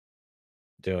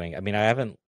doing. I mean, I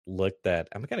haven't looked at.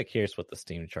 I'm kind of curious what the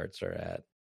Steam charts are at.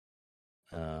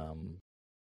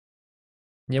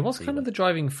 Yeah, what's See kind of what. the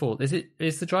driving force?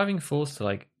 Is the driving force to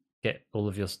like get all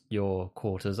of your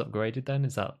quarters upgraded? Then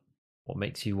is that what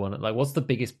makes you want it? Like, what's the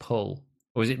biggest pull,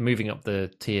 or is it moving up the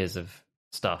tiers of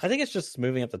I stuff? think it's just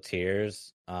moving up the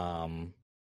tiers.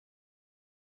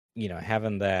 You know,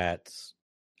 having that.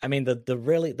 I mean,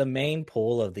 the main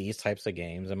pull of these types of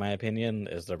games, in my opinion,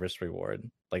 is the risk reward.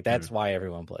 Like that's why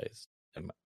everyone plays,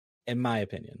 in my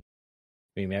opinion.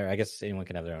 I mean, I guess anyone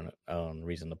can have their own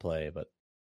reason to play, but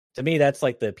to me, that's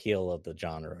like the appeal of the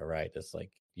genre, right? It's like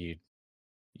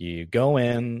you go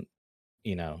in,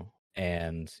 you know,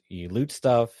 and you loot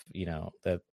stuff, you know,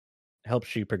 that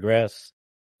helps you progress,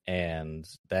 and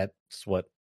that's what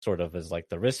sort of is like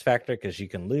the risk factor because you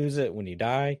can lose it when you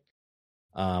die.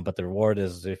 But the reward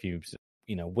is if you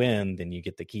win, then you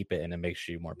get to keep it, and it makes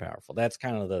you more powerful. That's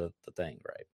kind of the thing,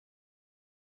 right?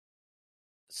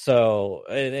 So,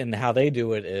 and how they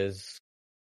do it is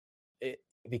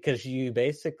because you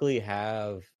basically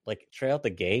have like straight out the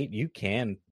gate, you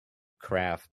can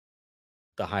craft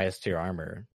the highest tier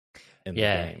armor in the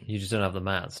Yeah, game. you just don't have the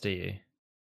mats, do you?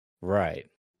 Right.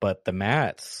 But the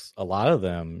mats, a lot of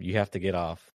them you have to get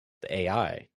off the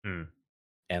AI. Hmm.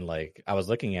 And like I was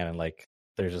looking at it, and like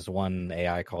there's this one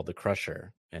AI called the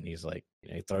Crusher, and he's like,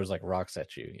 he throws like rocks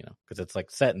at you, because it's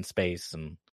like set in space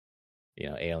and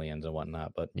aliens and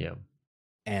whatnot. But Yeah.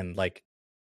 and like,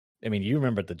 I mean, you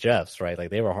remember the Jeffs, right?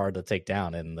 Like they were hard to take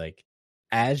down, and like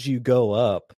as you go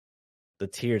up the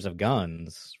tiers of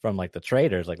guns from like the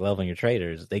traders, like leveling your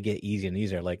traders, they get easier and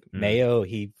easier. Like Mayo,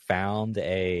 he found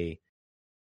a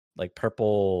like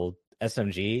purple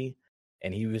SMG,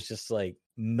 and he was just like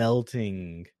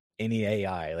melting any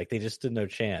AI. Like they just stood no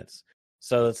chance.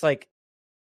 So it's like,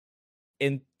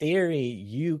 in theory,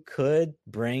 you could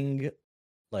bring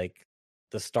like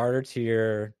the starter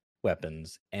tier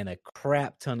weapons and a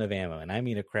crap ton of ammo, and I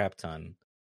mean a crap ton,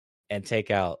 and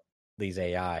take out these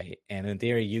AI. And in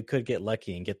theory, you could get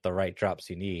lucky and get the right drops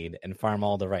you need and farm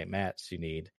all the right mats you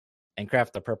need and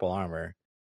craft the purple armor.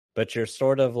 But you're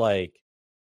sort of like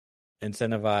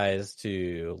incentivized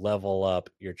to level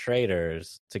up your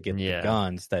traders to get the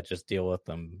guns that just deal with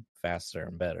them faster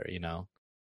and better, And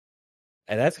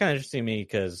that's kind of interesting to me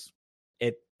because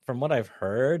from what I've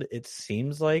heard, it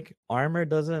seems like armor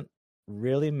doesn't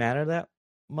really matter that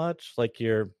much. Like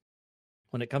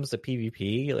when it comes to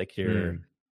PvP, like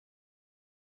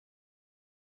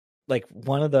like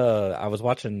I was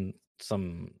watching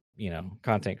some,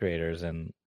 content creators,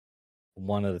 and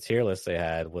one of the tier lists they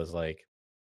had was like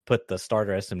put the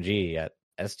starter SMG at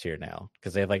S tier now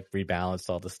because they've like rebalanced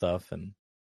all the stuff, and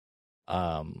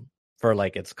for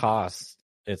like its cost,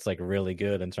 it's like really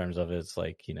good in terms of its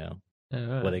like,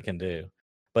 what it can do.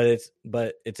 But it's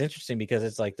interesting because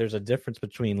it's like there's a difference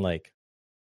between like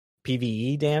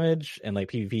PvE damage and like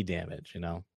PvP damage,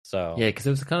 So yeah, because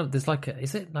there's like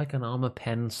is it like an armor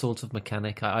pen sort of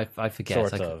mechanic? I forget.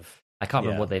 Sort of. I can't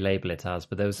remember Yeah. what they label it as,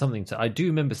 but there was something I do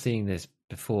remember seeing this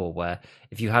before where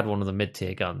if you had one of the mid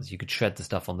tier guns, you could shred the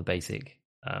stuff on the basic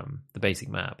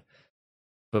map.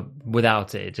 But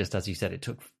without it, just as you said, it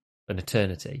took an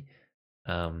eternity.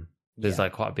 There's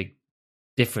like quite a big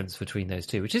difference between those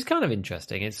two, which is kind of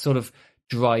interesting. It sort of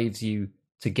drives you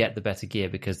to get the better gear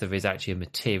because there is actually a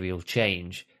material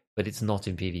change, but it's not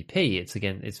in PvP. It's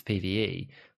PvE,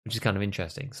 which is kind of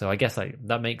interesting. So I guess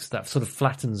that sort of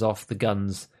flattens off the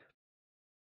guns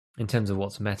in terms of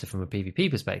what's meta from a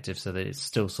PvP perspective, so that it's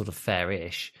still sort of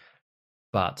fair-ish.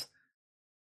 But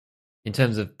in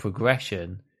terms of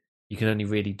progression, you can only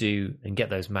really do and get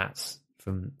those mats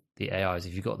from the AIs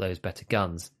if you've got those better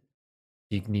guns.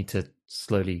 You need to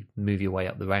slowly move your way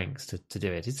up the ranks to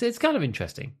do it. It's kind of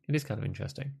interesting. It is kind of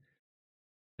interesting.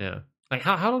 Yeah. Like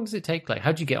how long does it take? Like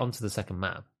how do you get onto the second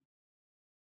map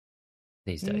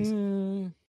these days?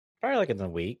 Probably like in a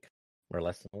week or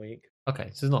less than a week.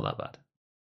 Okay, so it's not that bad.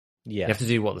 Yeah. You have to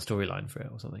do the storyline for it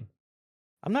or something.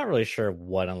 I'm not really sure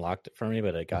what unlocked it for me,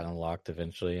 but it got unlocked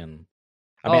eventually, and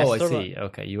I see.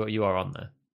 Okay, you are on there.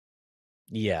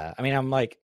 Yeah, I mean,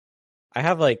 I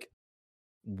have like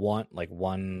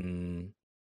one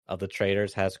of the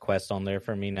traders has quests on there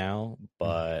for me now,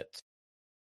 but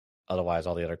otherwise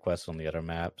all the other quests on the other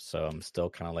map. So I'm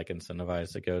still kind of like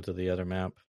incentivized to go to the other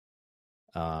map.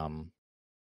 I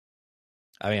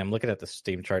mean, I'm looking at the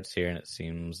Steam charts here, and it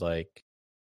seems like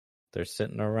they're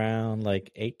sitting around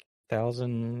like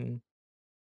 8,000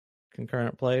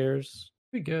 concurrent players.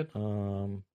 Pretty good.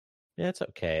 Yeah, it's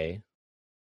okay.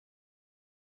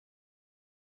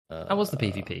 How was the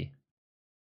PvP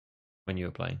when you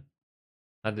were playing?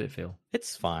 How did it feel?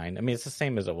 It's fine. I mean, it's the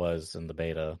same as it was in the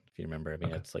beta, if you remember. I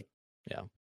mean, It's like, yeah.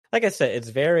 Like I said, it's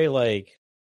very like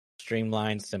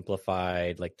streamlined,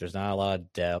 simplified. Like there's not a lot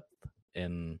of depth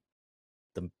in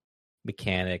the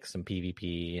mechanics and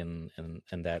PvP and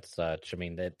that such. I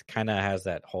mean, that kind of has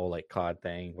that whole like COD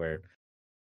thing where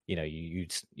you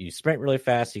sprint really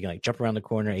fast, you can like jump around the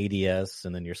corner, ADS,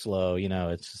 and then you're slow.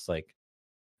 It's just like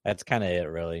that's kind of it,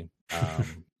 really.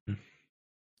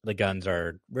 The guns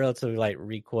are relatively light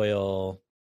recoil.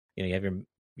 You have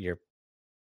your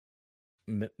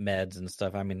meds and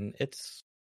stuff. I mean, it's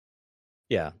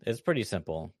pretty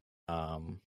simple.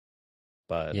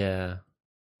 But yeah,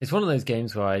 it's one of those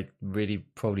games where I really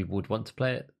probably would want to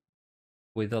play it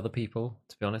with other people.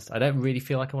 To be honest, I don't really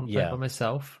feel like I want to play it by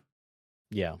myself.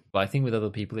 Yeah. But I think with other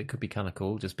people, it could be kind of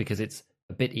cool just because it's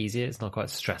a bit easier. It's not quite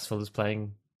as stressful as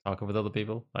playing Tarkov with other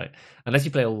people. Like, unless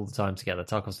you play all the time together,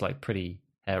 Tarkov's like pretty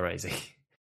hair raising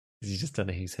because you just don't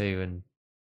know who's who and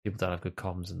people don't have good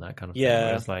comms and that kind of thing. Yeah.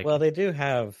 Whereas, like, Well, they do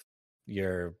have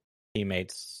your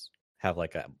teammates have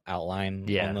like an outline on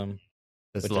yeah, them,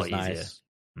 it's a which lot is easier. nice.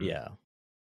 Yeah.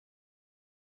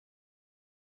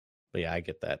 But yeah, I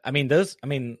get that. I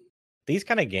mean, these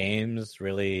kind of games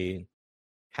really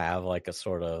have like a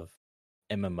sort of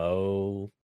MMO,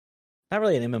 not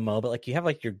really an MMO, but like you have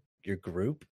like your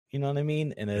group, you know what I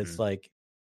mean? And it's Mhm. like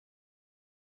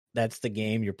that's the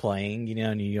game you're playing, you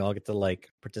know, and you all get to like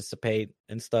participate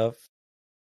and stuff.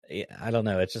 I don't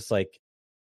know. It's just like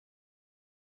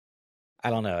I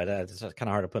don't know. It's kind of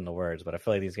hard to put into words, but I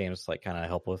feel like these games like kind of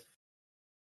help with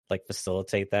like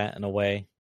facilitate that in a way.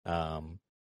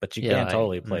 But you Yeah, can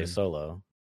totally play mm. solo.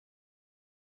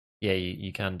 Yeah,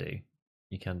 you can do.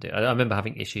 You can do. I remember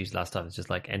having issues last time. It's just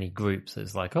like any groups.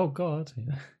 It's like, oh god,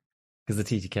 because the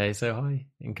TTK is so high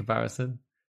in comparison.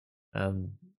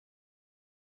 Um,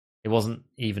 it wasn't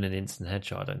even an instant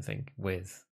headshot. I don't think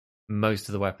with most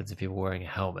of the weapons if people wearing a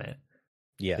helmet.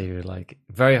 Yeah. They were like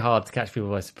very hard to catch people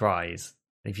by surprise.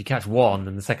 And if you catch one,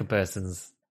 then the second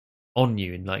person's on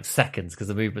you in like seconds because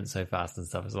the movement's so fast and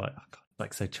stuff. It's like oh god,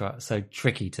 like so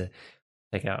tricky to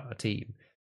take out a team.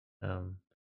 Um,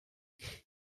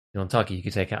 on Taki, you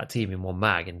could take out a team in one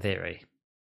mag in theory.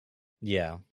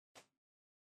 Yeah.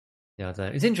 Yeah, I don't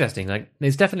know. It's interesting. Like,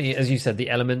 there's definitely, as you said, the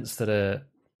elements that are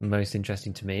most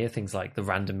interesting to me are things like the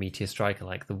random meteor strike and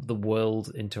like the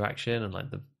world interaction and like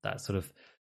that sort of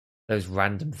those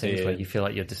random things where you Dude, feel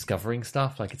like you're discovering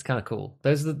stuff. Like, it's kind of cool.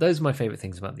 Those are my favorite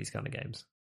things about these kind of games.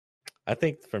 I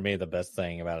think for me the best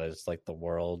thing about it is like the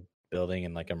world building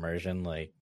and like immersion.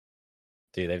 Like,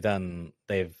 dude,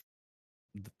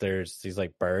 there's these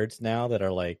like birds now that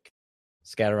are like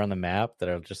scattered on the map that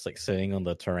are just like sitting on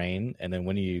the terrain, and then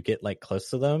when you get like close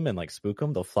to them and like spook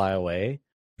them, they'll fly away.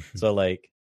 So like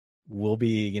we'll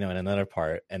be in another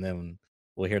part, and then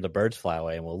we'll hear the birds fly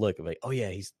away, and we'll look and be like, oh yeah,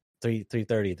 he's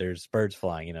 3:30. There's birds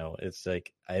flying. It's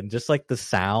like and just like the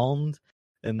sound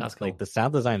and That's like cool. the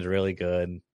sound design is really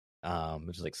good. It's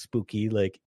just like spooky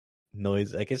like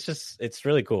noise. Like it's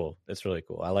really cool. It's really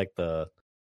cool. I like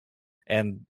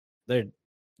and they're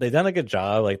they've done a good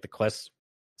job. Like the quests,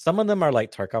 some of them are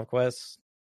like Tarkov quests.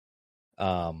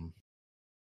 Um,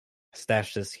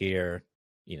 Stash this here,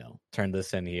 turn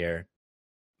this in here.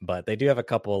 But they do have a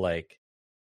couple like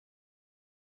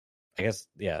I guess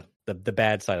yeah, the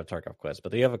bad side of Tarkov quests.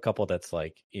 But they have a couple that's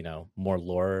like more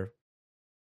lore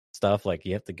stuff. Like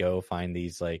you have to go find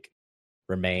these like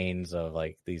remains of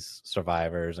like these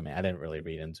survivors. I mean, I didn't really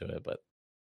read into it, but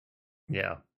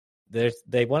Yeah.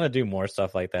 they want to do more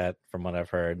stuff like that from what I've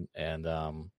heard. And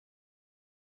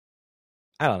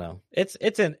I don't know. It's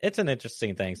an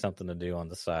interesting thing, something to do on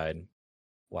the side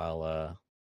while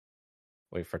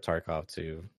wait for Tarkov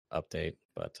to update.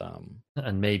 But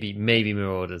And maybe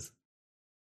Marauders.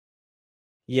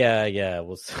 yeah,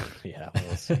 we'll see. Yeah,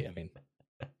 we'll see. I mean,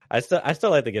 I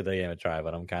still like to give the game a try,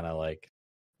 but I'm kind of like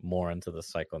more into the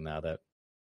cycle now that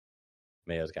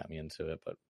Mayo's got me into it.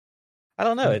 But I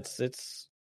don't know. Yeah. It's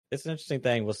an interesting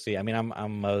thing. We'll see. I mean,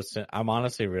 I'm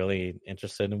honestly really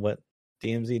interested in what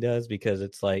DMZ does because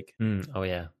it's like Oh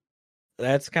yeah.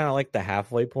 that's kind of like the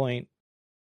halfway point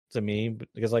to me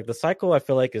because like the cycle I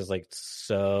feel like is like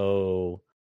so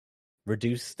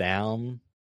reduced down,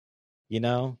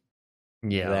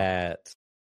 Yeah. that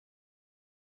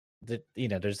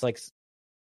there's like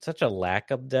such a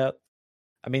lack of depth.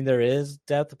 I mean, there is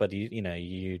depth, but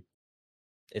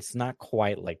it's not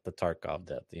quite like the Tarkov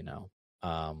depth,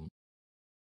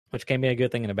 which can be a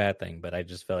good thing and a bad thing. But I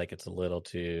just feel like it's a little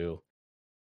too.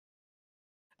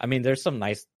 I mean, there's some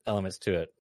nice elements to it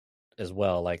as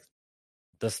well. Like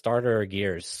the starter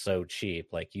gear is so cheap,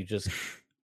 like you just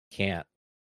can't.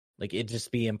 Like it'd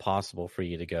just be impossible for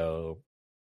you to go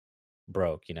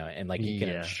broke, and like you can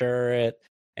Yeah. insure it.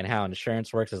 And how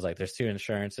insurance works is like there's two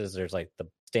insurances. There's like the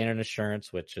standard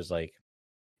insurance, which is like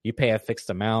you pay a fixed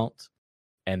amount,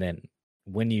 and then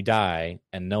when you die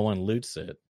and no one loots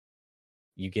it,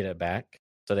 you get it back.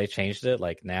 So they changed it.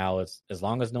 Like now it's as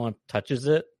long as no one touches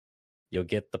it, you'll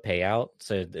get the payout.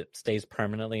 So it stays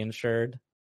permanently insured.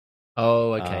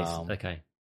 Oh, okay. Um, Okay.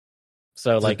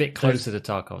 so So it's a like bit there's closer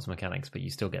to Tarkov's mechanics, but you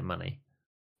still get money.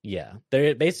 yeah,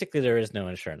 there is no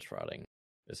insurance frauding,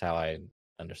 is how I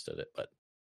understood it. But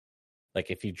like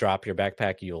if you drop your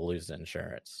backpack, you'll lose the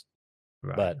insurance.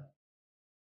 Right. But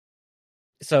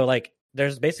so like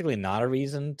there's basically not a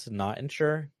reason to not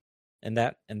insure in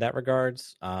that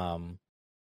regards. So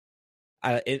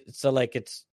like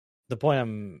it's the point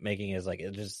I'm making is like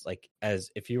it just like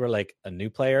as if you were like a new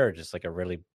player or just like a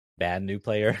really bad new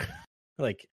player,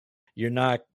 like you're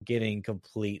not getting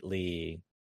completely.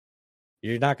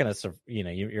 You're not gonna,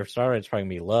 your star rate's probably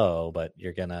gonna be low, but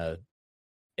you're gonna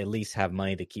at least have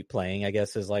money to keep playing. I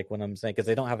guess is like what I'm saying because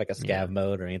they don't have like a scav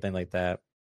mode or anything like that.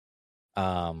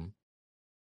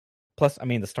 Plus, I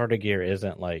mean, the starter gear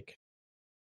isn't like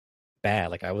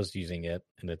bad. Like I was using it,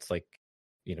 and it's like,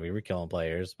 we were killing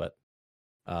players, but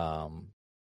there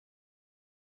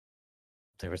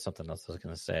was something else I was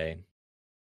gonna say.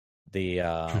 The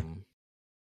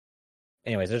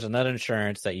anyways, there's another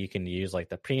insurance that you can use, like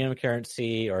the premium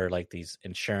currency or like these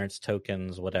insurance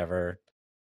tokens, whatever,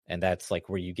 and that's like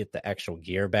where you get the actual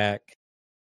gear back.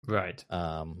 Right.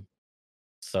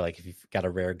 So like if you've got a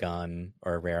rare gun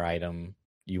or a rare item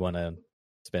you want to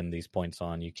spend these points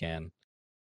on, you can.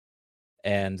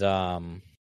 And the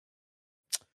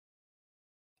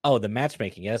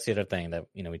matchmaking, that's the other thing that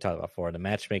we talked about before. The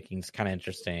matchmaking's kind of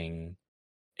interesting.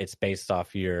 It's based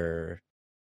off your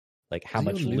like how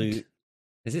much loot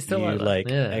is it still you like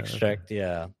that? Yeah, extract. okay.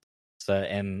 Yeah. So,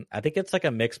 and I think it's like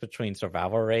a mix between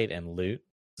survival rate and loot.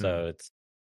 So it's,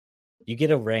 you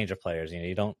get a range of players.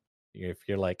 If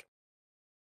you're like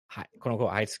high, quote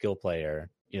unquote high skill player,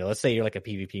 let's say you're like a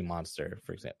PvP monster,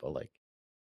 for example, like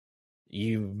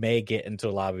you may get into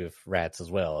a lobby with rats as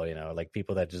well, like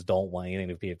people that just don't want anything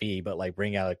to PvP, but like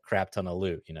bring out a crap ton of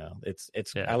loot. It's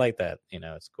I like that.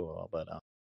 It's cool, but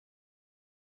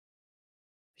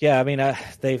yeah, I mean,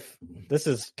 this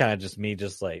is kind of just me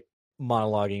just like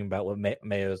monologuing about what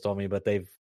Mayo's told me, but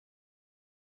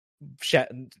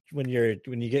when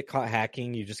you get caught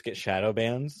hacking, you just get shadow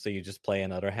bans, so you just play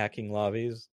in other hacking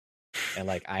lobbies. And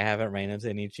like I haven't ran into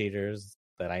any cheaters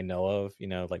that I know of,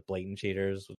 like blatant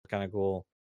cheaters, which is kind of cool.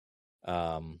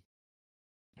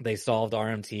 They solved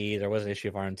RMT. There was an issue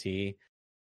of RMT.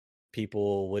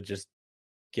 People would just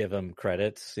give them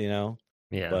credits, Yeah.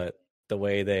 But the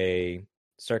way they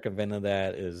circumvented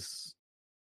that is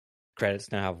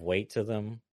credits now have weight to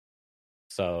them.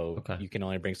 So you can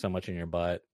only bring so much in your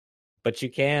butt. But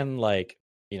you can like,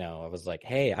 I was like,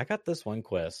 hey, I got this one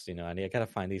quest, I gotta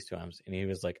find these 2 items. And he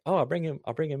was like, oh, I'll bring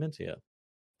him into you.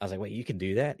 I was like, wait, you can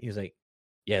do that? He was like,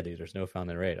 yeah, dude, there's no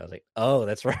found in raid. I was like, oh,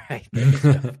 that's right.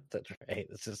 That's right.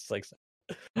 It's just like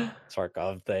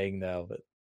Tarkov thing now. But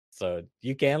so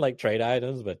you can like trade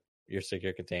items, but your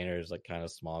secure container is like kind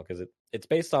of small because it's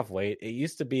based off weight. It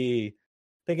used to be, I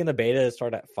think in the beta it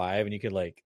started at 5 and you could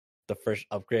like the first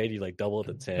upgrade you like double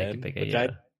to 10. Bigger, which I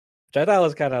thought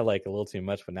was kind of like a little too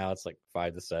much, but now it's like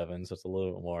 5 to 7, so it's a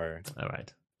little bit more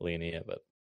lenient. But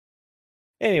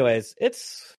anyways,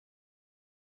 it's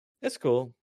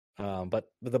cool. But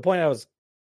the point I was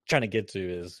trying to get to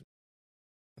is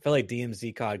I feel like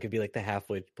DMZ COD could be like the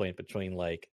halfway point between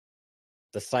like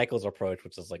the Cycles approach,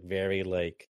 which is like very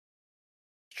like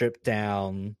stripped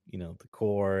down, the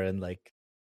core and like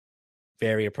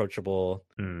very approachable.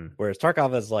 Whereas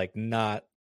Tarkov is like not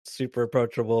super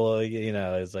approachable,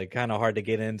 it's like kind of hard to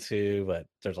get into, but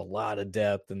there's a lot of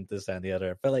depth and this and the other.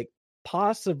 I feel like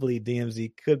possibly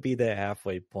DMZ could be the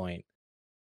halfway point.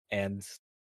 And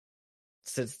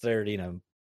since they're,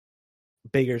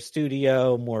 bigger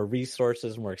studio, more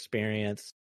resources, more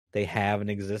experience, they have an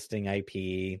existing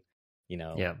IP,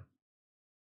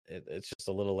 it's just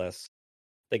a little less,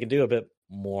 they can do a bit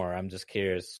more. I'm just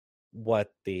curious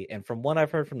and from what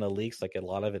I've heard from the leaks, like a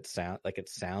lot of it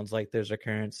sounds like there's a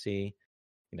currency,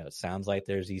 it sounds like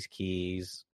there's these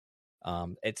keys.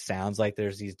 It sounds like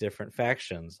there's these different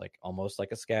factions, like almost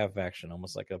like a scav faction,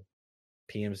 almost like a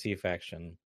PMC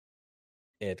faction.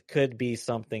 It could be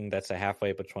something that's a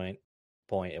halfway between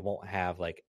point. It won't have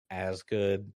like as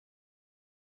good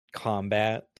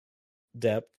combat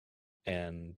depth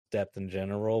and depth in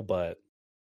general, but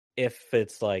if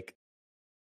it's like,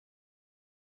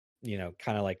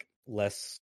 kind of like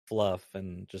less fluff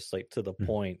and just like to the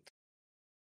point,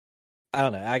 I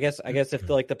don't know. I guess if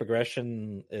like the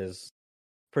progression is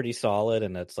pretty solid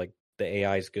and it's like the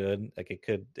AI is good, like it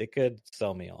could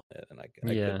sell me on it, and I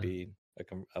could be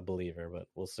a believer, but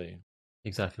we'll see.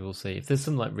 Exactly, we'll see. If there's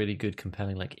some like really good,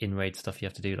 compelling like in-raid stuff you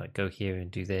have to do, like go here and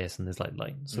do this, and there's like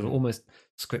sort of almost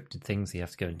scripted things you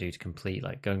have to go and do to complete,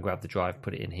 like go and grab the drive,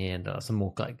 put it in here, and some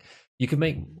more like you can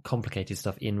make complicated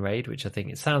stuff in raid, which I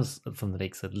think it sounds from the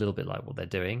leaks a little bit like what they're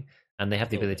doing, and they have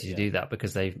the ability to do that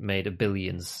because they've made a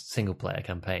billions single player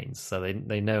campaigns, so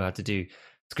they know how to do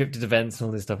scripted events and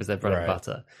all this stuff is their bread and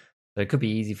butter. So it could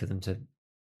be easy for them to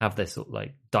have this sort of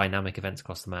like dynamic events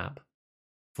across the map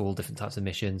for all different types of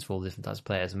missions, for all different types of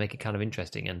players, and make it kind of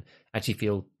interesting and actually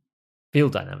feel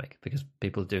dynamic because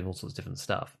people are doing all sorts of different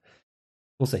stuff.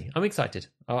 We'll see. I'm excited.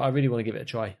 I really want to give it a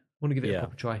try. want to give it a Yeah.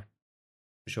 proper try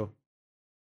for sure.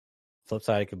 Flip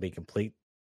side, it could be complete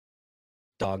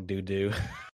dog doo.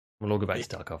 We'll all go back to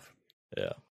Tarkov.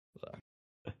 Yeah.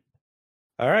 So.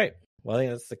 All right. Well, I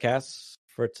think that's the cast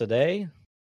for today.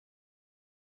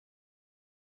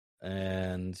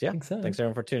 And yeah, Think so. thanks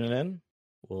everyone for tuning in.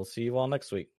 We'll see you all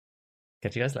next week.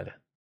 Catch you guys later.